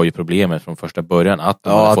var ju problemet från första början, att de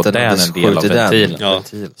hade fått den en del av ventilen. Ja.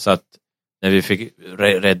 Så att när vi fick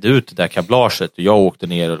rädda ut det där kablaget och jag åkte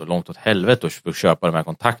ner långt åt helvete och fick köpa de här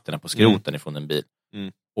kontakterna på skroten ifrån en bil.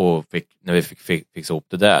 Och när vi fick fixa ihop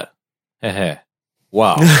det där.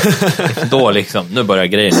 Wow. Då liksom, nu börjar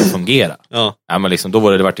grejerna fungera. Ja, men liksom, då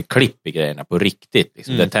var det varit ett klipp i grejerna på riktigt.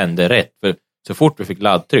 Liksom. Det tände rätt. För så fort vi fick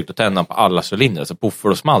laddtryck, då tände han på alla cylindrar. Så puffar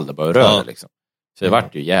och small det bara röra liksom. Så det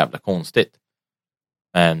vart ju jävla konstigt.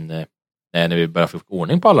 Men när vi började få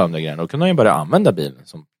ordning på alla de där grejerna, då kunde man ju börja använda bilen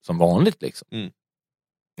som vanligt liksom.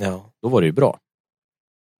 Ja. Då var det ju bra.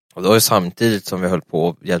 Och det var ju samtidigt som vi höll på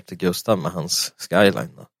och hjälpte Gustav med hans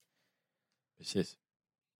Skyline då. Precis.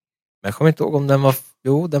 Men jag kommer inte ihåg om den var...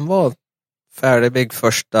 Jo, den var färdigbyggd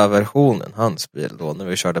första versionen, hans bil då, när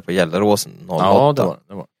vi körde på Gelleråsen 08. Ja,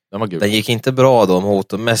 den var gul. Den gick inte bra då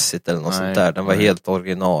motormässigt eller något sånt där. Den var helt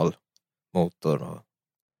original motor. Och...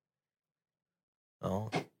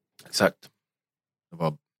 Ja, exakt. Det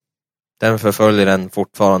var... Den förföljer den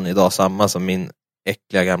fortfarande idag, samma som min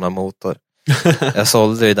äckliga gamla motor. Jag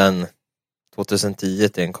sålde ju den 2010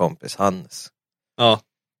 till en kompis, Hannes. Ja.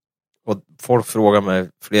 Och folk frågar mig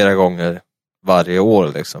flera gånger varje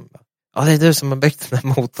år liksom. Ja, det är du som har byggt den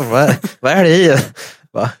här motorn. Vad är det i?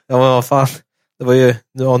 Va? Ja, men vad fan. Det var ju,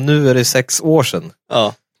 ja, nu är det 6 år sedan.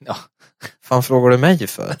 Ja. Fan frågar du mig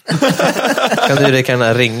för? Kan du lika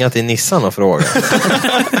gärna ringa till Nissan och fråga?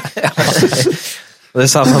 Och det är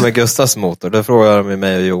samma med Gustavs motor. Då frågar de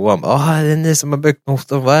mig och Johan. Det är ni som har byggt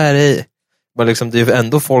motorn, vad är det i? Men liksom, det är ju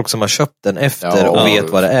ändå folk som har köpt den efter och vet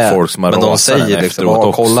vad det är. Folk som har men de säger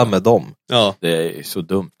liksom, kolla med dem. Ja. Det är så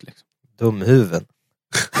dumt liksom. Dumhuven.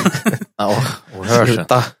 Ja, och hörseln.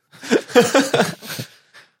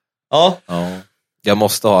 Ja. Jag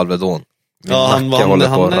måste ha Alvedon. Ja,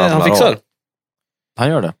 han fixar. Han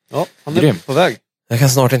gör det. Ja, han är på väg. Jag kan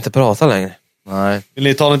snart inte prata längre. Nej. Vill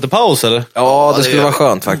ni ta en liten paus eller? Ja, det skulle vara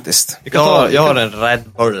skönt faktiskt. Jag har en Red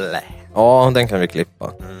Bull. Ja, den kan vi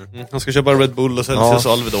klippa. Han ska köpa Red Bull och Celsius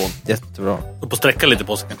och Alvedon. Jättebra. Och på sträcka lite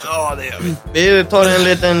på sig kanske. Ja, det gör vi. Vi tar en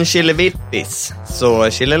liten chili-vippis. Så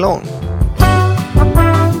chili lång.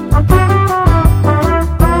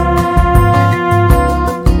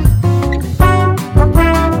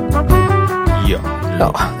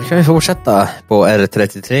 Ja, det kan vi fortsätta på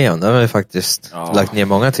R33. Den har vi faktiskt lagt ner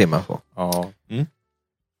många timmar på. Ja.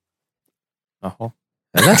 Jaha.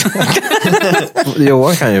 Eller?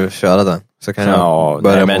 Johan kan ju köra den. Så kan jag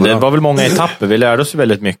börja men det var väl många etapper. Vi lärde oss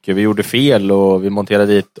väldigt mycket. Vi gjorde fel och vi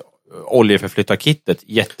monterade dit oljeförflyttarkittet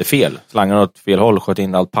jättefel. Slangarna åt fel håll, sköt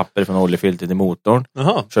in allt papper från oljefiltret i motorn.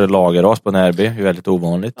 Aha. Körde lagerras på en RB, det är väldigt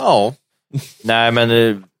ovanligt. Ja. Nej,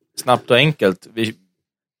 men snabbt och enkelt.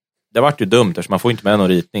 Det vart ju dumt eftersom man får inte med någon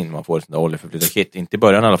ritning när man får ett sånt där oljeförflyttarkit. Inte i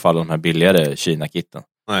början i alla fall, de här billigare Kina-kitten.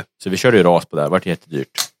 Nej. Så vi körde ju ras på det, det vart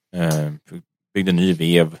jättedyrt. Byggde ny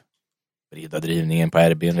vev. Vrida drivningen på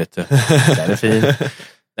RB:n, vet du. Det är fin.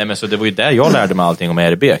 Nej, men så det var ju där jag lärde mig allting om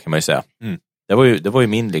RB, kan man ju säga. Mm. Det var ju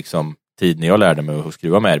min liksom tid när jag lärde mig att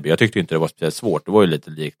skruva med RB. Jag tyckte inte det var speciellt svårt. Det var ju lite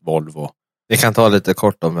likt Volvo. Vi kan ta lite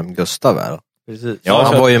kort om vem Gustav är. Precis. Ja,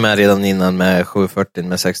 han var ju med redan innan med 740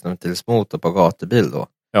 med 16 tils motor på gatubil då.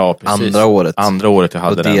 Ja, precis. Andra året jag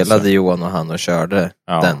hade och den. Då delade Johan och han och körde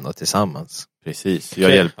den då tillsammans. Precis.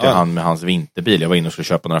 Jag hjälpte han med hans vinterbil. Jag var inne och skulle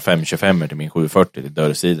köpa några 525 till min 740 till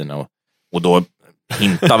dörrsidorna. Och då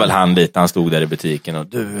hintade väl han lite. Han stod där i butiken och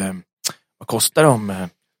du, vad kostar det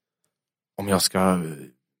om jag ska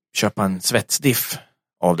köpa en svetsdiff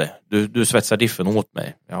av det? Du svetsar diffen åt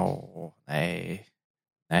mig. Ja,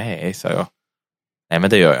 nej, sa jag. Nej, men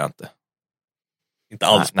det gör jag inte. Inte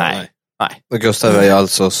alls. Nej. Och Gustav är ju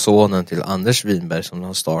alltså sonen till Anders Winberg som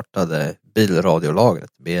han startade bilradiolagret,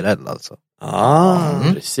 BRL alltså.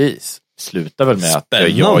 Precis. Slutar väl med att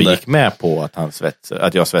jag gick med på att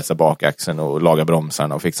att jag svetsade bakaxeln och lagade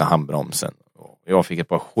bromsarna och fixade handbromsen. Och jag fick ett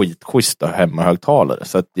par skitschyssta hemmahögtalare,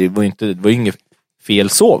 så att det var inget fel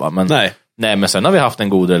så, va? Men, nej, men sen har vi haft en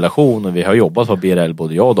god relation och vi har jobbat på BRL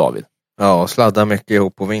både jag och David. Ja, och sladdar mycket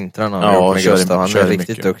ihop på vintrarna. Ja, med Gustav. Han är riktigt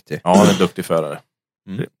mycket duktig. Ja, han är en duktig förare.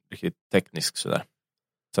 Riktigt teknisk sådär.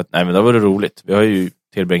 Så att, nej, men det var det roligt. Vi har ju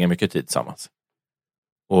tillbringat mycket tid tillsammans.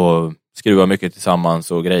 Och skruva mycket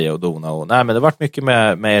tillsammans och grejer och dona. Och, nej, men det var mycket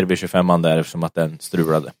med RB25 där eftersom att den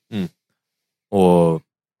strulade. Och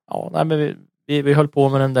ja, nej, men vi höll på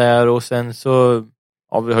med den där och sen så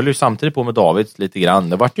vi höll ju samtidigt på med David lite grann.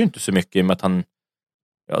 Det var ju inte så mycket med att han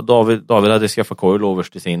David hade skaffat coilovers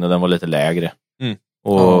till sin och den var lite lägre.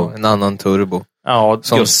 Och en annan turbo. Ja,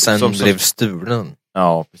 som sen blev stulen.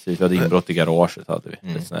 Ja, precis. Vi hade inbrott i garaget, hade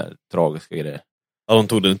vi. Det såna här tragiska grejer. Ja, de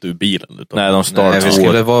tog den inte ur bilen. Utan... Nej, de startade. Vi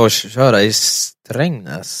skulle vara och köra i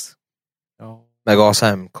Strängnäs. Ja. Med gas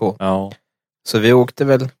MK. Ja. Så vi åkte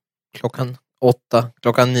väl klockan 8.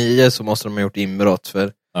 Klockan 9 så måste de ha gjort inbrott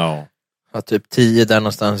för typ 10 där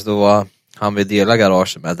någonstans då han vill dela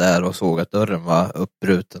garaget med där och såg att dörren var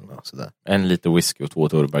uppbruten och sådär. En liter whisky och 2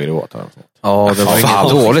 turboaggregat. Ja, det var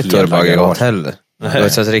inget dåligt turboaggregat heller. Det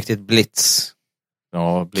var ett riktigt blitz.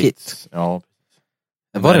 Ja, blitz. Ja.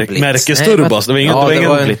 Var det blitz? Märkesturbas. Det var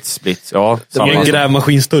ingen blitz. Ja, det var ingen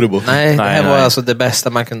grävmaskinsturbo. Nej, det här var alltså det bästa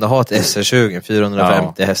man kunde ha till SR20.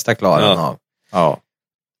 450 hästar klarar av. Ja,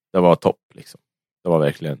 det var topp liksom. Det var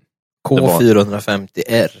verkligen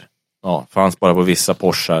K450R. Ja, fanns bara på vissa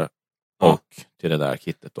Porschar och till det där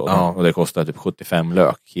kittet då. Ja. Och det kostade typ 75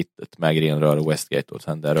 lök kittet med grenrör och Westgate och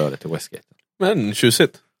sen det röret till Westgate. Men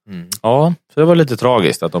tjusigt. Ja, så det var lite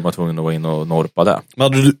tragiskt att de var tvungna att gå in och norpa det.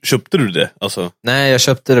 Men köpte du det? Alltså... Nej, jag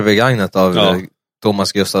köpte det begagnat av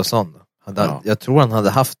Thomas Gustafsson. Jag tror han hade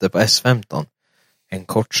haft det på S15 en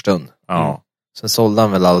kort stund. Ja. Sen sålde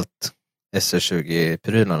han väl allt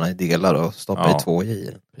SR20-prylarna i delar och stoppade i 2J i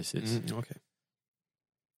den. Precis. Okay.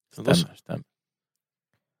 Stämmer.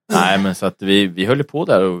 Nej, men så att vi höll på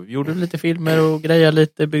där och gjorde lite filmer och grejade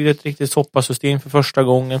lite, byggde ett riktigt soppasystem för första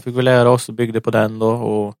gången, fick vi lära oss och byggde på den då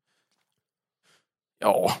och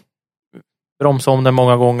bromsade om den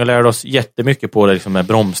många gånger, lärde oss jättemycket på det liksom med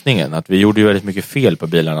bromsningen, att vi gjorde ju väldigt mycket fel på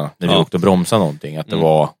bilarna när vi åkte och bromsade någonting, att det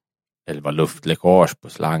var luftläckage på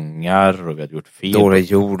slangar och vi hade gjort fel. Då det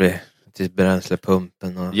gjorde till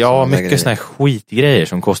bränslepumpen och mycket såna här skitgrejer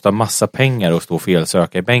som kostar massa pengar att stå och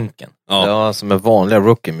felsöka i bänken. Ja, som är vanliga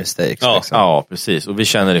rookie mistakes. Liksom. Ja, precis. Och vi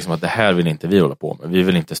känner liksom att det här vill inte vi hålla på med. Vi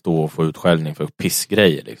vill inte stå och få utskällning för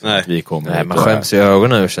pissgrejer. Liksom. Nej. Att vi kommer Nej, man skäms i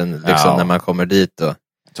ögonen liksom, när man kommer dit. Och...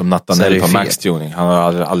 Som Nathaniel på Max Tuning. Han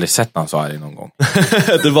har aldrig sett han så här någon gång.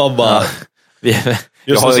 Det var bara...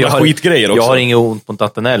 Jag har skitgrejer också. Jag har inget ont på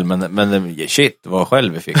Nathaniel, men shit, vad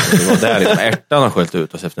själv vi fick. Det var där liksom, ärtan har skällt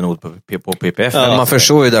ut oss efter not på PPF. Men man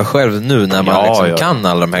förstår ju det själv nu när man kan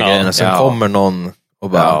alla de här grejerna. Sen kommer någon och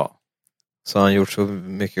bara... Så har han gjort så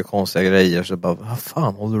mycket konstiga grejer så bara, vad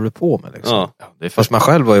fan håller du på med liksom? Det är fast man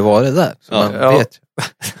själv har ju varit där. Så man vet ju.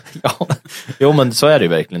 Jo, men så är det ju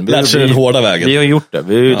verkligen. Lär sig den hårda vägen. Vi har gjort det.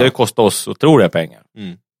 Det har kostat oss otroliga pengar.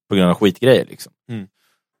 På grund av skitgrejer liksom.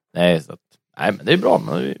 Nej, men det är bra.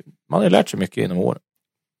 Man har ju lärt sig mycket inom åren.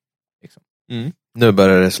 Liksom. Nu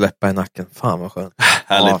börjar det släppa i nacken. Fan vad skönt.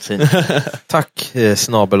 Härligt. Fint. Tack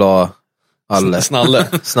snabel-a Alle.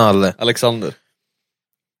 Snalle. Alexander.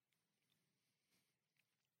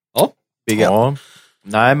 Ja.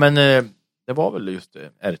 Nej, men det var väl just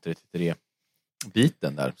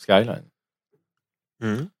R33-biten där, Skyline.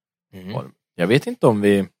 Jag vet inte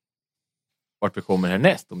om vart vi kommer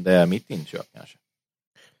härnäst, om det är mitt inköp kanske.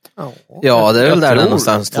 Ja, det är väl där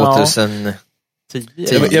någonstans 2010.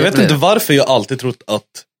 Jag vet inte varför jag alltid trott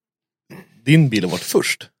att din bil har varit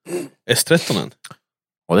först. S13.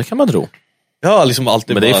 Ja, det kan man tro. Ja, liksom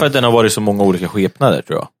alltid. Men det är för att den har varit så många olika skepnader,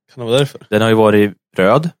 tror jag. Kan det vara därför? Den har ju varit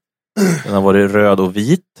röd. Den har varit röd och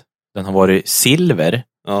vit. Den har varit silver.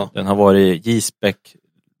 Den har varit J-spec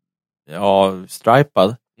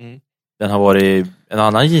stripad. Den har varit en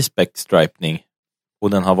annan J-spec-stripning. Och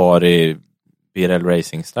den har varit BRL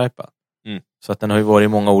Racing stripad. Så att den har ju varit i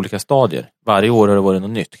många olika stadier. Varje år har det varit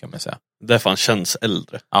något nytt, kan man säga. Därför han känns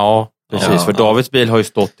äldre. Ja, precis. För Davids bil har ju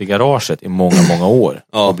stått i garaget i många år.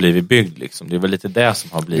 Och blivit byggd liksom. Det är väl lite det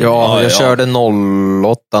som har blivit. Ja, jag körde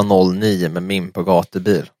 0809 med min på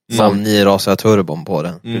gatubil. Som 9 rasade turbon på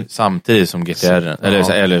den. Samtidigt som GTR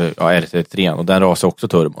eller R33, och den rasade också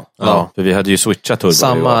turbon. Ja. För vi hade ju switchat turbon.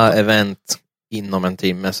 Samma event inom en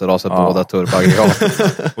timme så rasade båda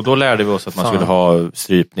turboaggregat. Och då lärde vi oss att man skulle ha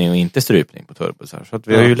strypning och inte strypning på turbo. Så att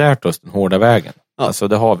vi har ju lärt oss den hårda vägen. Alltså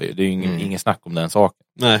det har vi. Det är ju ingen snack om den saken.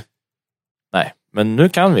 Nej, men nu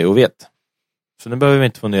kan vi och vet. Så nu behöver vi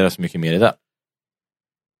inte fundera så mycket mer i det.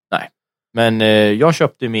 Nej. Men jag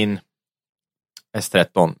köpte min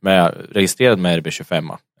S13 registrerad med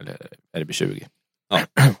RB25 eller RB20.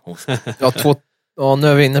 Nu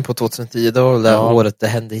är vi inne på 2010. Det var det året det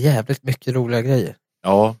hände jävligt mycket roliga grejer.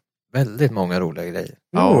 Ja. Väldigt många roliga grejer.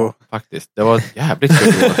 Ja, faktiskt. Det var jävligt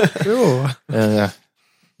kul år.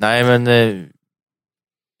 Nej, men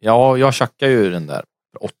jag tjackade ju den där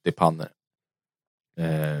 80 pannor.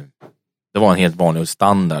 Det var en helt vanlig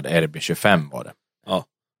standard RB25 var det. Ja.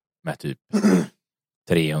 Med typ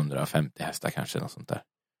 350 hästar kanske, något sånt där.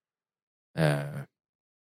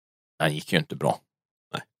 Den gick ju inte bra.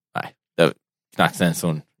 Nej.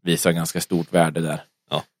 Knacksensorn visar ganska stort värde där.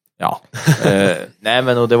 Ja. Nej,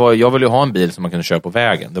 men jag ville ju ha en bil som man kunde köra på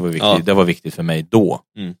vägen. Det var viktigt, det var viktigt för mig då.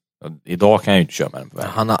 Idag kan jag ju inte köra med den på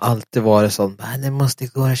vägen. Han har alltid varit sån, det måste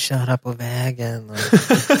gå att köra på vägen.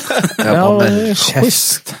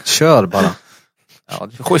 Schysst. Kör bara. Ja,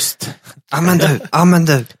 det är schysst. Men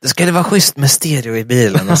du, det skulle vara schysst med stereo i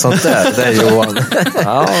bilen och sånt där. Det är Johan.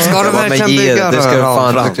 Ska du verkligen bygga vi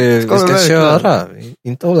ska köra.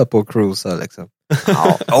 Inte hålla på och cruisa liksom.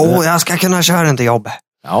 Jag ska kunna köra den till jobbet.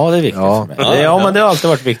 Ja, det är viktigt för mig. Men det har alltid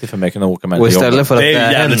varit viktigt för mig att kunna åka med och till jobbet. Och istället för att det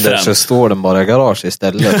händer så står den bara i garage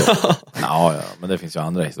istället. Ja, men det finns ju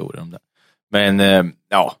andra historier om det. Men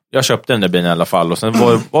jag köpte den där bilen i alla fall. Och sen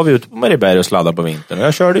var vi ute på Marieberg och sladdade på vintern. Och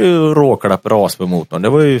jag körde ju råklapp ras på motorn. Det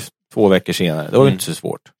var ju 2 veckor senare. Det var ju inte så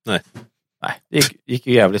svårt. Nej. Nej, det gick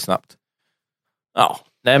ju jävligt snabbt. Ja,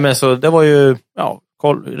 nej men så det var ju,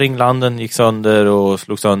 ringlanden gick sönder och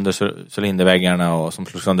slog sönder cylinderväggarna och som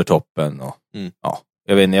slog sönder toppen. Och,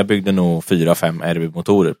 jag vet inte, jag byggde nog 4-5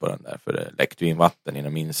 RB-motorer på den där, för det läckte in vatten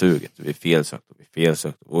inom insuget. Vi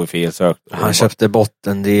felsökt. Han köpte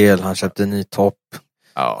bottendel, han köpte ny topp.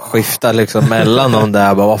 Skifta liksom mellan dem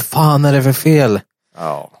där. Bara, vad fan är det för fel?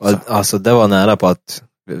 Alltså det var nära på att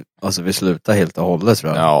vi slutade helt och hållet,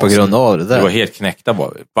 tror jag. På grund av det där. Det var helt knäckta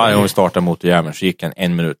bara. Varje gång vi startade motorjärmen så gick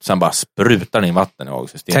en minut. Sen bara sprutade in vatten i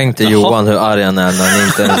avsystemet. Tänk dig Johan hur arg han är när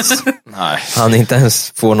han inte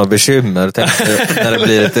ens får något bekymmer. Tänk när det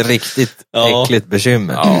blir ett riktigt äckligt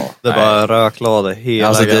bekymmer. Det bara röklade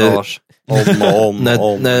hela garage.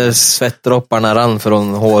 När svettdropparna rann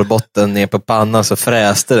från hårbotten ner på pannan så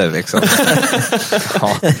fräste det liksom.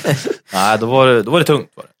 Nej, då var det tungt.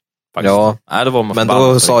 Var det. Ja, nej, då var man men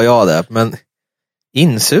då sa jag det. Men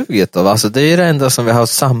insuget då, alltså det är det enda som vi har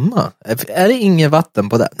samma. Är det inget vatten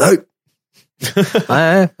på det?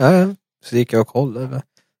 Nej. Nej. Så gick jag och kollade.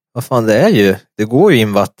 Vad fan, det går ju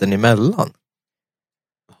in vatten emellan.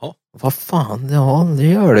 Jaha. Vad fan, det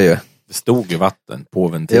gör det ju. Det stod ju vatten på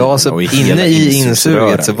ventilen. Ja, så inne i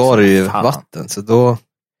insuget så var det ju vatten. Så då,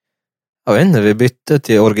 jag vet inte, vi bytte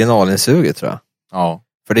till originalinsuget, tror jag. Ja.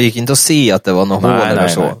 För det gick inte att se att det var någon hål eller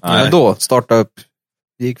så. Nej. Men då, starta upp,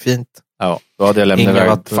 det gick fint. Ja, då hade jag lämnat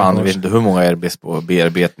iväg, fan, jag vet inte hur många RBs på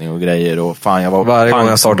bearbetning och grejer. Och fan, jag var varje gång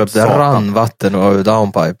jag startade upp, det rann vatten och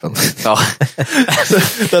downpipen. Ja.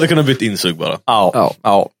 Det hade kunnat byta insug bara. Ja.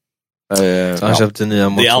 Så han köpte nya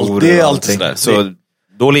motorer. Det är alltid sådär. Så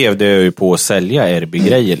då levde jag ju på att sälja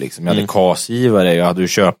RB-grejer liksom. Jag hade kasgivare, jag hade ju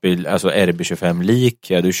köpt RB25-lik,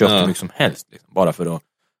 jag hade ju köpt hur mycket som helst liksom, bara för att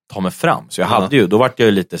ta mig fram. Så jag hade ju, då vart jag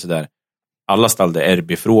ju lite sådär, alla ställde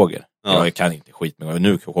RB-frågor. Jag kan inte skit med,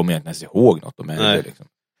 nu kommer jag inte ens ihåg något om RB liksom.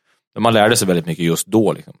 Men man lärde sig väldigt mycket just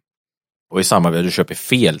då liksom. Och i samma vecka, du köper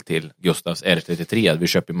fel till Gustavs R33, vi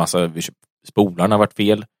köper spolarna vart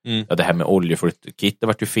fel. Ja, det här med oljeflyttkittet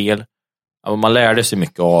vart ju fel. Ja, man lärde sig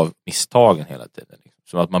mycket av misstagen hela tiden liksom.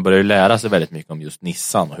 Så att man började lära sig väldigt mycket om just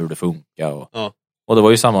Nissan och hur det funkar. Och det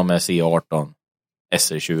var ju samma med C18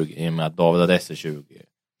 SR20, i och med att David hade SR20,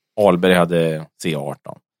 Alberg hade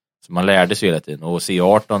C18. Så man lärde sig hela tiden. Och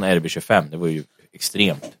C18 RB25, det var ju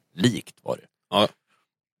extremt likt, var det.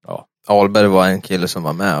 Ja. Alberg var en kille som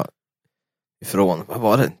var med ifrån, vad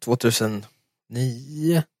var det, 2009?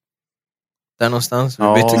 Där någonstans. Vi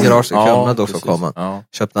bytte garage i Kumla då, så kom han.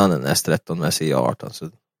 Köpte han en S13 med C18. Så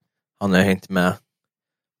han har hängt med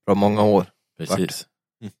från många år. Precis.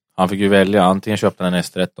 Han fick ju välja, antingen köpte han en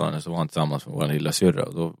S13 eller så var han tillsammans med vår lilla syrra.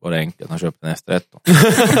 Och då var det enkelt, han köpte en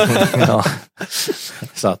S13.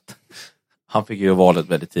 Så att han fick ju valet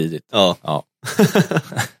väldigt tidigt. Ja.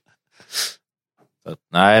 Så att,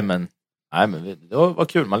 nej men det var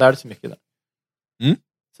kul, man lärde sig mycket där.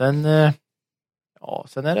 Sen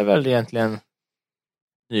är det väl egentligen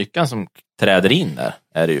Nykan som träder in där,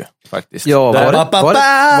 är det ju faktiskt. Ja,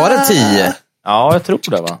 var det 10? Ja, jag tror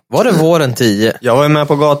det, va? Var det våren 10? Jag var med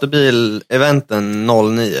på gatubil-eventen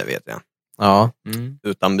 09, vet jag. Ja.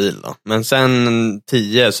 Utan bil då. Men sen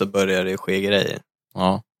 10 så började det ske grejer.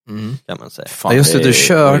 Ja. Kan man säga. Fan, just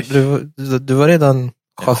det, du var redan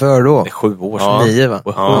chaufför då. Det är 7 år sedan. 9, va?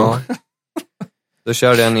 Ja. Då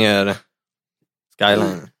körde jag ner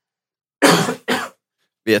Skyline.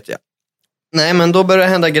 Vet jag. Nej, men då började det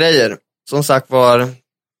hända grejer. Som sagt var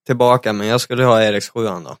tillbaka, men jag skulle ha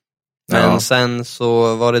RX7 då. Men sen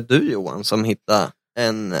så var det du, Johan, som hittade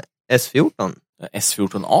en S14.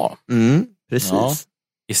 S14A? Precis. Ja.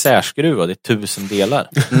 Isärskruvad i 1000 delar.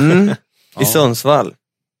 I Sundsvall.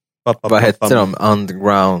 Vad hette de?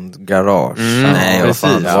 Underground Garage? Nej, vad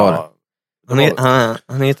fan var det?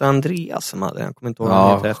 Han heter Andreas som hade, jag kommer inte ihåg vad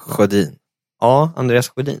han heter. Sjödin. Ja, Andreas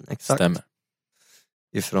Sjödin, exakt. Stämmer.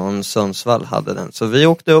 Ifrån Sundsvall hade den. Så vi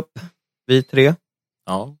åkte upp, vi 3.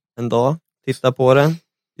 Ja. En dag, tittade på den.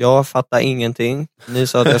 Jag fattade ingenting. Ni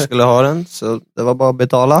sa att jag skulle ha den, så det var bara att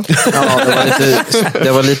betala. Ja,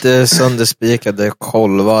 det var lite sönderspikade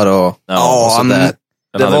kolvar och sådär.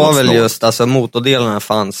 Det var väl just, alltså motordelarna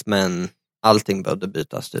fanns, men allting behövde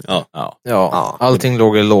bytas typ. Ja, allting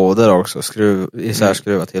låg i lådor också,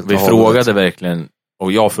 isärskruvat helt och hållet. Vi frågade verkligen,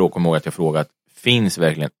 och jag kommer ihåg att jag frågade, finns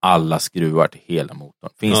verkligen alla skruvar till hela motorn?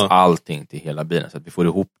 Finns allting till hela bilen? Så att vi får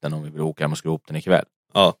ihop den om vi vill åka hem och skruva ihop den ikväll.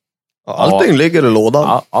 Allting ligger i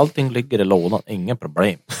lådan. Allting ligger i lådan, ingen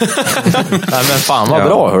problem. Nej, men fan vad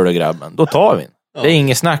bra, hörde grabben. Då tar vi den. Det är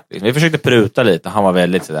inget snack. Liksom. Vi försökte pruta lite. Han var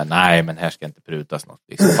väldigt sådär, nej men här ska inte prutas något.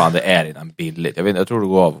 Liksom. Fan, det är redan billigt. Jag tror det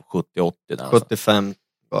går av 70-80. 75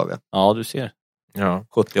 gav jag. Ja, du ser. Ja,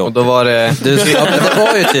 70-80. Och då var det... Ja, men det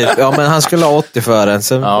var ju typ, ja men han skulle ha 80 för en.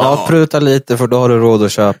 Sen pruta lite för då har du råd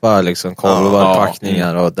att köpa liksom kolvar,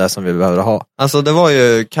 packningar och det som vi behöver ha. Alltså det var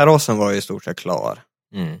ju, karossen var ju i stort sett klar.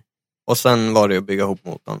 Mm. Och sen var det att bygga ihop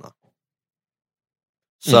motorn.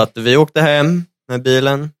 Så att vi åkte hem med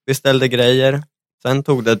bilen, vi ställde grejer. Sen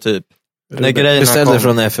tog det typ... När grejerna beställde kom,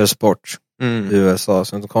 från FS Sport i USA.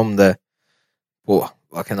 Sen kom det på,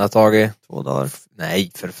 vad kan det ha tagit? 2 dagar.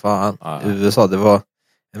 Nej, för fan. I USA, det var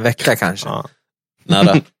en vecka kanske. Ja.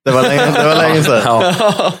 Nära. Det var länge sedan.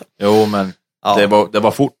 Ja. Jo, men det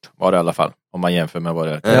var fort var det i alla fall. Om man jämför med vad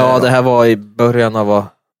det är. Ja, det här var i början av,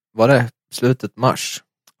 var det slutet mars?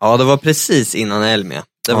 Ja, det var precis innan Elmia.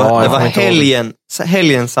 Det var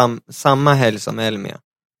helgen samma helg som Elmia.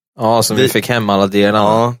 Ja, så vi fick hem alla delarna.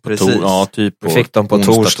 Ja, precis. Typ vi fick dem på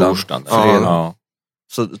torsdagen. Ja.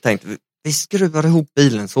 Så tänkte vi skruvar ihop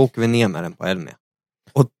bilen så åker vi ner med den på Elmia.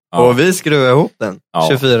 Och vi skruvade ihop den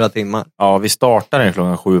 24 timmar. Ja, vi startade den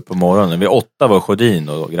klockan 7 på morgonen. Vid 8 var Sjödin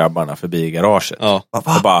och grabbarna förbi garaget. Ja.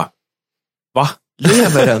 Och bara, va?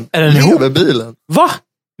 Lever den? Är den Lever bilen? Va?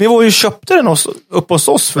 Ni var ju köpte den upp hos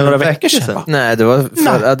oss för några veckor sedan. Nej, det var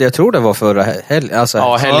jag tror det var förra helgen. Alltså,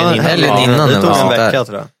 helgen innan. Det tog en vecka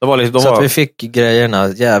tror jag. Så att vi fick grejerna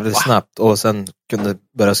jävligt snabbt och sen kunde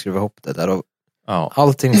börja skruva ihop det där. Och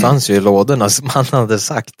allting fanns ju i lådorna som han hade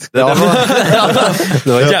sagt. Det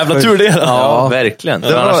var jävla tur det. Ja, verkligen.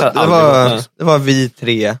 Det var vi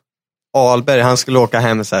 3. Alberg, han skulle åka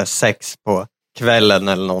hem så här 6 på kvällen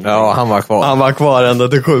eller någonting. Ja, han var kvar. Han var kvar ända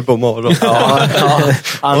till 7 på morgonen.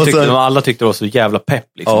 Alla tyckte det var så jävla pepp.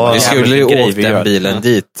 Liksom. Ja, vi skulle ju åkt den bilen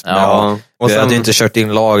dit. Ja. Och vi hade inte kört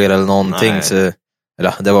in lager eller någonting. Så,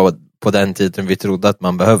 eller, det var på den tiden vi trodde att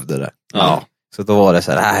man behövde det. Ja. Så då var det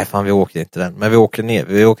så här, nej fan vi åker inte den. Men vi åker ner,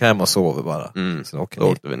 vi åker hem och sover bara. Så då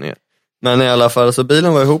åkte vi ner. Men i alla fall, så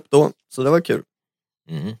bilen var ihop då. Så det var kul.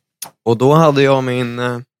 Och då hade jag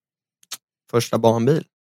min första barnbil.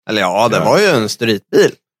 Eller det var ju en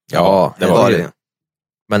streetbil. Ja, det var det.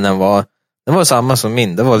 Men den var samma som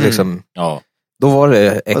min. Det var liksom, då var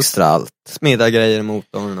det extra allt. Smida grejer i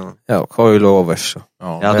motorn. Och... Ja, coilovers.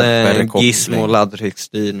 Jag hade en gizmo,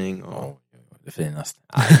 laddtrycksstyrning. Och... Det finaste.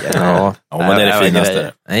 Ja, men det är det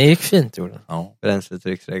finaste. Nej, det gick fint gjorde det. Ja.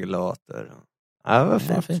 Bränsletrycksregulator. Ja, det var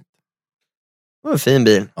fint. Det var en fin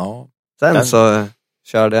bil. Ja. Sen så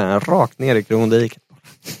körde jag en rakt ner i Krondiket.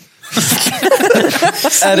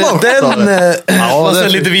 Är det den? Man ser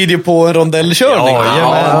lite video på en rondellkörning.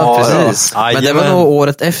 Ja, precis. Men det var nog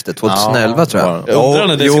året efter, 2011 tror jag. Undrar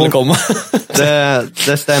när det skulle komma.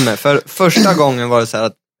 Det stämmer. För första gången var det så här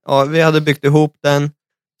att vi hade byggt ihop den.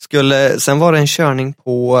 Sen var det en körning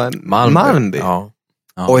på Malmby. Ja.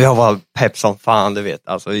 Och jag var pepp som fan, du vet.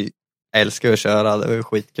 Alltså, jag älskar att köra, det var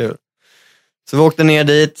skitkul. Så vi åkte ner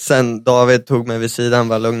dit, sen David tog mig vid sidan,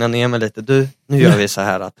 bara lugna ner mig lite. Du, nu gör vi så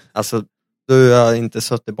här att, alltså, du har inte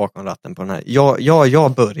suttit bakom ratten på den här.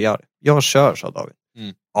 Jag börjar, jag kör, sa David.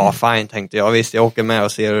 Ja, fine, tänkte jag. Visst, jag åker med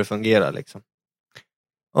och ser hur det fungerar liksom.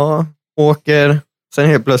 Ja, åker. Sen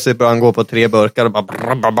helt plötsligt börjar han gå på 3 burkar och bara...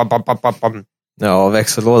 Ja,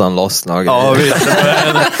 växellådan lossnade. Ja, visst.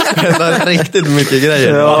 Det var riktigt mycket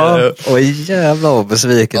grejer. Ja, och jävlar vad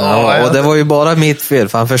besviken han var. Och det var ju bara mitt fel,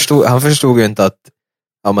 för han förstod ju inte att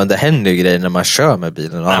men det händer ju grejer när man kör med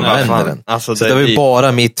bilen och använder den. Alltså, så det var ju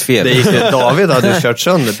bara mitt fel. Det gick ju, David hade ju kört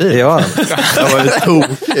sönder bilen. Ja. Det var ju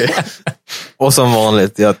tokig. Och som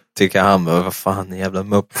vanligt, jag tycker han var, vad fan, jävla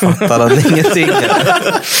mupp, fattar han ingenting.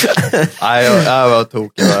 Nej, jag var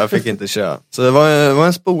tokig, jag fick inte köra. Så det var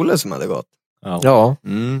en spole som hade gått. Ja.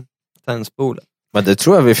 Tändspole. Men det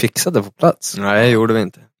tror jag vi fixade på plats. Nej, det gjorde vi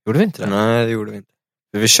inte. Gjorde vi inte det? Nej, det gjorde vi inte.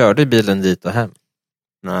 För vi körde bilen dit och hem.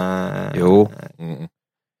 Nej. Jo.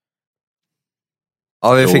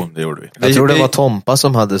 Ja, det gjorde vi. Jag tror det var Tompa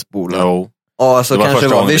som hade spolen. Jo. Ja, alltså kanske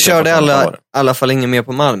det var. Vi körde i alla fall ingen mer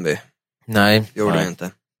på Malmby. Nej. Gjorde vi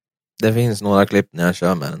inte. Det finns några klipp när jag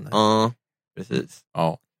kör med den. Ja, precis.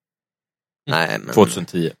 Ja. Nej, men...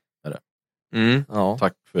 2010 är det. Ja.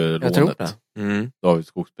 Tack för lånet. Jag tror det. David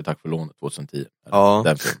Skogsby, tack för lånet 2010.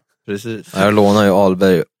 Ja, precis. Jag lånar ju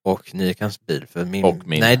Alberg och Nykans bil för min. Och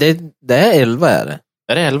min. Nej, det är 11 är det.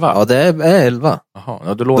 Är det 11? Ja, det är 11. Jaha,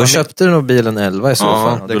 ja, då köpte du nog bilen 11 i så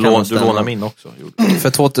fall. Du lånar min också. För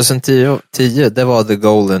 2010, det var the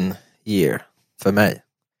golden year för mig.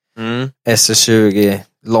 SS20,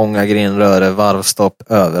 långa grenröre, varvstopp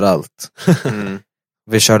överallt.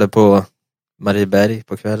 Vi körde på Marieberg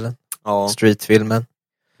på kvällen. Streetfilmen.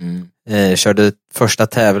 Körde första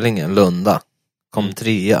tävlingen, Lunda. Kom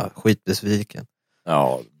 3, skitbesviken.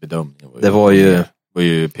 Ja, bedömningen det var ju var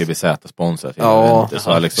ju PBZ-sponsor. Ja.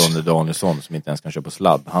 Så Alexander Danielsson som inte ens kan köra på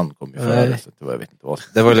sladd. Han kom ju före. Så det var, jag vet inte vad.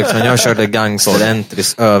 Det var liksom, jag körde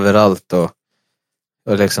gangster-entries överallt och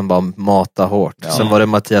liksom bara mata hårt. Ja. Sen var det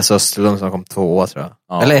Mattias Österlund som kom 2 tror jag.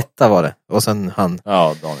 Ja. Eller 1 var det. Och sen han.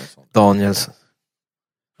 Ja, Danielsson.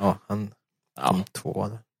 Ja, han kom 2.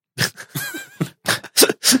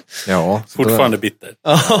 Ja. Fortfarande bitter.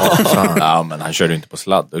 Ja, men han körde ju inte på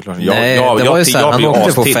sladd. Det är klart. Nej, det var ju så här, han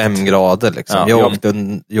åkte på 5 grader liksom. Ja. Jag åkte och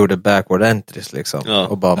gjorde backward entries liksom. Ja.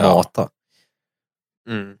 Och bara mata.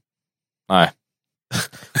 Mm. Nej.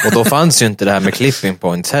 Och då fanns ju inte det här med clipping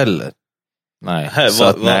points heller. Nej. Så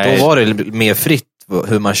att, då var det mer fritt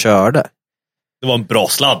hur man körde. Det var en bra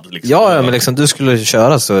sladd liksom. Ja, men liksom du skulle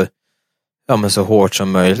köra så så hårt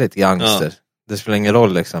som möjligt, gangster. Ja. Det spelar ingen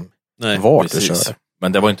roll liksom. Nej, vart precis. du kör.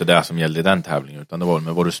 Men det var inte det som gällde i den tävlingen, utan det var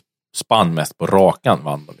med vad du spann mest på rakan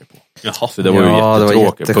vann de ju på. Jaha. Så det var ju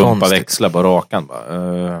jättetråkigt. Det var Pumpa växlar på rakan.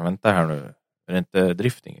 Vänta här nu. Är det inte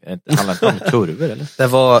drifting? Handlar inte om kurvor eller? Det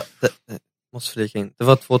var, måste flika in. Det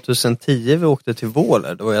var 2010 vi åkte till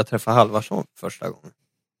Våler. Då jag träffade Halvarsson första gången.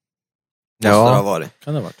 Måste det ha varit.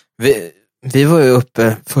 Kan det ha varit. Vi var ju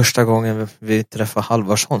uppe första gången vi träffade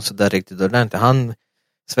Halvarsson så där riktigt ordentligt. Han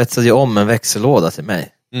svetsade ju om en växellåda till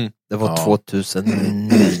mig. Mm. Det var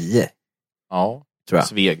 2009. Ja, tror jag.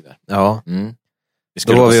 Sveg där. Ja. Mm.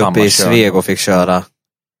 Då var vi uppe i Sveg och fick köra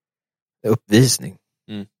uppvisning.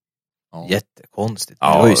 Mm. Ja. Jättekonstigt.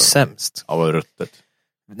 Ja. Det var ju sämst. Ja, det var ruttet.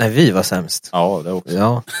 Nej, vi var sämst. Ja, det också.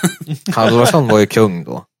 Ja. Halvarsson var ju kung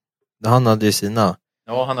då. Han hade ju sina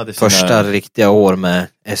första riktiga år med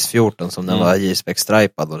S14 som den var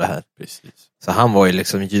J-spec-stripad och det här. Precis. Så han var ju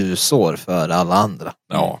liksom ljusår för alla andra.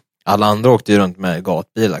 Ja. Alla andra åkte ju runt med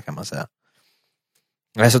gatbilar kan man säga.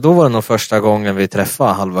 Nej, så då var det nog första gången vi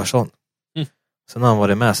träffade Halvarsson. Mm. Sen har han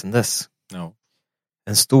varit med sen dess. Ja.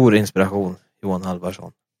 En stor inspiration, Johan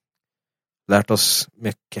Halvarsson. Lärt oss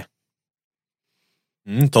mycket.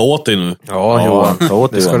 Ta åt dig nu. Ja, Johan, ta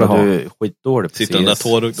åt dig. Det skulle ha. du är skitdålig. Sitter den där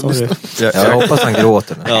tåruggen. Jag hoppas han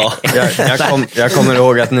gråter nu. Ja. Jag kommer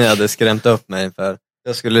ihåg att ni hade skrämt upp mig för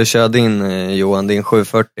jag skulle köra Johan, din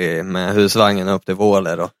 740 med husvagnen upp till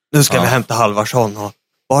Våler och nu ska vi hämta Halvarsson och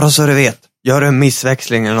bara så du vet, gör en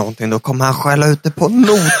missväxling eller någonting då kommer han skälla ut det på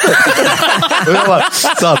noter. Och jag bara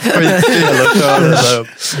satt skitstill och körde där upp.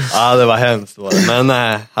 Ja, det var hemskt var det.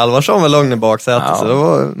 Men Halvarsson var lugn i baksätet så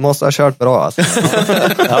då måste ha kört bra alltså.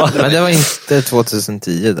 Men det var inte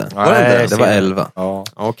 2010 där. Nej, det var 11. Ja.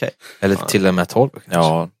 Okej. Eller till och med 12 kanske.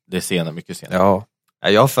 Ja, det är senare, mycket senare. Ja.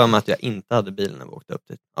 Jag har för mig att jag inte hade bilen när vi åkte upp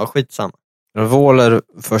dit. Ja, skitsamma. Våler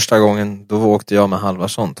första gången, då åkte jag med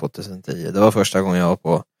Halvarsson 2010. Det var första gången jag var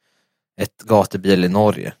på ett gatubil i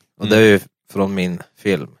Norge. Och det är ju från min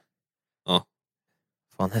film. Ja.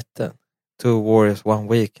 Vad fan hette den? 2 Warriors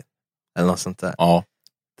One Weekend. Eller något sånt där. Ja.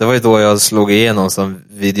 Det var ju då jag slog igenom som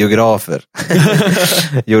videografer.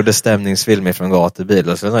 Gjorde stämningsfilmer från gatubil.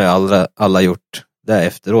 Och sen har ju alla gjort det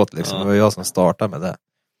efteråt liksom. Det var jag som startade med det.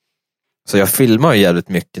 Så jag filmade ju jävligt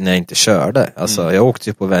mycket när jag inte körde. Alltså jag åkte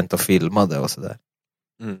ju på event och filmade och sådär.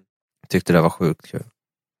 Tyckte det var sjukt kul.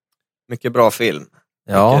 Mycket bra film.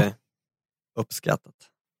 Ja. Mycket uppskattat.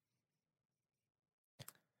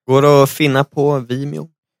 Går det att finna på Vimeo?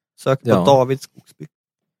 Sök på David Skogsby.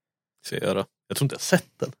 Jag tror inte jag har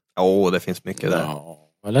sett den. Det finns mycket där. Ja,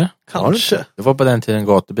 eller? Kanske. Det var på den tiden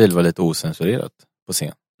gatubil var lite osensurerat på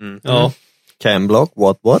scen. Ja. Camblock,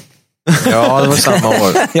 what? Ja, det var samma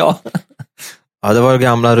år. Ja, det var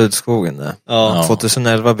gamla Rudskogen där. Ja.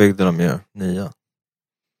 2011 byggde de ju nya.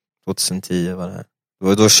 2010 var det här.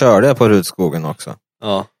 Då körde jag på Rudskogen också.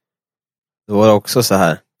 Ja. Då var det också så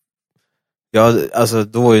här. Alltså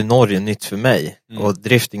då var ju Norge nytt för mig. Och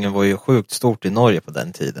driftingen var ju sjukt stort i Norge på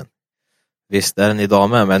den tiden. Visst, det är den idag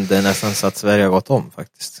med, men det är nästan så att Sverige har gått om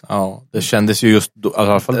faktiskt. Ja, det kändes ju just då, i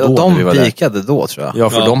alla fall då de vi var där. pikade då tror jag. Ja,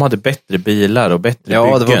 för de hade bättre bilar och bättre byggen.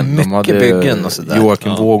 Ja, det var mycket de hade byggen och sådär.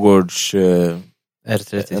 Joakim Vågårds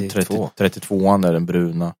R32. 32an är den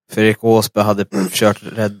bruna. Fredrik Åsberg hade kört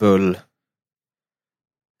Red Bull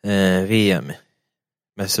VM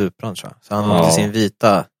med Supran tror jag. Så han hade sin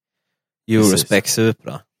vita Eurospec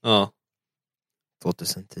Supra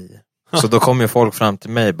 2010. Så då kom ju folk fram till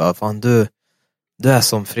mig bara, fan du är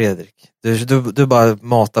som Fredrik. Du bara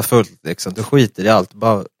matar fullt liksom. Du skiter i allt.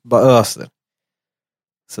 Bara öser.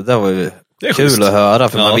 Så det var ju kul att höra.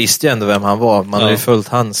 För man visste ju ändå vem han var. Man hade ju följt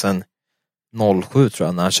han sen 07 tror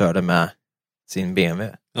jag när han körde med sin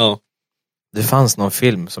BMW. Ja. Det fanns någon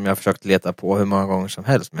film som jag försökt leta på hur många gånger som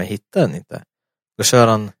helst. Men jag hittade den inte. Då kör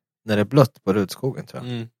han när det är blött på Rudskogen tror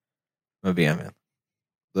jag. Med BMW.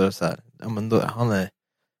 Då är det så här. Ja men då, han är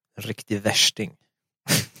en riktig värsting.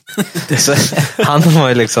 Så, han har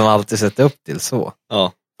ju liksom alltid sett upp till så.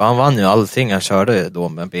 Ja. För han vann ju allting, han körde ju då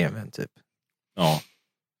med BMW typ.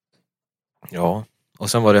 Ja.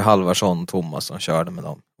 Och sen var det Halvarsson och Thomas som körde med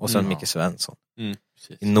dem. Och sen Micke Svensson.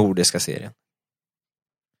 I nordiska serien.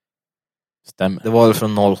 Stämmer. Det var väl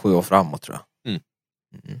från 07 och framåt tror jag.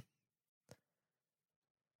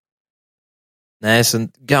 Nej,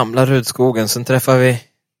 sen gamla Rudskogen. Sen träffade vi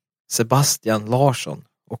Sebastian Larsson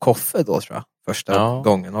och Koffe då tror jag. Första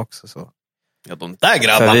gången också. Så. Ja, de där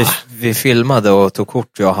grabbarna. Vi filmade och tog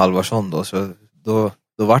kort, jag och Halvarsson då. Så då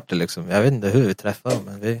var det liksom, jag vet inte hur vi träffade dem.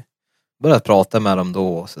 Men vi började prata med dem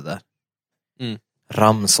då och sådär.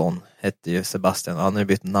 Ramson hette ju Sebastian. Han har ju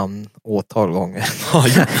bytt namn åtal gånger.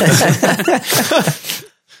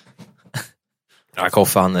 Ja,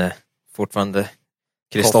 Koffe han är fortfarande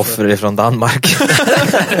Kristoffer ifrån Danmark.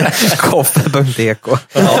 Koffe.ek.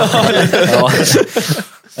 Ja.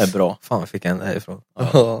 Det är bra. Fan, fick jag en därifrån.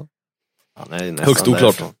 Ja. Han är nästan högst oklart.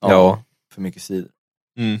 därifrån. Ja. För mycket sidor.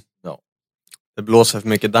 Ja. Det blåser för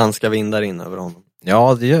mycket danska vindar in över honom.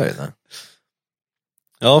 Ja, det gör ju det.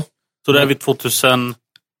 Ja. Så det är vi 2010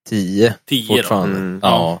 fortfarande.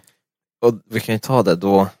 Ja. Och vi kan ju ta det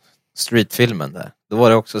då, streetfilmen där. Då var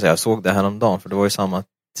det också så jag såg det här om dagen, för det var ju samma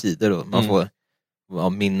tider då. Man får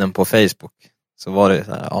minnen på Facebook. Så var det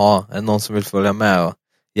så här, är det någon som vill följa med och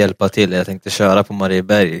hjälpa till? Jag tänkte köra på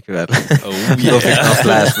Marieberg ikväll. Då fick man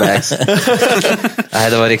flashbacks.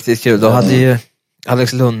 Nej, det var riktigt kul. Då hade ju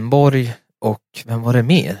Alex Lundborg och vem var det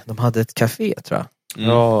mer? De hade ett café tror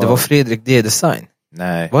jag. Det var Fredrik D-design.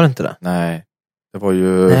 Nej. Var det inte det? Nej. Det var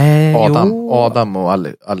ju Adam och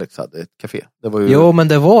Alex hade ett café. Det var ju jo, men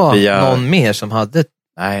det var någon mer som hade.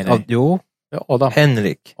 Nej. Jo. Ja, Adam.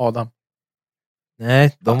 Henrik. Adam.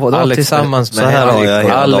 Nej, de var tillsammans med så här har jag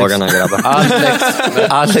hela dagarna, grabbar.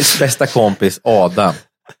 Alex bästa kompis Adam.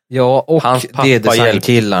 Ja, och hans pappa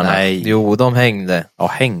D-design-killarna. Nej. Jo, de hängde. Ja,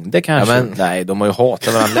 hängde kanske. Ja, men... Nej, de har ju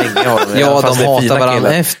hatat varandra länge. Ja, de hatar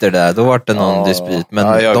varandra efter det. Då var det någon dispyt.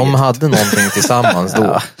 Men de hade någonting tillsammans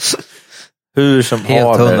då. Hur som helt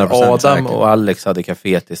Adam säker. Och Alex hade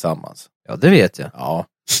café tillsammans. Ja, det vet jag. Ja.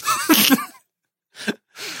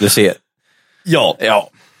 Du ser. Ja.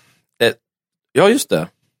 Ja, just det.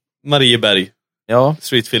 Marieberg. Ja.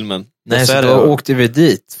 Streetfilmen. Nej, så då åkte vi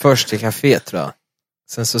dit först till café tror jag.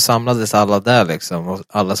 Sen så samlades alla där liksom. Och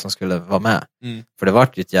alla som skulle vara med. För det var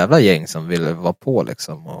ju ett jävla gäng som ville vara på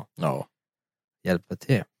liksom. Och hjälpa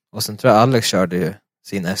till. Och sen tror jag Alex körde ju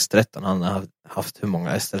sin S13. Han har haft hur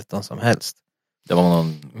många S13 som helst. Det var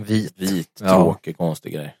någon vit tråkig,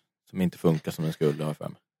 konstig grej. Som inte funkar som den skulle ha för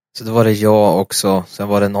mig. Så då var det jag också. Sen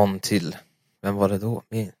var det någon till. Vem var det då?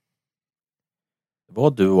 Det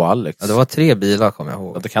var du och Alex. Ja, det var 3 bilar kommer jag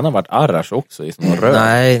ihåg. Ja, det kan ha varit Arash också i sån röd.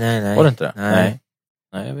 Nej. Var det inte det? Nej,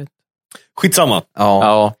 jag vet. Skitsamma.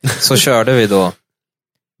 Ja. Så körde vi då.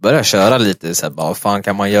 Började köra lite så här, bara, vad fan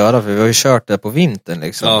kan man göra? För vi har ju kört det på vintern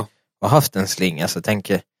liksom. Ja. Och haft en slinga, så jag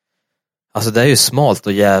tänker. Alltså det är ju smalt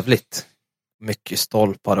och jävligt. Mycket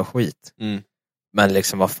stolpar och skit. Men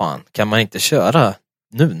liksom vad fan, kan man inte köra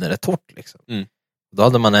nu när det är torrt liksom? Då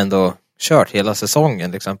hade man ändå kört hela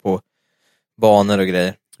säsongen liksom på banor och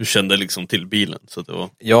grejer. Du kände liksom till bilen så det var...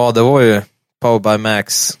 Ja, det var ju Power by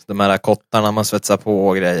Max, de här kottarna man svetsar på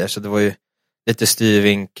och grejer. Så det var ju lite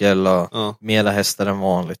styrvinkel och mera hästar än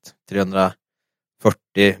vanligt. 340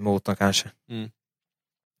 motorn kanske.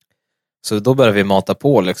 Så då började vi mata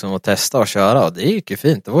på liksom och testa och köra. Och det gick ju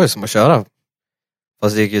fint, det var ju som att köra.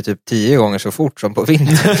 Fast det gick ju typ 10 gånger så fort som på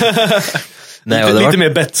vintern. Nej, lite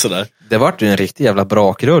mer bett sådär. Det var ju en riktig jävla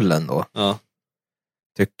brakrull ändå. Ja.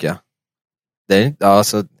 Tycker jag. Det är,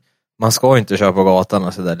 alltså, man ska ju inte köra på gatan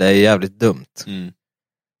och sådär. Det är jävligt dumt.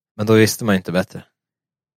 Men då visste man inte bättre.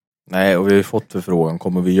 Nej, och vi har ju fått förfrågan.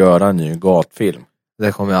 Kommer vi göra en ny gatfilm?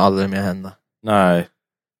 Det kommer aldrig mer hända. Nej.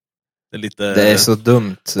 Det är så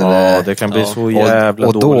dumt. Ja, det kan bli så jävla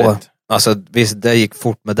och då, dåligt. Alltså visst, det gick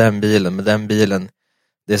fort med den bilen.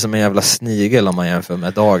 Det är som en jävla snigel om man jämför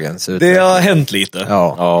med dagens utveckling. Det har hänt lite.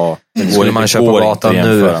 Ja. Skulle man köra på gatan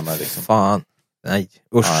nu, liksom. Fan. Nej,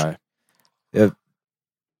 usch. Nej. Jag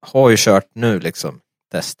har ju kört nu liksom,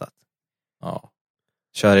 testat. Ja.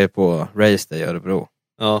 Kör ju på Race Day i Örebro.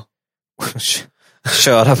 Ja.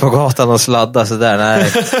 Köra på gatan och sladda så där,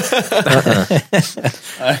 nej.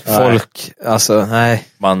 Folk, alltså nej.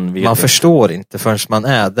 Man förstår inte förrän man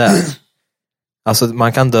är där. Alltså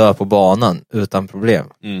man kan dö på banan utan problem.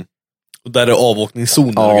 Och där är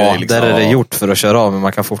avåkningszoner och grejer, liksom. Där är det gjort för att köra av, men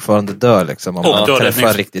man kan fortfarande dö liksom. Om man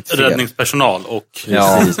träffar riktigt fel. Räddningspersonal och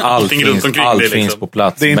allting runt omkring. Allt finns på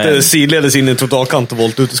plats. Det är inte sidledes in i en totalkant och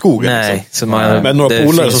volt ut i skogen. Nej, liksom. Så man, med några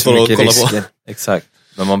polare som står och kollar på. Exakt.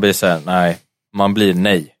 Men man blir såhär, nej. Man blir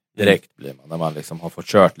nej. Direkt blir man. När man liksom har fått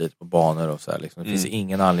kört lite på banor och så här. Liksom. Det finns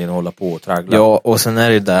ingen anledning att hålla på och traggla. Ja, och sen är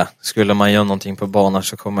det ju det. Skulle man göra någonting på banor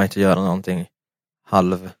så kommer man inte göra någonting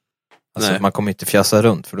Alltså man kommer inte fjassa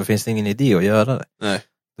runt. För då finns det ingen idé att göra det. Nej.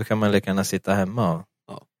 Då kan man lika gärna sitta hemma och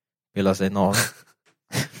pilla sig naken.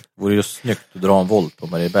 Det vore ju snyggt att dra en volt på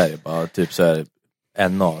Marieberg. Bara typ så här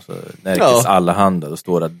NA. Så Närkes Allehanda. Då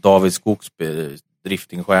står det David Skogsby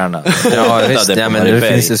driftingstjärna. Ja, visst. Ja, men nu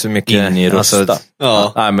finns det så mycket in i Rusta.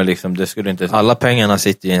 Alltså, nej, men liksom, det skulle inte... Alla pengarna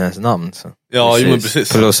sitter i ens namn. Så. Ja,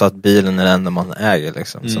 precis. Plus att bilen är det enda man äger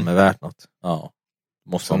liksom, som är värt något. Ja,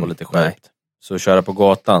 måste man vara lite skärpt. Så köra på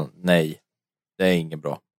gatan, nej. Det är inget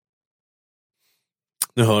bra.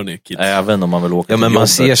 Nu hör ni, kids. Även om man vill åka till men man jobbet,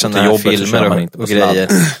 ser sådana här filmer och grejer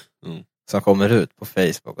som kommer ut på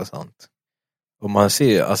Facebook och sånt. Och man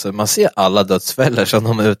ser alla dödsfällor som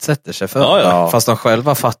de utsätter sig för. Ja. Fast de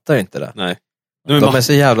själva fattar inte det. Nej. De är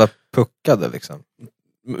så jävla puckade liksom.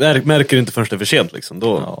 Märker inte först det är för sent liksom.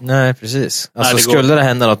 Då... Nej, precis. Alltså skulle det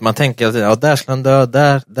hända något, man tänker att där ska han dö,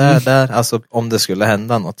 där. Alltså om det skulle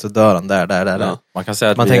hända något så dör han där. Ja. Man kan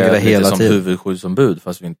säga att man vi tänker är det hela lite som tiden. huvudskyddsombud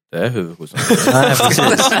fast vi inte är huvudskyddsombud. Nej,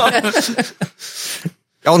 precis.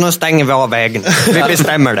 Ja, nu stänger vi av vägen. Vi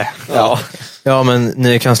bestämmer det. Ja, men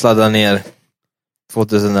ni kan sladda ner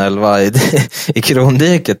 2011 i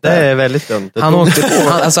Krondiket. Det är väldigt dumt.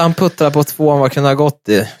 Han puttrade på 2, vad kunde ha gått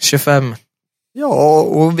i 25. Ja,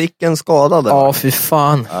 och vilken skada det var. Ja, fy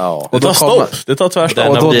fan. Ja. Och det tar stopp. Det tar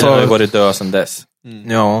tvärstopp. Den bilen har ju varit död sedan dess.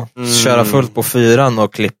 Ja, köra fullt på 4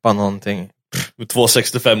 och klippa någonting. Med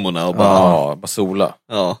 265orna och bara... bara sola.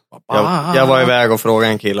 Ja. Jag var iväg och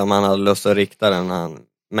frågade en kille om han hade lust att rikta den. Han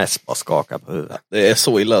mest bara skakar på huvudet. Det är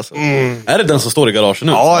så illa alltså. Är det den som står i garagen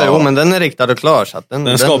nu? Ja, jo, men den är riktad och klar. Så att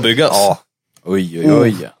den ska byggas? Ja.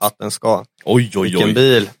 Oj. Att den ska. Oj. Vilken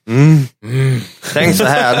bil. Tänk så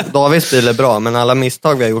här, Davids bil är bra, men alla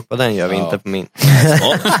misstag vi har gjort på den gör vi inte på min.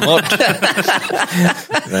 Smart.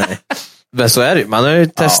 Nej. Men så är det. Man har ju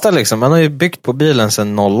testat liksom. Man har ju byggt på bilen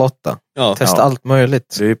sedan 08. Testa allt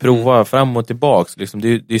möjligt. Vi har ju provat fram och tillbaks. Liksom.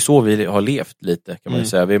 Det är så vi har levt lite kan man ju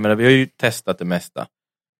säga. Vi har ju testat det mesta.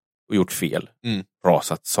 Och gjort fel.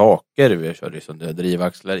 Rasat saker. Vi har kört liksom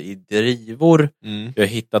drivaxlar i drivor. Vi har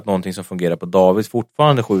hittat någonting som fungerar på Davids.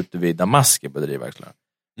 Fortfarande skjuter vi damasker på drivaxlarna.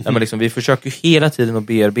 Men liksom, vi försöker hela tiden att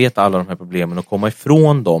bearbeta alla de här problemen och komma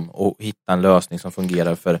ifrån dem och hitta en lösning som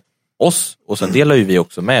fungerar för oss. Och sen delar ju vi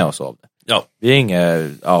också med oss av det. Ja. Vi är inga,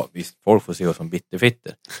 visst, folk får se oss som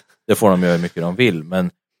bitterfitter. Det får de göra hur mycket de vill,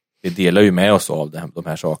 men vi delar ju med oss av de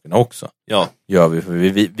här sakerna också. Ja. Gör vi, för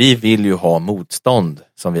vi vill ju ha motstånd,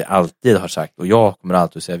 som vi alltid har sagt. Och jag kommer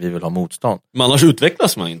alltid att säga att vi vill ha motstånd. Men annars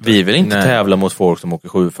utvecklas man inte. Vi vill inte tävla mot folk som åker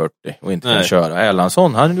 740 och inte kan köra.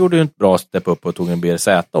 Erlandsson, han gjorde ju ett bra step upp och tog en BRZ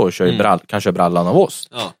och kan köra brallan av oss.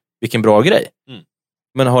 Ja. Vilken bra grej.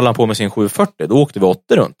 Men håller han på med sin 740, då åkte vi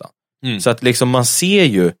 80 runt den. Så att liksom man ser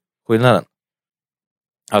ju skillnaden.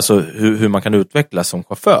 Alltså hur man kan utvecklas som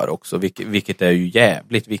chaufför också, vilket är ju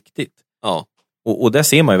jävligt viktigt. Ja. Och det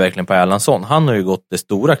ser man ju verkligen på Erlandsson. Han har ju gått det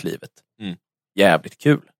stora klivet. Jävligt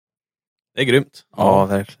kul. Det är grymt. Ja,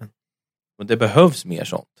 verkligen. Och det behövs mer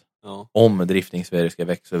sånt. Ja. Om drifting-Sverige ska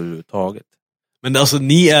växa överhuvudtaget. Men alltså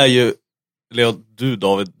ni är ju, eller du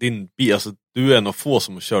David, din bil, alltså du är en av få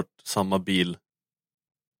som har kört samma bil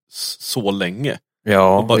så länge.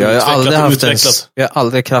 Ja, jag har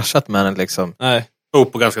aldrig kraschat med den liksom. Nej.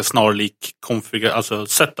 Och på ganska snarlik alltså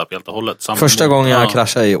setup helt och hållet. Första gången jag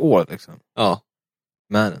kraschade i år liksom. Ja.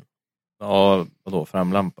 Med den. Ja, vadå?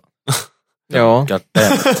 Framlampa? Ja.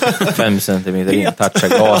 5 centimeter in, toucha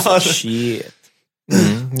gas. Shit.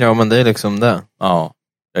 Ja, men det är liksom det. Ja,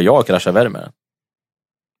 jag kraschade värre med den.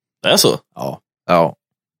 Det är så? Ja.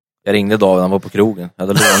 Jag ringde David, han var på krogen. Jag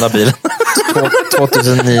hade lånat bilen.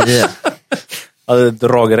 2009. Jag hade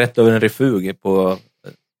dragit rätt över en refug på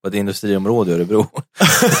ett industriområde i Örebro.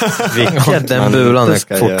 Den bulan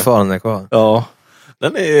är fortfarande kvar. Ja.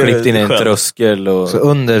 Den är klippt in i en tröskel. Och... Så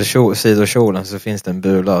under sidokjolen så finns det en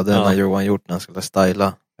bula. Och den har Johan gjort när han skulle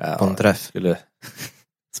styla på en träff. Skulle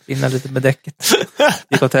spinna lite med däcket.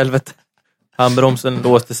 Gick åt helvete. Handbromsen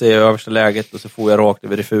låste sig i översta läget och så får jag rakt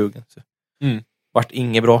över refugen. Så. Vart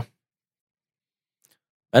inget bra.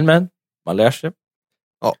 Men, man lär sig.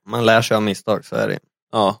 Ja, man lär sig av misstag, så är det.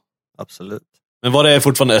 Ja. Absolut. Men var det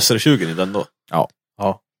fortfarande SR20 i den då? Ja.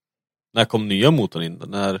 När kom nya motorn in?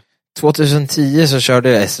 När... 2010 så körde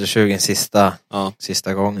jag SR20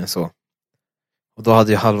 sista gången så. Och då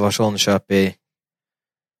hade ju Halvarsson köpt i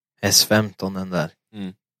S15 den där.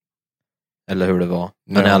 Eller hur det var.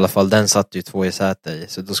 Men i alla fall, den satt ju 2 i säte i.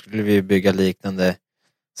 Så då skulle vi bygga liknande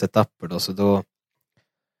setuper då. Så då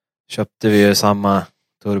köpte vi ju samma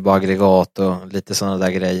turboaggregat och lite sådana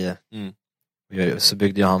där grejer. Mm. Så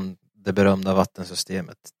byggde han det berömda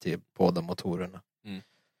vattensystemet till båda motorerna. Mm.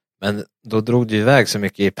 Men då drog det iväg så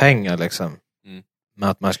mycket i pengar liksom. Mm. Med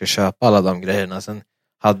att man ska köpa alla de grejerna. Sen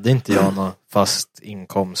hade inte jag någon fast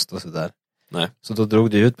inkomst och sådär. Nej. Så då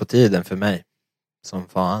drog det ut på tiden för mig. Som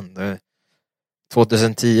fan.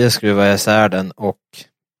 2010 skruvade jag isär den och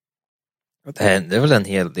det hände väl en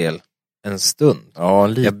hel del. En stund. Ja, en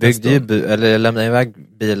liten Jag byggde stund. jag lämnade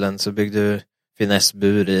iväg bilen, så byggde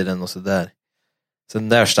finessbur i den och sådär. Sen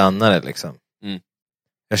där stannade det liksom. Mm.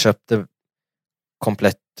 Jag köpte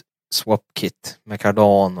komplett swap kit med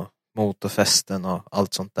kardan och motorfästen och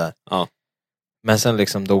allt sånt där. Ja. Men sen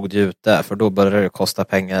liksom dog det ut där, för då började det kosta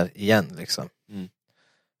pengar igen liksom. Mm.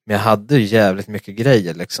 Men jag hade ju jävligt mycket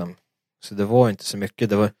grejer liksom. Så det var inte så mycket.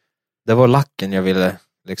 Det var lacken jag ville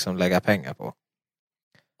liksom lägga pengar på.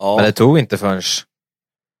 Ja. Men det tog inte förrän,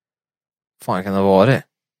 fan kan det ha varit?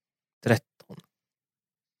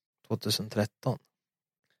 2013.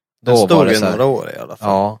 Den Då var stod det i så här, några år i alla fall.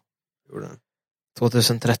 ja, Gjorde den.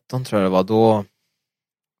 2013 tror jag det var. Då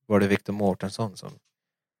var det Victor Mårtensson som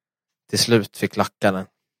till slut fick lacka den.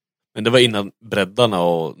 Men det var innan breddarna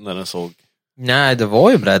och när den såg... Nej, det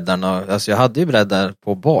var ju breddarna. Alltså jag hade ju breddar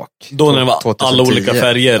på bak. Då när det var 2010. alla olika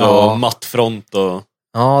färger Ja. och mattfront och...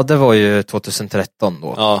 Ja, det var ju 2013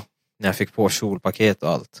 då. Ja. När jag fick på kjolpaket och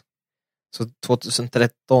allt. Så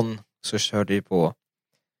 2013 så körde jag på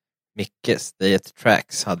Mickes. Diet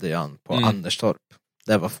Tracks hade jag han på Anderstorp.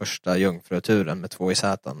 Det var första jungfruturen med 2 i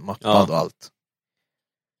sätan, mappad och allt.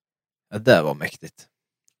 Ja, det var mäktigt.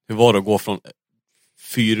 Hur var det att gå från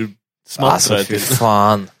fyrsmattrare Alltså fy till...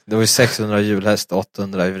 fan. Det var ju 600 hjulhäst och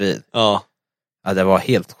 800 i vrid. Ja. Ja, det var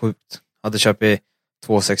helt sjukt. Hade köpt i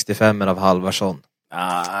 265 av Halvarsson.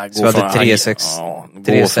 Så jag hade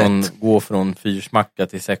 3,6. Gå från fyrsmacka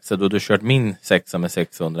till 6. Då du kört min 6 med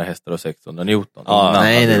 600 hästar och 600 Newton. Ja,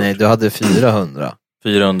 nej, du hade 400.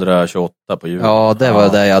 428 på hjulet. Ja, det var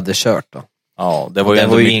det jag hade kört då. Ja, det var ju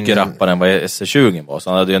ändå mycket rappare än vad SC20 var. Så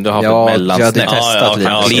han hade ju ändå haft ett mellansnäpp. Jag hade testat lite.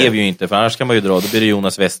 Han klev ju inte, för annars kan man ju dra. Då blir det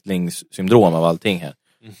Jonas Westlings syndrom av allting här.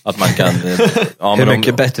 Att man kan... Ja, hur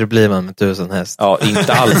mycket bättre blir man med 1000 häst? Ja,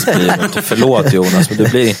 inte alls blir man. Förlåt Jonas, men du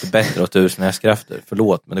blir inte bättre av 1000 hästkrafter.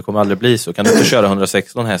 Förlåt, men det kommer aldrig bli så. Kan du inte köra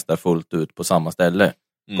 116 hästar fullt ut på samma ställe,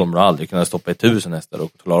 kommer du aldrig kunna stoppa 1000 hästar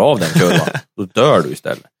och klara av den kurvan. Då dör du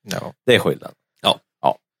istället. Ja. Det är skillnad. Ja.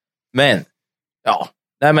 Men,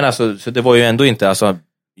 nej men alltså, så det var ju ändå inte, alltså,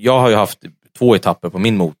 jag har ju haft 2 etapper på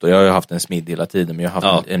min motor. Jag har ju haft en smid hela tiden, men jag har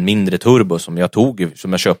haft en mindre turbo som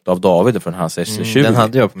jag köpte av David från hans SC20. Den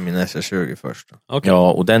hade jag på min SC20 först. Okay.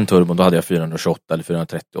 Ja, och den turbon då hade jag 428 eller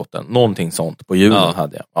 438. Någonting sånt på hjulen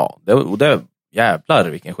hade jag. Ja, det jävlar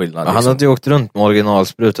vilken skillnad. Han hade ju åkt runt med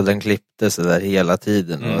originalsprut och den klippte sig där hela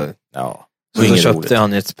tiden. Och, ja. Så då köpte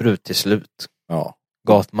han ett sprut till slut. Ja.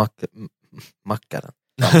 Gatmackaren.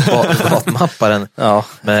 Gatmapparen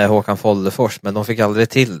med Håkan Foldefors, men de fick aldrig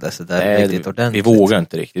till det så där riktigt ordentligt. Vi vågade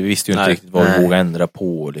inte riktigt. Vi visste ju inte riktigt vad vi vågade ändra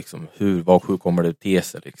på liksom. Hur kommer det till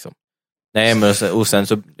sig liksom. Nej, men och sen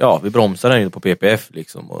så vi bromsade den ju på PPF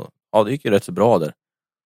liksom, och det gick ju rätt så bra där.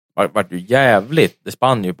 Det var ju jävligt. Det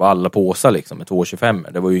spann ju på alla påsar liksom med 225.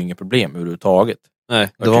 Det var ju inget problem överhuvudtaget. Nej,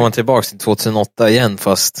 då var man tillbaka till 2008 igen,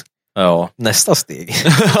 fast nästa steg.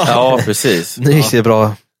 Ja, precis. Nu gick det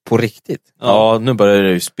bra på riktigt. Ja, nu börjar det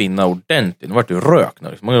ju spinna ordentligt. Nu vart det ju rök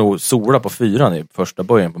nu. Man kan sola på 4 i första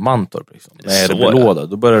början på Mantorp. Liksom. Nej, det blir låda.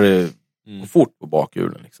 Då börjar det gå fort på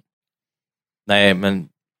bakhjulen. Liksom. Nej, men...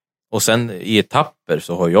 Och sen i etapper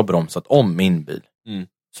så har jag bromsat om min bil. Mm.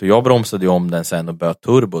 Så jag bromsade ju om den sen och böt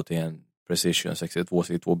turbo till en Precision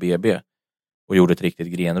 62 BB. Och gjorde ett riktigt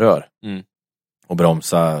grenrör. Mm. Och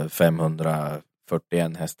bromsa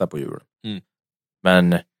 541 hästar på hjulen. Mm.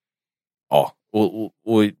 Men... Ja,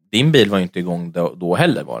 och din bil var ju inte igång då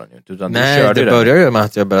heller, var den ju inte. Utan nej, det började ju med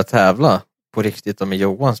att jag började tävla på riktigt med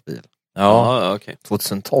Johans bil. Ja, okay.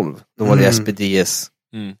 2012. Då var det SPDS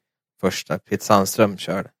första. Pete Sandström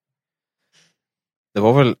körde.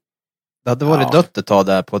 Det hade varit dött ett tag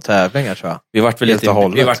där på tävlingar, tror jag. Vi vart väl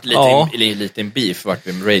lite en beef vart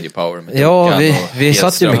vi med Radio Power. Med vi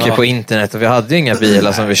satt ju mycket på internet och vi hade ju inga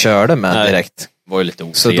bilar som vi körde med direkt. Var ju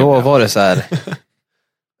lite så då var det så här...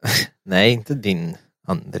 Nej, inte din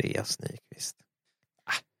Andreas Nyqvist.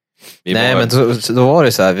 Nej, men då var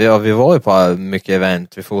det så här, vi var ju på mycket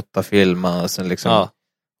event, vi fotade, filmade och sen liksom,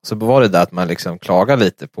 så var det där att man liksom klagar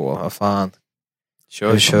lite på, vad fan,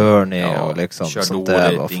 hur kör ni och liksom kör sånt dåligt,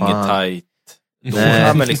 där, vad inget fan. Tajt.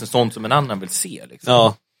 Nej, men liksom sånt som en annan vill se liksom.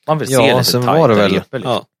 Ja. Man vill se lite sen tajt. var det väl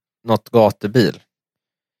liksom. något gatubil.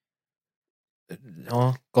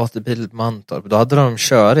 Ja, gatubil Mantorp. Då hade de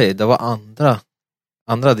kört i, det var andra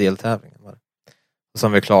andra deltävlingen var det.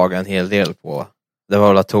 Som vi klagade en hel del på. Det var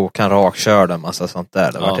väl att Tokan rakkörde en massa sånt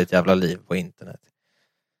där. Det var ett jävla liv på internet.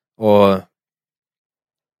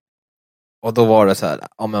 Och då var det så här,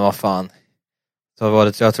 ja men vad fan. Så var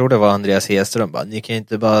det, jag tror det var Andreas Hedström bara, ni kan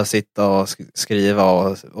inte bara sitta och skriva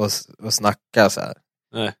och snacka så här.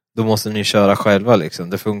 Nej. Då måste ni köra själva liksom.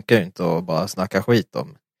 Det funkar ju inte att bara snacka skit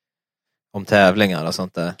om tävlingar och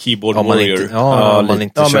sånt där. Keyboard om man warrior. inte, om man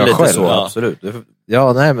inte kör lite själv. Så, absolut.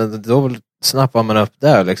 Ja, nej, men då snappar man upp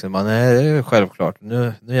där liksom. Nej, det är ju självklart.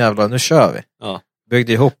 Nu jävlar, nu kör vi. Ja.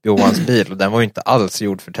 Byggde ihop Johans bil och den var ju inte alls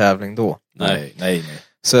gjord för tävling då. Nej.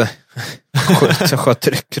 Så sköt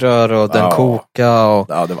tryckrör och den koka och...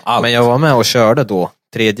 Ja, det var allt. Men jag var med och körde då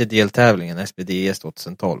 3:e deltävlingen SPDS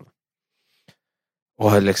 2012.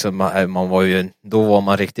 Och liksom då var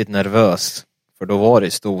man riktigt nervös. För då var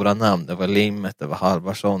det stora namn. Det var Limmet, det var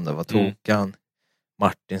Halvarsson, det var Tokan,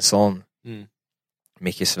 Martinsson,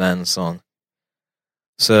 Micke Svensson.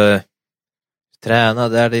 Så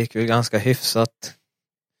tränade där, det gick ju ganska hyfsat.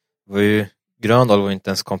 Det var ju, Gröndal var ju inte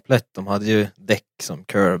ens komplett. De hade ju däck som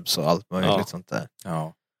curbs och allt möjligt sånt där.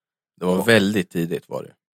 Ja. Det var väldigt tidigt var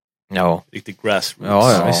det. Ja. Riktigt grassroots.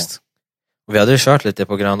 Ja, visst. Och vi hade ju kört lite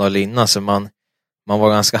på Gröndal innan så man var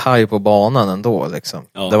ganska high på banan ändå liksom.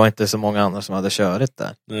 Ja. Det var inte så många andra som hade körit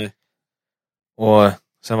där. Nej. Och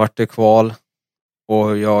sen var det kval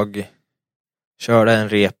och jag körde en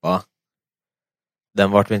repa.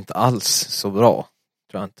 Den var inte alls så bra,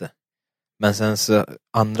 tror jag inte. Men sen så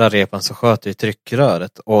andra repan så sköt jag i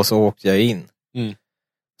tryckröret och så åkte jag in.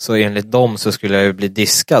 Så enligt dem så skulle jag ju bli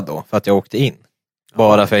diskad då för att jag åkte in.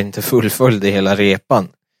 Bara för att jag inte fullföljde hela repan.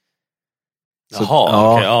 Så,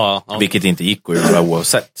 Okej. Vilket inte gick att göra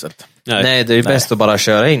oavsett. Så att... Nej, det är ju bäst att bara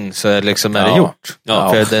köra in så liksom är det gjort. Ja.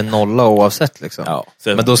 För det är 0 oavsett liksom. Ja.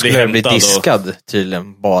 Men då skulle jag bli diskad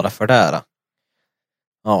tydligen bara för det här.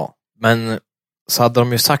 Ja, men så hade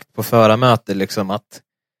de ju sagt på förarmöte liksom att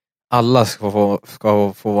alla ska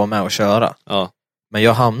få vara med och köra. Ja. Men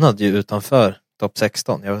jag hamnade ju utanför topp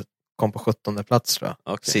 16. Jag kom på 17:e plats tror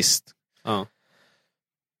jag. Okay. Sist. Ja.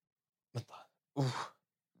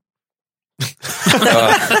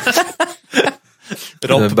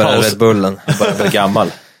 Nu börjar Red Bullen. Jag börjar bli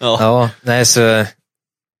gammal. Ja, nej så...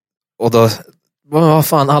 Och då... Vad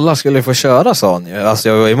fan, alla skulle få köra, sa han ju. Alltså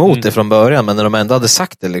jag var emot det från början, men när de ändå hade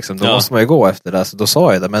sagt det liksom, då måste man ju gå efter det. Så då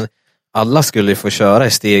sa jag det, men alla skulle få köra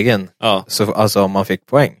i stegen. Så, alltså om man fick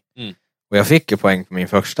poäng. Och jag fick ju poäng på min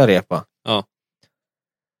första repa.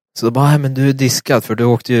 Så då bara, men du är diskad för du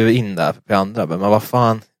åkte ju in där på andra. Men vad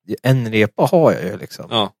fan, en repa har jag ju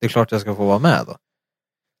liksom. Det är klart jag ska få vara med då.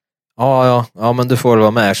 Ja, men du får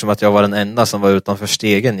vara med som att jag var den enda som var utanför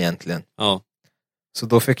stegen egentligen. Så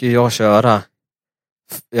då fick ju jag köra.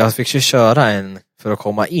 Jag fick ju köra en för att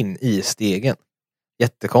komma in i stegen.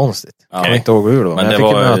 Jättekonstigt. Jag kommer inte ihåg hur då. Men jag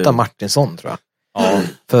fick ju möta Martinsson tror jag.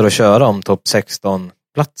 För att köra om topp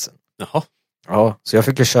 16-platsen. Jaha. Ja, så jag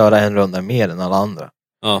fick ju köra en runda mer än alla andra.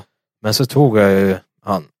 Men så tog jag ju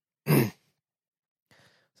han.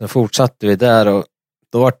 Sen fortsatte vi där och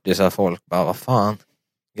då var det så här folk bara, vad fan,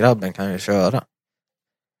 grabben kan ju köra.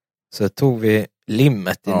 Så tog vi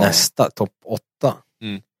Limmet i nästa topp 8.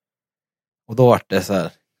 Och då var det så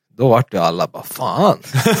här, då var det ju alla bara, fan.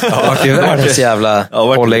 Det var ju världens jävla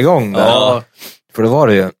hålla igång där. För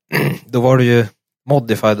då var det ju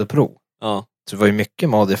Modified och Pro. Så det var ju mycket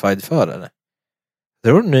Modified förare.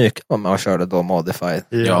 Tror du Nyk var med och körde då Modified?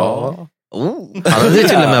 Ja. Han hade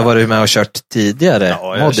till och med varit med och kört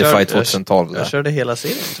tidigare Modified 2012. Jag körde hela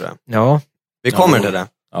serien tror jag. Ja. Vi kommer till det.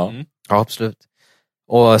 Ja, absolut.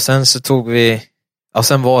 Och sen så tog vi,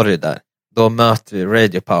 sen var det där. Då mötte vi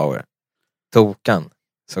Radio Power. Tokan,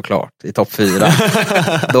 såklart, i topp 4.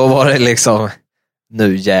 Då var det liksom,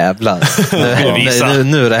 nu jävlar.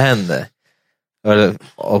 Nu det hände.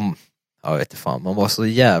 Jag vet inte fan, man var så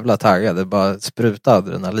jävla taggad. Det bara sprutade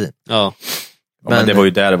adrenalin. Men det var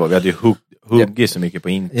ju där det var. Vi hade ju huggit så mycket på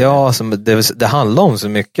internet. Ja, det handlade om så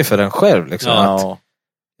mycket för en själv. Liksom,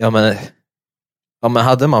 men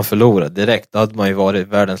hade man förlorat direkt, då hade man ju varit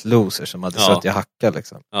världens loser som hade suttit i hacka.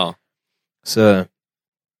 Liksom. Så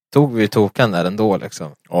tog vi Tokan där ändå.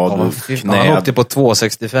 Liksom. Han åkte på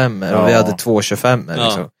 2,65 och vi hade 2,25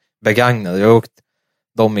 liksom. Begagnade. Jag åkte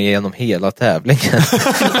dem igenom hela tävlingen.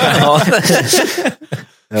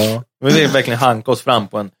 Men det är verkligen hanka oss fram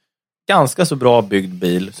på en ganska så bra byggd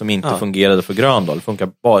bil som inte fungerade för Gröndal.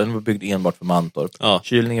 Den var byggd enbart för Mantorp.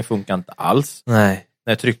 Kylningen funkar inte alls. Nej.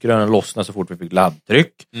 När tryckrören lossnade så fort vi fick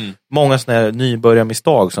laddtryck. Många sådana här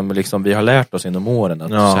nybörjarmisstag som liksom vi har lärt oss inom åren. Att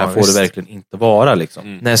så här får det verkligen inte vara.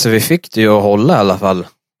 Liksom. Nej, så vi fick det ju att hålla i alla fall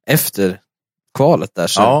efter kvalet där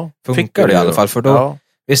så funkar det i alla fall. För då,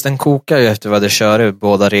 visst den kokar ju efter vad det kör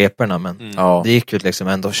båda reporna, men det gick ju liksom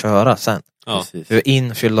ändå att köra sen. Ja. För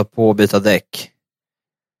in, fylla på, byta däck.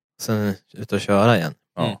 Sen ut och köra igen.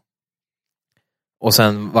 Och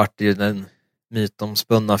sen vart det ju den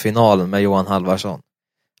mytomspunna finalen med Johan Halvarsson.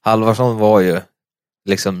 Halvarsson var ju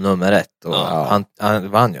liksom nummer 1 och han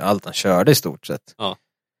vann ju allt han körde i stort sett. Ja.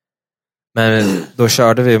 Men då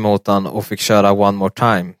körde vi mot han och fick köra one more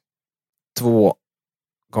time 2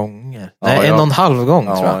 gånger. Nej, 1,5 gång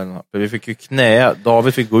tror jag. För vi fick ju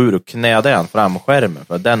David fick gå ur och knäda han framskärmen,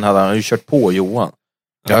 för den hade han ju kört på Johan.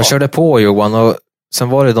 Jag körde på Johan och sen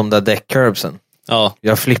var det de där däckcurbsen. Ja.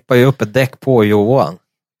 Jag flippade ju upp ett däck på Johan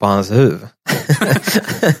på hans huvud.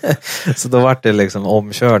 Så då var det liksom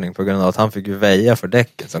omkörning på grund av att han fick ju väja för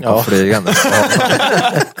däcket som kom flygande.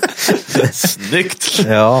 Snyggt.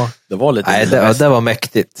 Ja. Det var lite. Nej, det var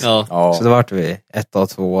mäktigt. Ja. Så då vart vi 1 och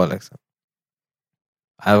 2 liksom.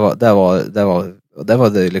 Det var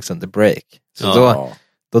det liksom the break. Så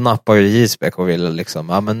då nappade ju Gisbäck och ville liksom,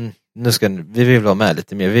 men nu vi vill vara med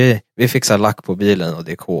lite mer. Vi fixar lack på bilen och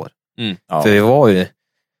dekor. För vi var ju,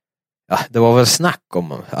 det var väl snack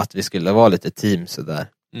om att vi skulle vara lite team sådär.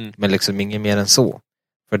 Men liksom inget mer än så.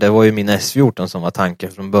 För det var ju min S14 som var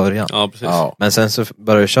tanken från början. Ja, precis. Men sen så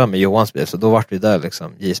började jag köra med Johans bil, så då var det där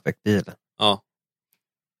liksom Gisbäck-bilen. Ja.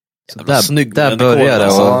 Så där började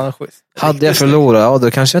det. Och hade jag förlorat,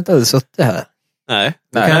 då kanske jag inte hade suttit här. Nej.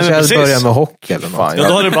 Då kanske jag hade börjat med hockey eller något. Ja,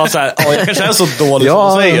 då hade det bara så här, jag kanske är så dålig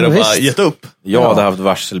som du säger och bara gett upp. Jag hade haft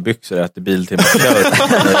varselbyxor efter biltimmar.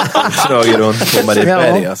 Flög runt på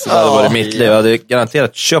Marieberg. Alltså, det hade varit mitt liv. Jag hade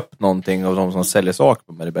garanterat köpt någonting av de som säljer saker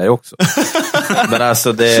på Marieberg också. Men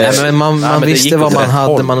alltså det... man visste vad man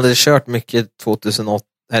hade. Man hade kört mycket 2008.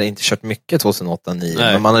 Eller inte kört mycket 2008-2009.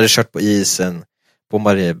 Men man hade kört på isen på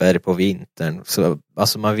Marieberg på vintern. Så,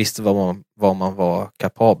 alltså man visste vad man var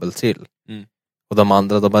kapabel till. Och de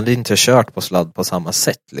andra, de hade inte kört på sladd på samma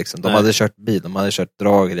sätt liksom. De hade kört bil, de hade kört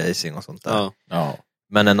dragracing och sånt där. Ja.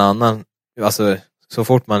 Men en annan, alltså så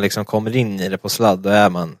fort man liksom kommer in i det på sladd, då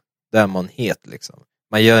är man het liksom.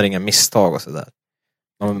 Man gör inga misstag och sådär.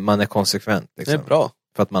 Man är konsekvent liksom. Det är bra.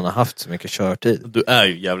 För att man har haft så mycket körtid. Du är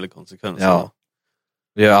ju jävligt konsekvent. Ja.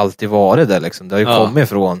 Vi har alltid varit där liksom. Det har ju kommit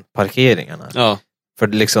från parkeringarna. Ja. För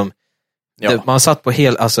det liksom, man satt på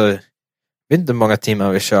alltså jag vet inte hur många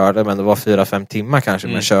timmar vi körde, men det var 4-5 timmar kanske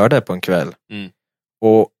man körde på en kväll.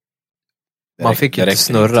 Och man fick ju inte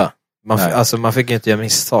snurra. Man fick inte göra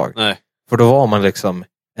misstag. Nej. För då var man liksom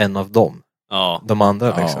en av dem. Ja. De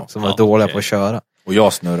andra liksom, som var dåliga på att köra. Och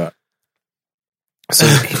jag snurrar.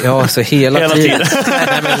 Så hela tiden.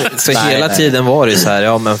 Hela tiden var det så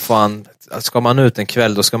här, men fan, ska man ut en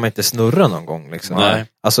kväll, då ska man inte snurra någon gång liksom. Nej.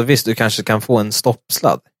 Alltså visst, du kanske kan få en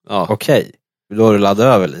stoppsladd. Okej. Då har du laddat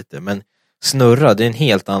över lite, men snurra, det är en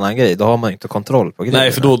helt annan grej. Då har man inte kontroll på grejerna.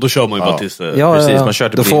 Nej, för då kör man ju bara tills... Precis, man kör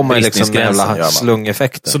till då får man liksom jävla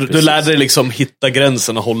slungeffekten. Så du lärde dig liksom hitta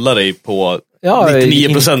gränsen och hålla dig på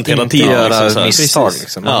 99% hela tiden. Göra misstag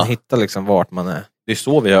liksom. Man hittar liksom vart man är. Det är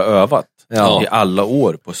så vi har övat i alla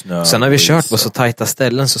år på snö. Sen har vi kört på så tajta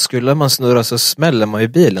ställen, så skulle man snurra så smäller man ju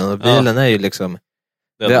bilen. Och bilen är ju liksom...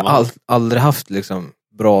 Vi har aldrig haft liksom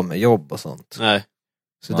bra med jobb och sånt. Nej.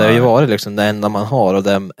 Så det har ju varit liksom det enda man har och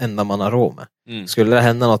det enda man har råd med. Skulle det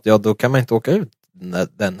hända något, då kan man inte åka ut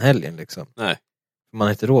den helgen liksom. Nej. Man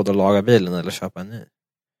har inte råd att laga bilen eller köpa en ny.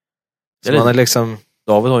 Så man är liksom...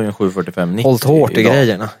 David har ju en 745-90 hållit hårt i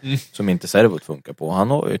grejerna. Som inte servot funkar på. Han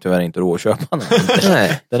har ju tyvärr inte råd att köpa den.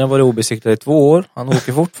 Nej. Den har varit obesiktad i 2 år. Han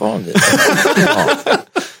åker fortfarande.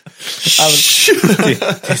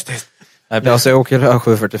 Tyst. Så jag åker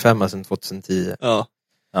 745 sedan 2010. Ja.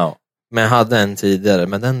 Men jag hade en tidigare,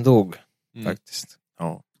 men den dog faktiskt.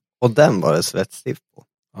 Ja. Och den var det svettstift på.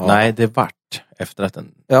 Ja. Nej, det vart efter att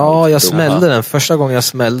den... Ja, jag smällde den. Första gången jag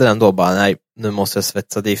smällde den då bara, nej, nu måste jag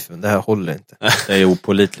svetsa diffen. Det här håller inte. Det är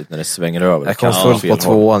opålitligt när det svänger över. Jag kom fullt på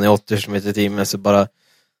 2:an i 80 km/h, så bara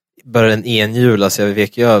började en enhjula, så jag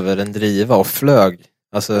vek över en driva och flög.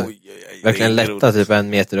 Alltså, verkligen lätta typ 1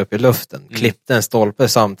 meter upp i luften. Klippte en stolpe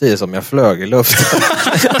samtidigt som jag flög i luften.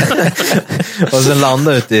 Och sen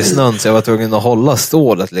landade ute i snön, så jag var tvungen att hålla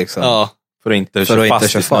stålet liksom. Ja. För att inte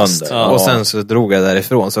köra fast. Ja. Och sen så drog jag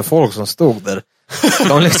därifrån. Så folk som stod där,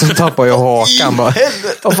 de liksom tappade ju hakan.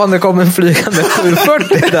 Vad fan, det kom en flygande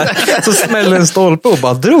 740 där. Så smällde en stolpe och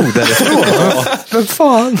bara drog därifrån. Men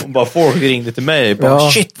fan. Och bara folk ringde till mig.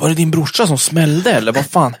 Bara, shit, var det din brorsa som smällde? Eller vad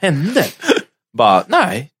fan hände? Bara,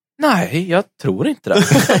 nej, jag tror inte det.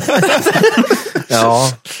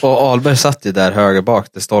 Ja, och Alberg satt ju där höger bak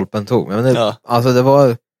där stolpen tog. Men alltså det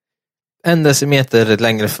var 1 decimeter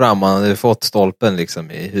längre fram, han hade fått stolpen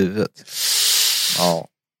liksom i huvudet. Ja.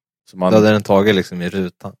 Så Då hade den tagit liksom i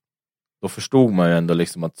rutan. Då förstod man ju ändå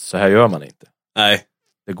liksom att så här gör man inte. Nej.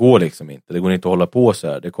 Det går liksom inte. Det går inte att hålla på så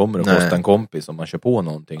här. Det kommer att Nej. kosta en kompis om man kör på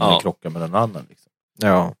någonting. Ja. Eller krockar med en annan. Liksom.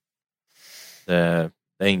 Ja. Det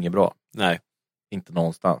är inget bra. Nej. Inte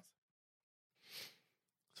någonstans.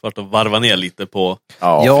 Svårt att varva ner lite på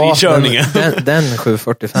Ja, frikörningen. den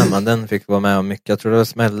 745 den fick vara med om mycket. Jag tror det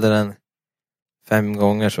smällde den 5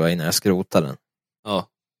 gånger så innan jag skrotade den. Ja.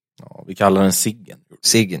 Ja, vi kallar den Siggen.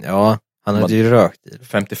 Siggen, ja. Han hade ju rökt i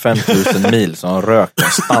 55 000 mil så han rökt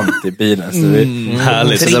konstant i bilen. Så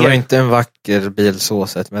härligt. Så det var inte en vacker bil så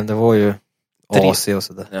sett, men det var ju AC och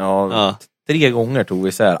sådär. Ja, 3 gånger tog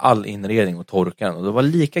vi så här all inredning och torkan. Och det var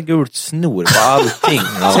lika gult snor på allting.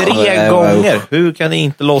 3 gånger. Hur kan det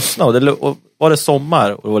inte lossna? Och var det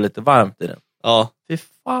sommar och det var lite varmt i den. Ja. Fy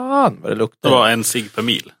fan vad det luktade. Det var en cigg per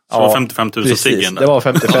mil. Så det var 55 000 ciggen där. Det var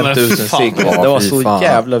 55 000 cigg. Det var så fan.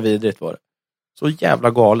 jävla vidrigt var det. Så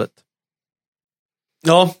jävla galet.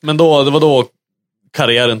 Ja, men det var då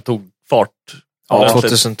karriären tog fart. Ja,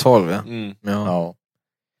 2012 ja. Mm. Ja.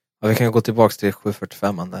 Ja, vi kan ju gå tillbaka till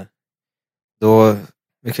 745 där. Då,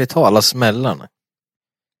 vi kan ju ta alla smällarna.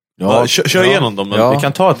 Ja, kör igenom dem. Ja. Vi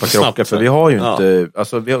kan ta ett par krockar för vi har ju inte,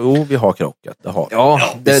 alltså vi har krockat, det har vi.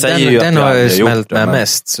 Ja, den har jag ju smält med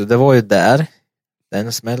mest, så det var ju där,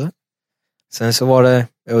 den smällen. Sen så var det,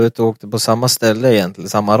 jag var ute och åkte på samma ställe egentligen,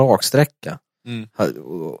 samma raksträcka. Mm.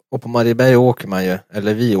 Och på Marieberg åker man ju,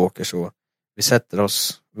 eller vi åker så,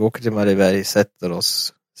 vi åker till Marieberg, sätter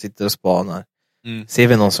oss, sitter och spanar. Mm. Ser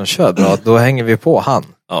vi någon som kör bra, då hänger vi på han.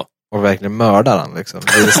 Ja. Och verkligen mördar han liksom.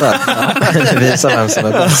 Visar vem som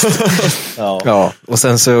är bäst. Ja. Och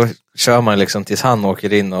sen så kör man liksom tills han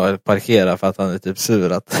åker in och parkerar för att han är typ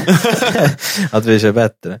sur att vi kör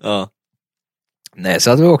bättre. Ja. Nej, så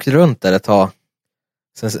hade vi åkt runt där ett tag.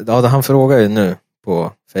 Sen, han frågar ju nu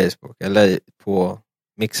på Facebook eller på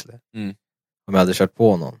Mixler om jag hade kört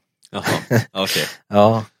på någon. Jaha, okej.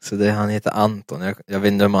 Ja, så han heter Anton. Jag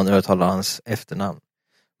vet inte hur man uttalar hans efternamn.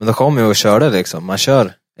 Men då kom jag och körde liksom. Man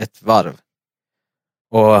kör ett varv.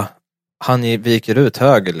 Och han viker ut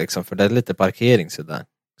höger liksom, för det är lite parkering så där.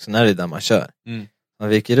 Så när det är där man kör. Mm. Han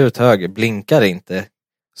viker ut höger, blinkar inte.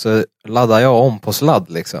 Så laddar jag om på sladd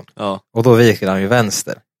liksom. Ja. Och då viker han ju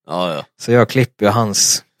vänster. Ja. Så jag klipper ju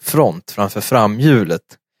hans front framför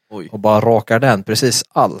framhjulet. Oj. Och bara rakar den precis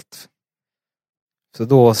allt. Så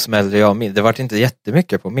då smällde jag min. Det var inte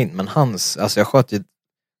jättemycket på min, men hans, alltså jag sköt ju,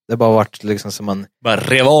 det bara vart liksom som man bara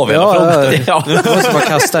rev av hela fronten. Ja. Det var som att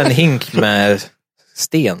kasta en hink med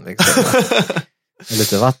sten liksom. Med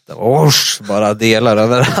lite vatten. Osh, bara delar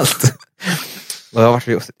överallt. Och jag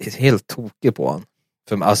var helt tokig på han.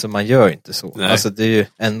 För alltså man gör ju inte så. Nej. Alltså det är ju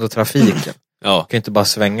ändå trafiken. Ja. Man kan ju inte bara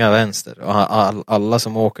svänga vänster. Och alla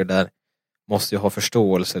som åker där måste ju ha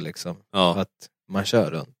förståelse liksom. Ja. För att man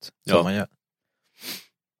kör runt som Ja. man gör.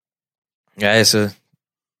 Nej, så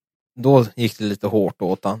då gick det lite hårt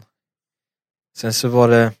åt han. Sen så var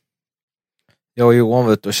det jag och Johan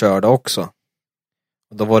var ute och körde också.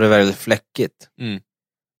 Och då var det väldigt fläckigt. Mm.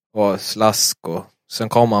 Och slask och sen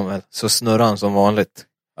kom han väl, så snurrar han som vanligt.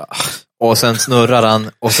 Och sen snurrar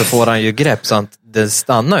han och så får han ju grepp så det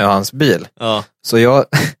stannar ju hans bil. Ja. Så jag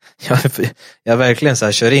verkligen så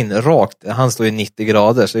här kör in rakt, han står i 90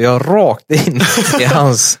 grader så jag rakt in i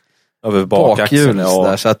hans bakhjul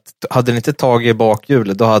där, så att hade det inte tagit i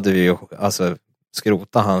bakhjulet då hade vi ju alltså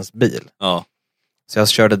skrotat hans bil. Ja. Så jag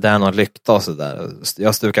körde där någon lykta och sådär.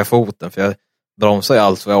 Jag stukade foten för jag bromsade ju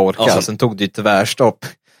allt vad jag orkade. Alltså. Sen tog det ju tvärstopp.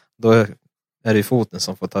 Då är det ju foten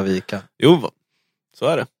som får ta vika. Jo, så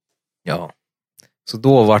är det. Ja. Så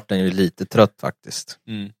då var den ju lite trött faktiskt.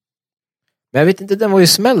 Mm. Men jag vet inte, den var ju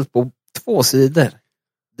smält på 2 sidor.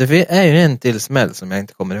 Det är ju en till smäll som jag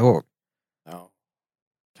inte kommer ihåg. Ja.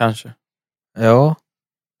 Kanske. Ja.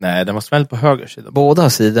 Nej, den var smält på höger sida. Båda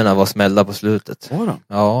sidorna var smällda på slutet. Var de?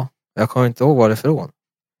 Ja. Jag kommer inte ihåg varifrån.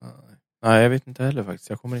 Nej, jag vet inte heller faktiskt.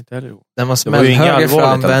 Jag kommer inte heller ihåg. Den var smäll höger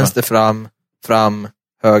fram, vänster fram,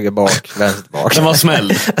 höger bak, vänster bak. Den var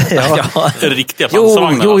smäll. Ja. Riktiga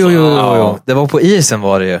pansarvagnar. Jo. Det var på isen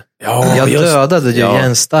var det ju. Ja, jag dödade ju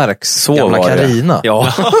Jens Starks gamla Carina.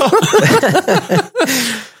 Ja.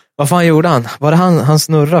 Vad fan gjorde han? Var det han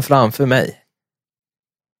snurrade framför mig?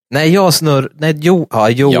 Nej, Johan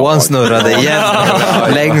snurrade igen.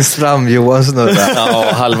 Längst fram Johan snurrade.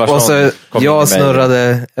 Ja, Halvarsson. Och så jag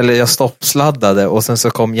snurrade, eller jag stoppsladdade och sen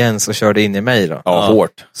så kom Jens och körde in i mig då. Ja,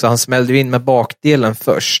 hårt. Så han smällde in med bakdelen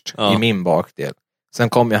först, i min bakdel. Sen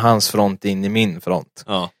kom ju hans front in i min front.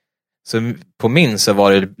 Ja. Så på min så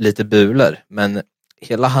var det lite bulor, men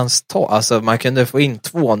hela hans alltså man kunde få in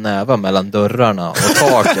 2 nävar mellan dörrarna och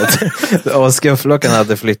taket. Och skufflockan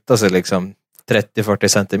hade flyttat sig liksom 30-40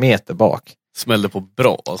 centimeter bak. Smällde på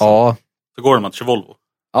bra alltså. Ja. Så går det med att köra Volvo.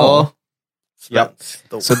 Ja.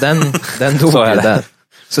 Så den dog ju där.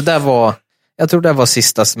 Så där var, jag tror det var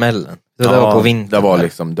sista smällen. Så det var på vintern. Det var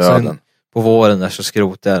liksom döden. Sen på våren där så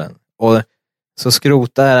skrotade jag den. Och så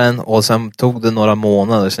skrotade jag den och sen tog det några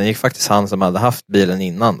månader. Sen gick faktiskt han som hade haft bilen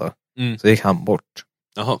innan då. Så gick han bort.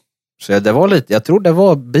 Jaha. Så det var lite, jag tror det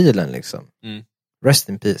var bilen liksom. Rest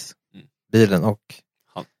in peace. Bilen och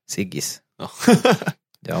Siggis. Ja.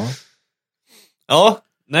 Ja. Ja,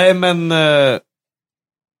 nej men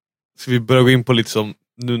ska vi börja gå in på lite som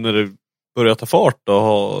nu när det börjar ta fart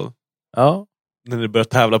och när det börjar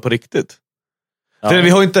tävla på riktigt. Ja. För vi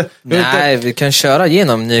har inte vi kan köra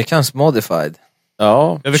igenom Nykans Modified.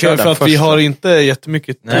 Ja, vi kan, för att vi har inte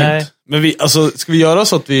jättemycket tid. Men vi, alltså, ska vi göra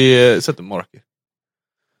så att vi sätter marker?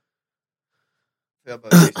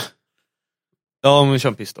 Ja, men vi kör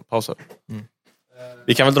en pista. Pausa.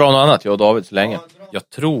 Vi kan väl dra något annat, jag och David, så länge. Jag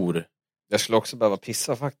tror... Jag skulle också behöva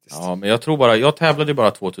pissa faktiskt. Ja, men jag tror bara... Jag tävlade ju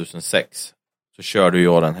bara 2006. Så körde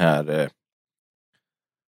jag den här...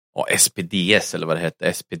 SPDS eller vad det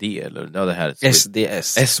hette. SPD eller... Ja, det här...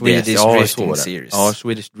 SDS. Swedish Drifting Series. Ja,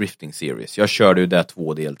 Swedish Drifting Series. Jag körde ju där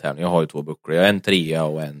 2 deltävlingar. Jag har ju 2 bucklor. Jag är en 3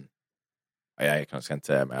 och en... Ja, jag kanske inte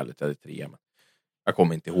säga mig ärligt, jag är 3. Men jag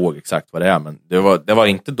kommer inte ihåg exakt vad det är. Men det var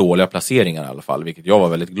inte dåliga placeringar i alla fall. Vilket jag var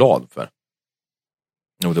väldigt glad för.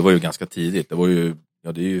 Jo, det var ju ganska tidigt. Det var ju...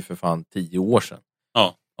 Ja, det är ju för fan 10 år sedan.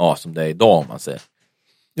 Ja, som det är idag om man säger.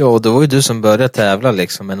 Ja, och då var ju du som började tävla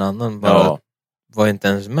liksom. En annan var inte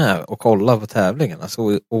ens med och kolla på tävlingarna.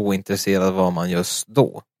 Så ointresserad var man just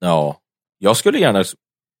då. Ja, jag skulle gärna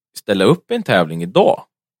ställa upp en tävling idag.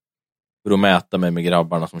 För att mäta mig med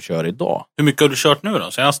grabbarna som kör idag. Hur mycket har du kört nu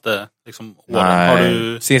då? Senaste liksom, åren? Nej, har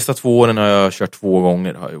du... sista 2 åren har jag kört 2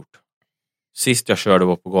 gånger har jag gjort. Sist jag körde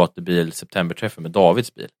var på gatubil septemberträffen med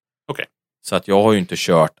Davids bil. Okej. Så att jag har ju inte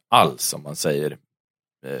kört alls om man säger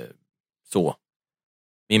så.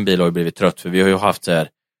 Min bil har ju blivit trött för vi har ju haft så här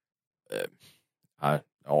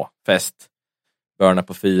fest. Börna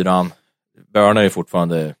på 4. Börna är ju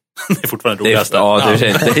fortfarande... det är fortfarande roligast. Ja,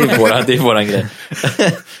 det är våran grej.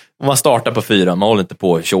 Om man startar på 4, man håller inte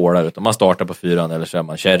på att köra utan man startar på 4 eller så är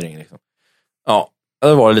man kärring liksom. Ja,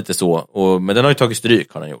 det var lite så. Men den har ju tagit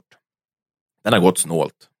stryk har den gjort. Den har gått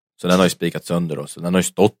snålt. Så den har ju spikat sönder då. Så den har ju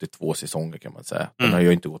stått i 2 säsonger kan man säga. Den har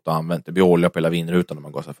ju inte gått att använda. Det blir olja på hela vindrutan när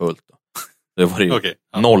man gasar fullt då. Det var ju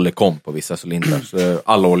noll i komp på vissa cylindrar. Så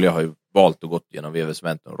all olja har ju valt att gå genom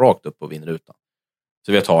vevelsvänten rakt upp på vindrutan.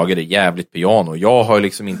 Så vi har tagit det jävligt piano. Jag har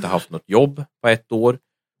liksom inte haft något jobb på 1 år.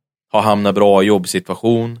 Har hamnat bra i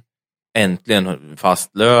jobbsituation. Äntligen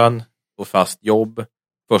fast lön och fast jobb.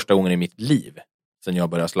 Första gången i mitt liv. Sen jag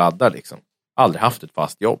började sladda liksom. Aldrig haft ett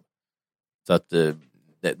fast jobb. Så att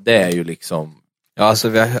det är ju liksom... Ja, alltså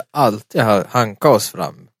vi har alltid hankat oss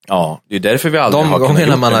fram. Ja, det är därför vi aldrig har kunnat gjort en karriär.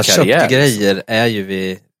 De gångerna man har köpt grejer är ju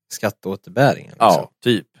vid skatteåterbäringen. Liksom. Ja,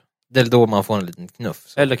 typ. Det är då man får en liten knuff.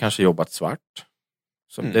 Så. Eller kanske jobbat svart.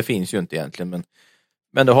 Det finns ju inte egentligen.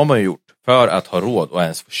 Men det har man ju gjort för att ha råd och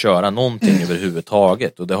ens få köra någonting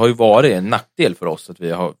överhuvudtaget. Och det har ju varit en nackdel för oss att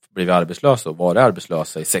vi har blivit arbetslösa och varit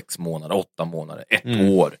arbetslösa i 6 månader, 8 månader, 1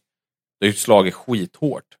 år. Det är ju slagit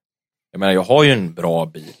skithårt. Jag menar, jag har ju en bra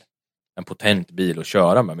bil. En potent bil att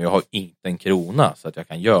köra med. Men jag har inte en krona så att jag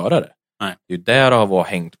kan göra det. Nej. Det är ju där det har varit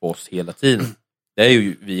hängt på oss hela tiden. Det är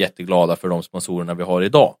ju vi jätteglada för de sponsorerna vi har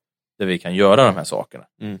idag. Där vi kan göra de här sakerna.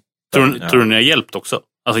 Tror du ni har hjälpt också?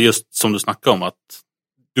 Alltså just som du snackade om att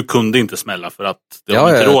du kunde inte smälla för att det var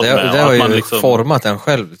inte råd med. Det har att ju man liksom... format en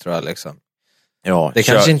själv tror jag liksom. Ja, det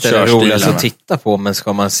kanske inte är det roligaste att titta på, men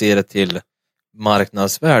ska man se det till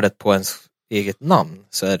marknadsvärdet på ens eget namn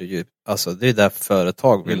så är det ju, alltså det är där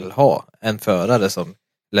företag vill ha en förare som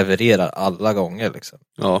levererar alla gånger liksom.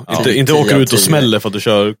 Ja, inte åker ut och smäller för att du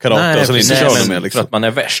kör karate och sen inte kör med liksom. För att man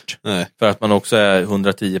är värst. Nej. För att man också är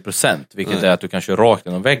 110%, vilket är att du kan köra rakt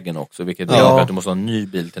genom väggen också, vilket är att du måste ha en ny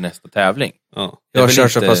bil till nästa tävling. Ja. Jag kör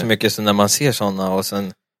så pass mycket så när man ser sådana och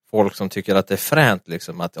sen folk som tycker att det är fränt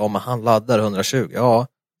liksom, att men han laddar 120. Ja,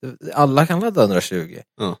 alla kan ladda 120.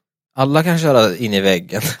 Ja. Alla kan köra in i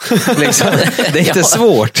väggen. Liksom. Det är inte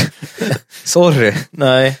svårt. Sorry.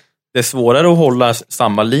 Nej. Det är svårare att hålla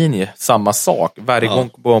samma linje, samma sak, varje gång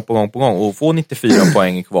på gång och få 94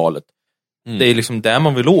 poäng i kvalet. Det är liksom där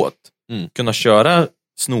man vill åt. Kunna köra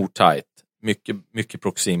snortajt, mycket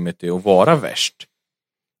proximity och vara värst.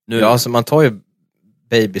 Nu... Ja, alltså man tar ju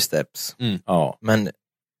baby steps. Ja. Men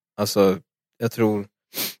alltså, jag tror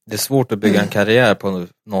det är svårt att bygga en karriär på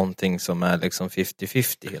någonting som är liksom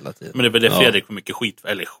 50-50 hela tiden. Men det är väl det Fredrik får mycket skit.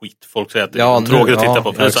 Folk säger att det är tråkigt att titta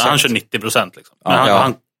på. För han kör 90% liksom. Men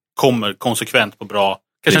han kommer konsekvent på bra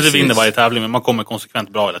Kanske inte vinner varje tävling, men man kommer konsekvent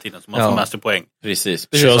bra hela tiden. Så man får mest poäng. Precis.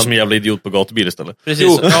 Kör som en jävla idiot på gatubil istället.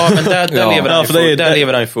 Precis. Ja, men där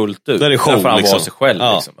lever han ju fullt ut. Där är show, där får han liksom. vara sig själv.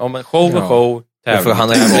 Ja. Liksom. Ja, men show och show. För han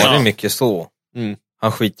har ju varit mycket så. Mm.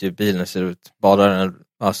 Han skiter ju bilen ser ut. Bara den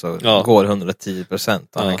går 110%.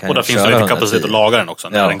 Han kan och där finns det lite kapacitet att laga den också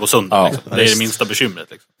när den går sönder. Ja. Liksom. Det är det minsta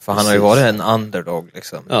bekymret. Liksom. För han har ju varit en underdog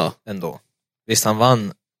liksom. Ändå. Visst, han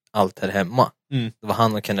vann allt här hemma. Det var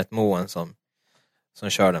han och Kenneth Moen som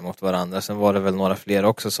körde mot varandra. Sen var det väl några fler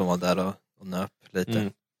också som var där och nöp lite.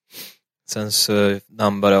 Sen så när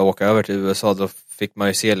han började åka över till USA, då fick man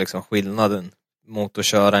ju se liksom skillnaden mot att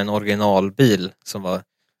köra en originalbil som var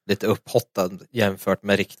lite upphottad jämfört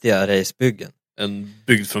med riktiga racebyggen. En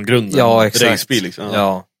byggd från grunden. Ja, exakt. Racebil liksom.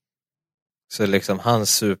 Ja. Så liksom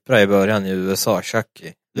hans Supra i början i USA,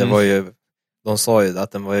 Chucky, det var ju, de sa ju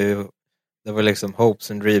att det var liksom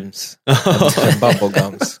hopes and dreams and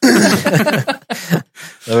bubblegums.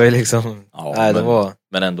 Det var ju liksom,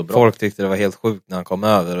 men ändå bra. Folk tyckte det var helt sjukt när han kom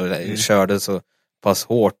över och körde så pass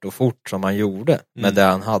hårt och fort som han gjorde med det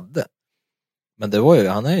han hade. Men det var ju,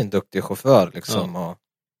 han är ju en duktig chaufför liksom. Och...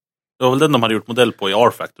 Det var väl den de hade gjort modell på i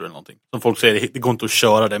R-Factor eller någonting. Som folk säger, det går inte att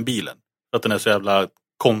köra den bilen. För att den är så jävla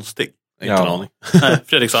konstig. Inte en aning. Nej,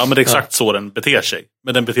 Fredrik sa, men det är exakt så den beter sig.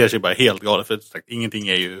 Men den beter sig bara helt galet. För ingenting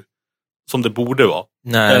är ju som det borde vara.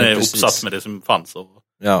 Nej, den är precis. uppsatt med det som fanns. Och...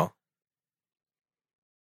 Ja.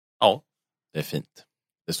 Det är fint.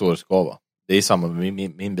 Det står det ska vara. Det är samma med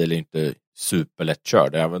min bil är inte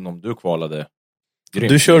superlättkörd. Även om du kvalade grymt.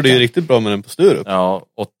 Du körde ju riktigt bra med den på Sturup. Ja,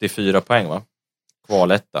 84 poäng va?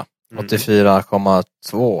 Kvaletta.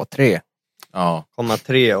 84,23. Ja.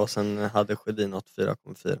 0,3 och sen hade Sjödin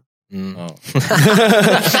 84,4. Ja.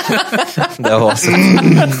 Det var så.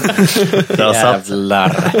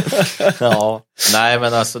 Jävlar. Ja. Nej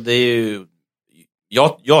men alltså det är ju...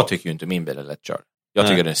 Jag tycker ju inte min bil är lättkörd. Jag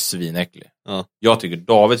tycker den är svinäcklig. Ja. Jag tycker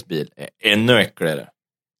Davids bil är ännu äckligare.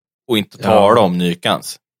 Och inte tala om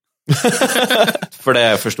Nykans. För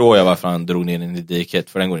det förstår jag varför han drog ner den i diket.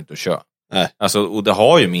 För den går inte att köra. Alltså, och det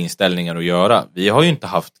har ju med inställningar att göra. Vi har ju inte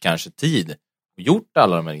haft kanske tid och gjort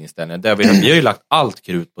alla de här inställningarna. Vi har ju lagt allt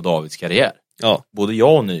krut på Davids karriär. Ja. Både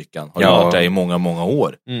jag och Nykan har gjort det i många, många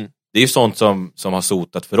år. Det är ju sånt som har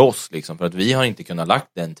sotat för oss. Liksom, för att vi har inte kunnat lagt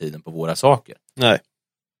den tiden på våra saker. Nej.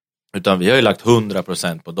 Utan vi har ju lagt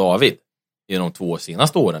 100% på David. I de 2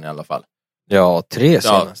 senaste åren i alla fall. Ja, 3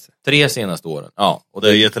 senaste. 3 senaste åren. Ja, och det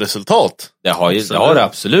har gett resultat. Det har det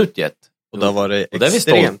absolut gett. Och det har varit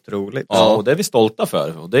extremt roligt. Ja, och det är vi stolta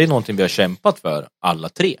för. Och det är någonting vi har kämpat för, alla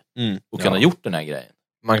 3. Och kunna gjort den här grejen.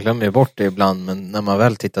 Man glömmer ju bort det ibland, men när man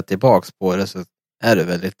väl tittar tillbaks på det så är det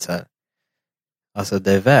väldigt så här. Alltså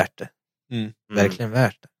det är värt det. Verkligen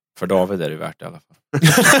värt det. För David är det värt det i alla fall.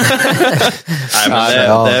 Nej, men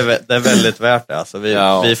det är väldigt värt det. Alltså,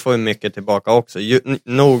 vi får ju mycket tillbaka också.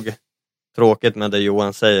 Nog tråkigt med det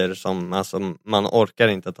Johan säger som alltså, man orkar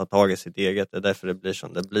inte ta tag i sitt eget. Det är därför det blir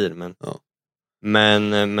som det blir.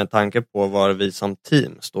 Men med tanke på var vi som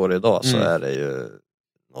team står idag så är det ju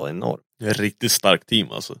något enormt. Det är ett riktigt starkt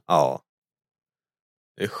team alltså. Ja.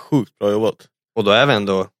 Det är sjukt bra jobbat. Och då är vi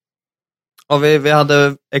ändå... Ja, vi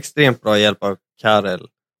hade extremt bra hjälp av Karel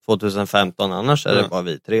 2015. Annars är det bara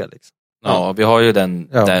vi 3 liksom. Ja, vi har ju den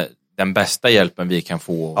bästa hjälpen vi kan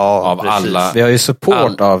få av precis. alla. Vi har ju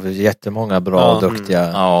support av jättemånga bra,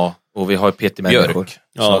 duktiga. Ja, och vi har Peter Björk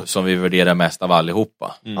som vi värderar mest av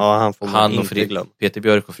allihopa. Ja, han och Peter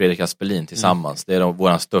Björk och Fredrik Aspelin tillsammans. Det är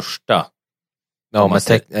våran största. Ja,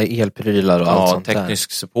 med elprylar och allt sånt där.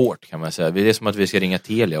 Teknisk support kan man säga. Det är som att vi ska ringa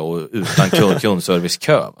Telia och utan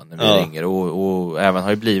kundservicekö när vi ringer. Och även har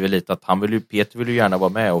ju blivit lite att Peter vill ju gärna vara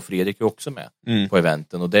med och Fredrik är också med på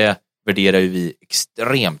eventen. Och det värderar ju vi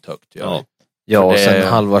extremt högt. Ja, och sen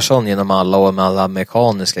Halvarsson genom alla år med alla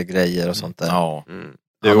mekaniska grejer och sånt där. Ja.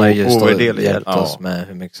 Han har ju hjälpt oss med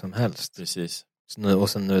hur mycket som helst. Precis. Och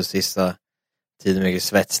sen nu sista tiden mycket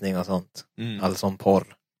svetsning och sånt. All sån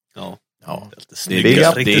porr. Ja.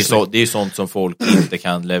 Det är sånt som folk inte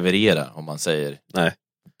kan leverera om man säger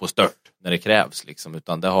på stört när det krävs liksom,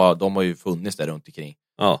 utan de har ju funnits där runt omkring.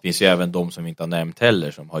 Det finns ju även de som vi inte har nämnt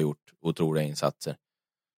heller som har gjort otroliga insatser.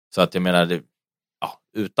 Så att jag menar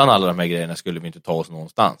utan alla de här grejerna skulle vi inte ta oss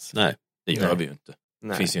någonstans. Det gör vi ju inte.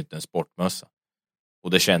 Det finns ju inte en sportmössa.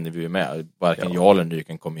 Och det känner vi ju med. Varken jag eller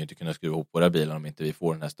Nyken kommer ju inte kunna skruva ihop våra bilar om inte vi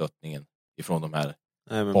får den här stöttningen ifrån de här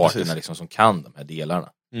parterna liksom, som kan de här delarna.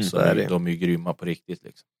 Så de är ju grymma på riktigt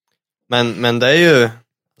liksom. Men det är ju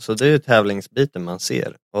så det är ju tävlingsbiten man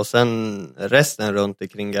ser. Och sen resten runt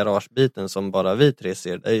omkring garagebiten som bara vi 3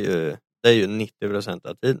 ser, det är ju 90%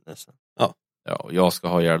 av tiden nästan. Ja. Ja, jag ska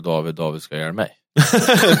ha ihjäl David, David ska ihjäl mig.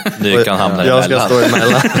 Nu kan hamna jag ska stå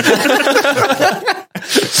emellan.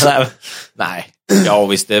 Nej. Ja,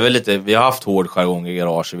 visst, det är väl lite, vi har haft hård jargong i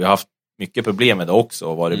garaget. Vi har haft mycket problem med det också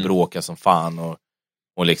och varit bråka som fan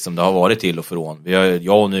och liksom det har varit till och från.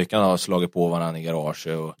 Jag och Nykan har slagit på varandra i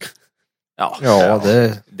garaget och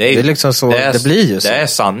det är liksom så, det blir ju så. Det är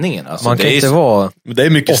sanningen. Alltså, man kan inte vara det är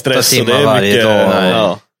mycket stress och det är varje mycket dag.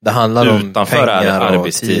 ja. Det handlar om utanför pengar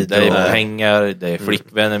arbetstid. Det är och pengar, det är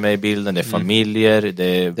flickvänner med i bilden, det är familjer.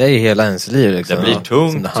 Det är hela ens liv liksom. Det blir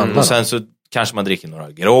tungt och sen så kanske man dricker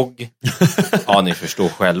några grogg. Ja, ni förstår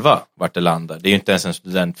själva vart det landar. Det är ju inte ens en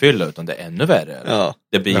studentfylla utan det är ännu värre. Ja.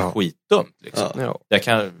 Det blir skitdumt liksom. Ja. Det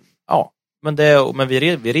kan, men vi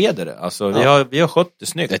reder det. Alltså, vi har skött det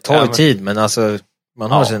snyggt. Det tar ju tid, men alltså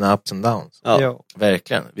man har sina ups and downs. Ja.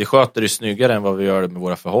 Verkligen. Vi sköter det snyggare än vad vi gör det med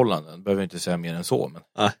våra förhållanden. Behöver inte säga mer än så. Men...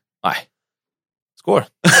 Nej. Skål.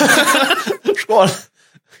 Skål.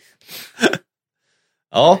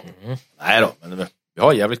 Ja. Nej då, men vi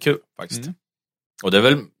har jävligt kul faktiskt. Och det är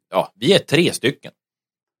väl, vi är 3 stycken.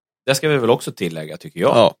 Det ska vi väl också tillägga tycker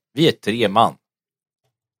jag. Ja. Vi är 3 man.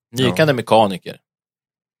 Nykan är mekaniker.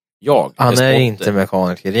 Han är inte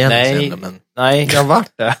mekaniker egentligen. Nej. Jag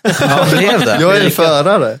vart det. Han blev det. Jag är en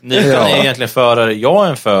förare. Nykan är egentligen förare. Jag är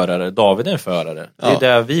en förare. David är en förare. Det är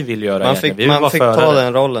det vi vill göra. Man fick ta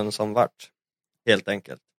den rollen som vart. Helt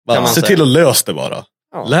enkelt. Se till att lösa det bara.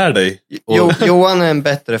 Ja. Lär dig. Johan är en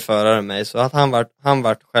bättre förare än mig. Så att han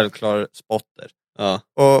vart självklar spotter. Ja.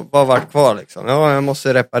 Och vad vart kvar liksom? Ja, jag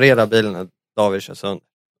måste reparera bilen när David kör sönder.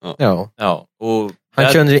 Ja. Och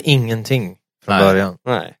han kunde ju ingenting från början.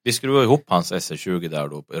 Nej. Vi skruvade ihop hans SR20 där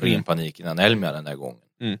då, ren panik innan Elmia den där gången.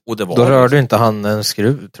 Och det var då rörde inte han en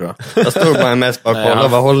skruv, tror jag. Jag stod bara mest bara och kollade,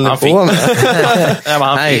 vad håller ni på med?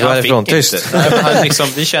 Han fick tyst. Han liksom,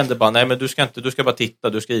 vi kände bara, nej men du ska bara titta,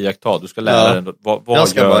 du ska iaktta, du ska lära dig. Jag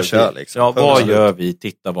ska bara köra liksom. Ja, vad gör vi?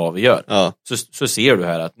 Titta vad vi gör. Ja. Så ser du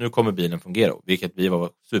här att nu kommer bilen fungera. Vilket vi var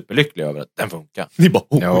superlyckliga över att den funkar. Ni bara,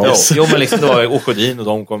 Jo, men liksom då och Sjödin och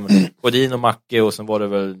de kom. Sjödin och Macke och sen var det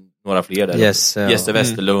väl några fler där. Jesse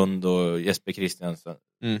Westerlund och Jesper Kristiansen.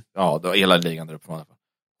 Ja, då hela ligan där uppe.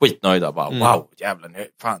 Skitnöjda, bara wow, jävlar,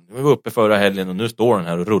 fan, nu var vi uppe förra helgen och nu står den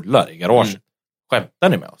här och rullar i garaget. Skämtar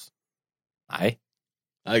ni med oss? Nej.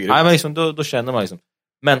 Nej, men liksom, då känner man liksom.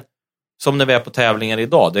 Men som när vi är på tävlingar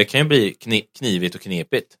idag, det kan ju bli knivigt och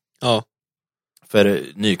knepigt. Ja. För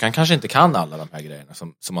Nykan kanske inte kan alla de här grejerna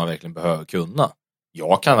som man verkligen behöver kunna.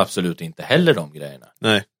 Jag kan absolut inte heller de grejerna.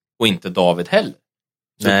 Nej. Och inte David heller.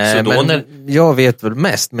 Nej, så men jag vet väl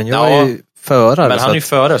mest, men jag är ju förare. Men han är ju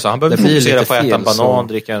förare, så han behöver fokusera på att äta en banan,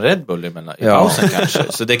 dricka en Red Bull i pausen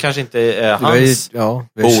kanske. Så det kanske inte är hans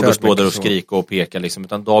bord att stå där och skrika och peka liksom,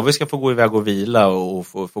 utan David ska få gå iväg och vila och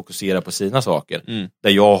få fokusera på sina saker. Där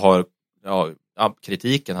jag har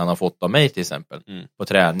kritiken han har fått av mig till exempel på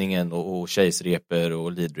träningen och chase-reper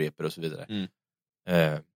och lead-reper och så vidare.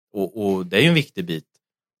 Och det är ju en viktig bit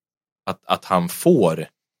att han får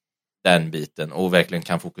den biten och verkligen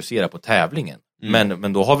kan fokusera på tävlingen.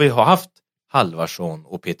 Men då har vi haft Halvarsson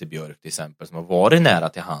och Peter Björk till exempel som har varit nära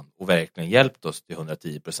till hand och verkligen hjälpt oss till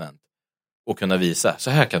 110% och kunna visa, så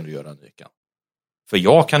här kan du göra Nykan. För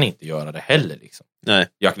jag kan inte göra det heller liksom. Nej.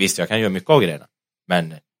 Visst, jag kan göra mycket av grejerna.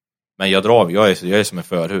 Men jag är som en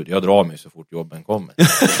förhud. Jag drar mig så fort jobben kommer.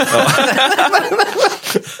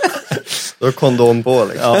 Då är kondom på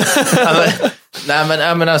liksom.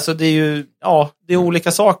 Nej men alltså det är ju det är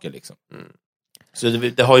olika saker liksom. Så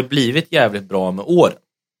det har ju blivit jävligt bra med åren.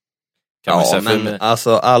 Kan man säga. Men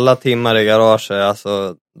alltså alla timmar i garaget,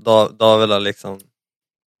 alltså David har liksom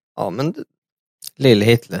men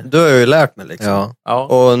Lill-Hitler. Du har ju lärt mig liksom. Ja.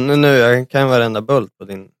 Och nu jag kan varenda bult på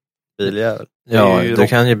din biljävel. Ja, du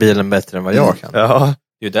kan ju bilen bättre än vad jag kan. Ja.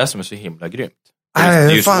 Det är ju det som är så himla grymt.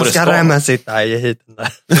 Hur fan ska remmen sitta i hiten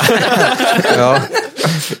där? Ja.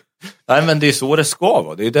 Nej, men det är så det ska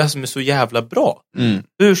vara. Det är ju det som är så jävla bra.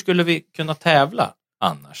 Hur skulle vi kunna tävla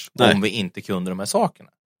annars om vi inte kunde de här sakerna?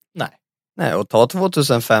 Nej, och ta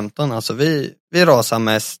 2015, alltså vi rasar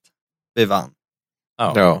mest, vi vann.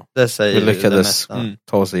 Ja. Det säger vi lyckades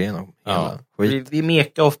ta oss igenom hela skit. Vi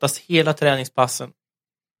mekade oftast hela träningspassen.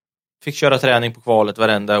 Fick köra träning på kvalet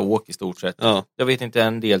varenda åk i stort sett. Ja. Jag vet inte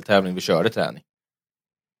en deltävling vi körde träning.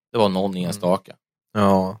 Det var någon enstaka.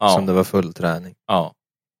 Ja, som det var full träning. Ja,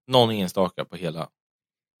 någon enstaka på hela.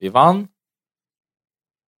 Vi vann.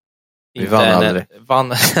 Vi vann aldrig. Vann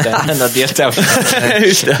den enda deltävlingen.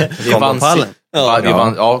 Just det. Vi vann på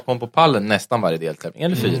pallen. Kom på pallen nästan varje deltävling.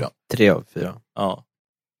 Eller 4. 3 av 4. Ja.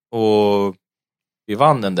 Och vi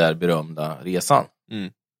vann den där berömda resan.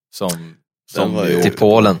 Som till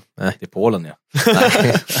Polen. Till Polen, ja.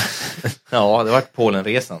 Ja, det var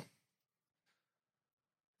Polenresan.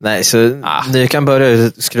 Nej, så ni kan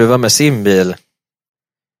börja skruva med sin bil.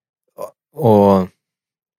 Och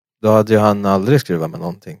då hade ju han aldrig skruvat med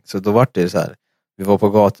någonting. Så då var det så här. Vi var på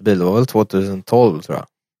gatubil, det var väl 2012 tror jag.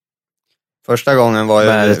 Första gången var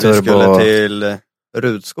ju vi skulle till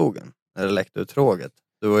Rudskogen. När det läckte ut tråget.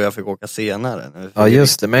 Du och jag fick åka senare. Ja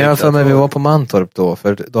just det, men jag för mig vi var på Mantorp då.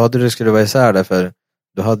 För då hade du skruvat isär där, för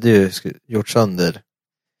du hade ju gjort sönder.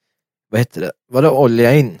 Vad heter det? Var det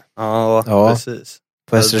olja in? Ja. Precis.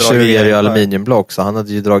 På S20 är det ju aluminiumblock, så han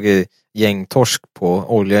hade ju dragit gängtorsk på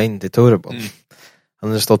olja in till turbon. Han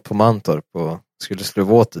hade stått på Mantorp och skulle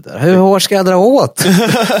skruva åt det där. Hur hårt ska jag dra åt?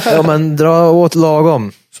 Ja, men dra åt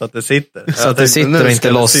lagom. Så att det sitter. Så att det sitter och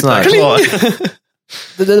inte lossnar.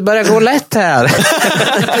 Det börjar gå lätt här.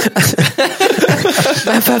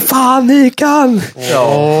 Men för fan, ni kan!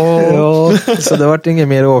 Ja. Så det var inget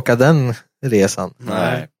mer att åka den resan.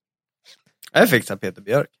 Nej. Jag fixar Peter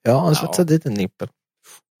Björk. Ja, han slutade dit en nippel.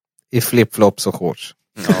 I flipflops och shorts.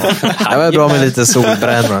 Ja. Det var bra med lite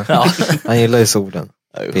solbränna. Han gillar ju solen.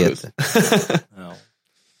 Peter.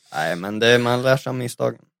 Nej, men man lär sig av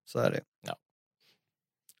misstagen. Så är det. Ja.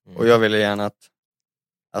 Och jag vill gärna att,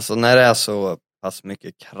 alltså när det är så pass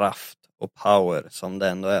mycket kraft och power som det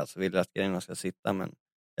ändå är, så vill jag att grejerna ska sitta. Men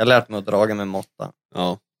jag har lärt mig att draga med måtta.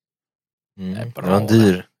 Ja. Det var en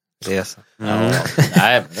dyr resa. Nej,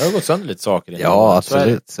 men det har gått sönder lite saker. Ja,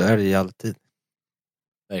 absolut. Så är det ju alltid.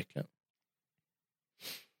 Verkligen.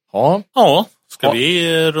 Ja, ska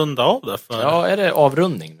vi runda av det? Ja, är det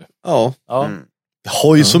avrundning nu? Ja. Jag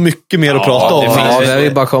har ju så mycket mer att prata om. Ja, vi har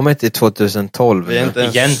ju bara kommit till 2012. Vi är inte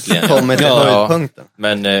egentligen kommit till höjdpunkten.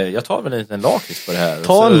 Men jag tar väl en liten lakrits på det här.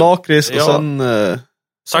 Ta en lakrits och sen...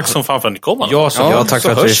 Tack som fan för att ni kom. Ja, tack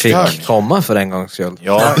för att vi fick komma för en gångs skull.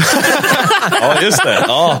 Ja. Ja, just det.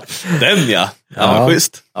 Ja, den ja.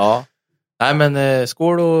 Schysst. Ja. Nej, men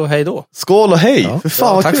skål och hej då. Skål och hej. Ja. För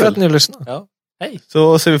fan vad tack kul. för att ni lyssnade. Ja. Hej.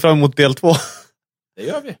 Så ser vi fram emot del 2. Det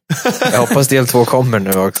gör vi. Jag hoppas del 2 kommer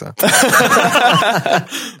nu också.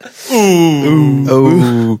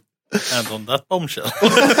 And on that bombshell.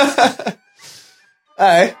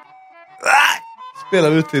 Nej.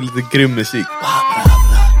 Spelar ut till lite grym musik.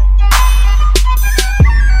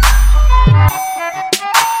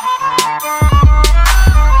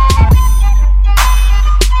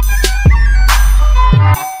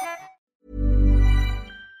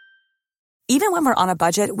 Even when we're on a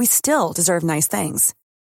budget, we still deserve nice things.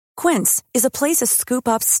 Quince is a place to scoop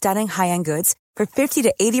up stunning high-end goods for 50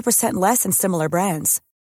 to 80% less than similar brands.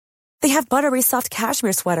 They have buttery soft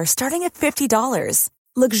cashmere sweaters starting at $50,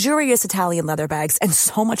 luxurious Italian leather bags, and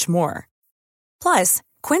so much more. Plus,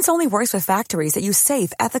 Quince only works with factories that use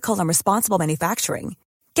safe, ethical, and responsible manufacturing.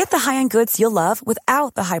 Get the high-end goods you'll love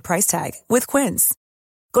without the high price tag with Quince.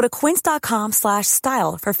 Go to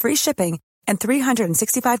quince.com/style for free shipping and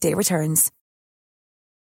 365-day returns.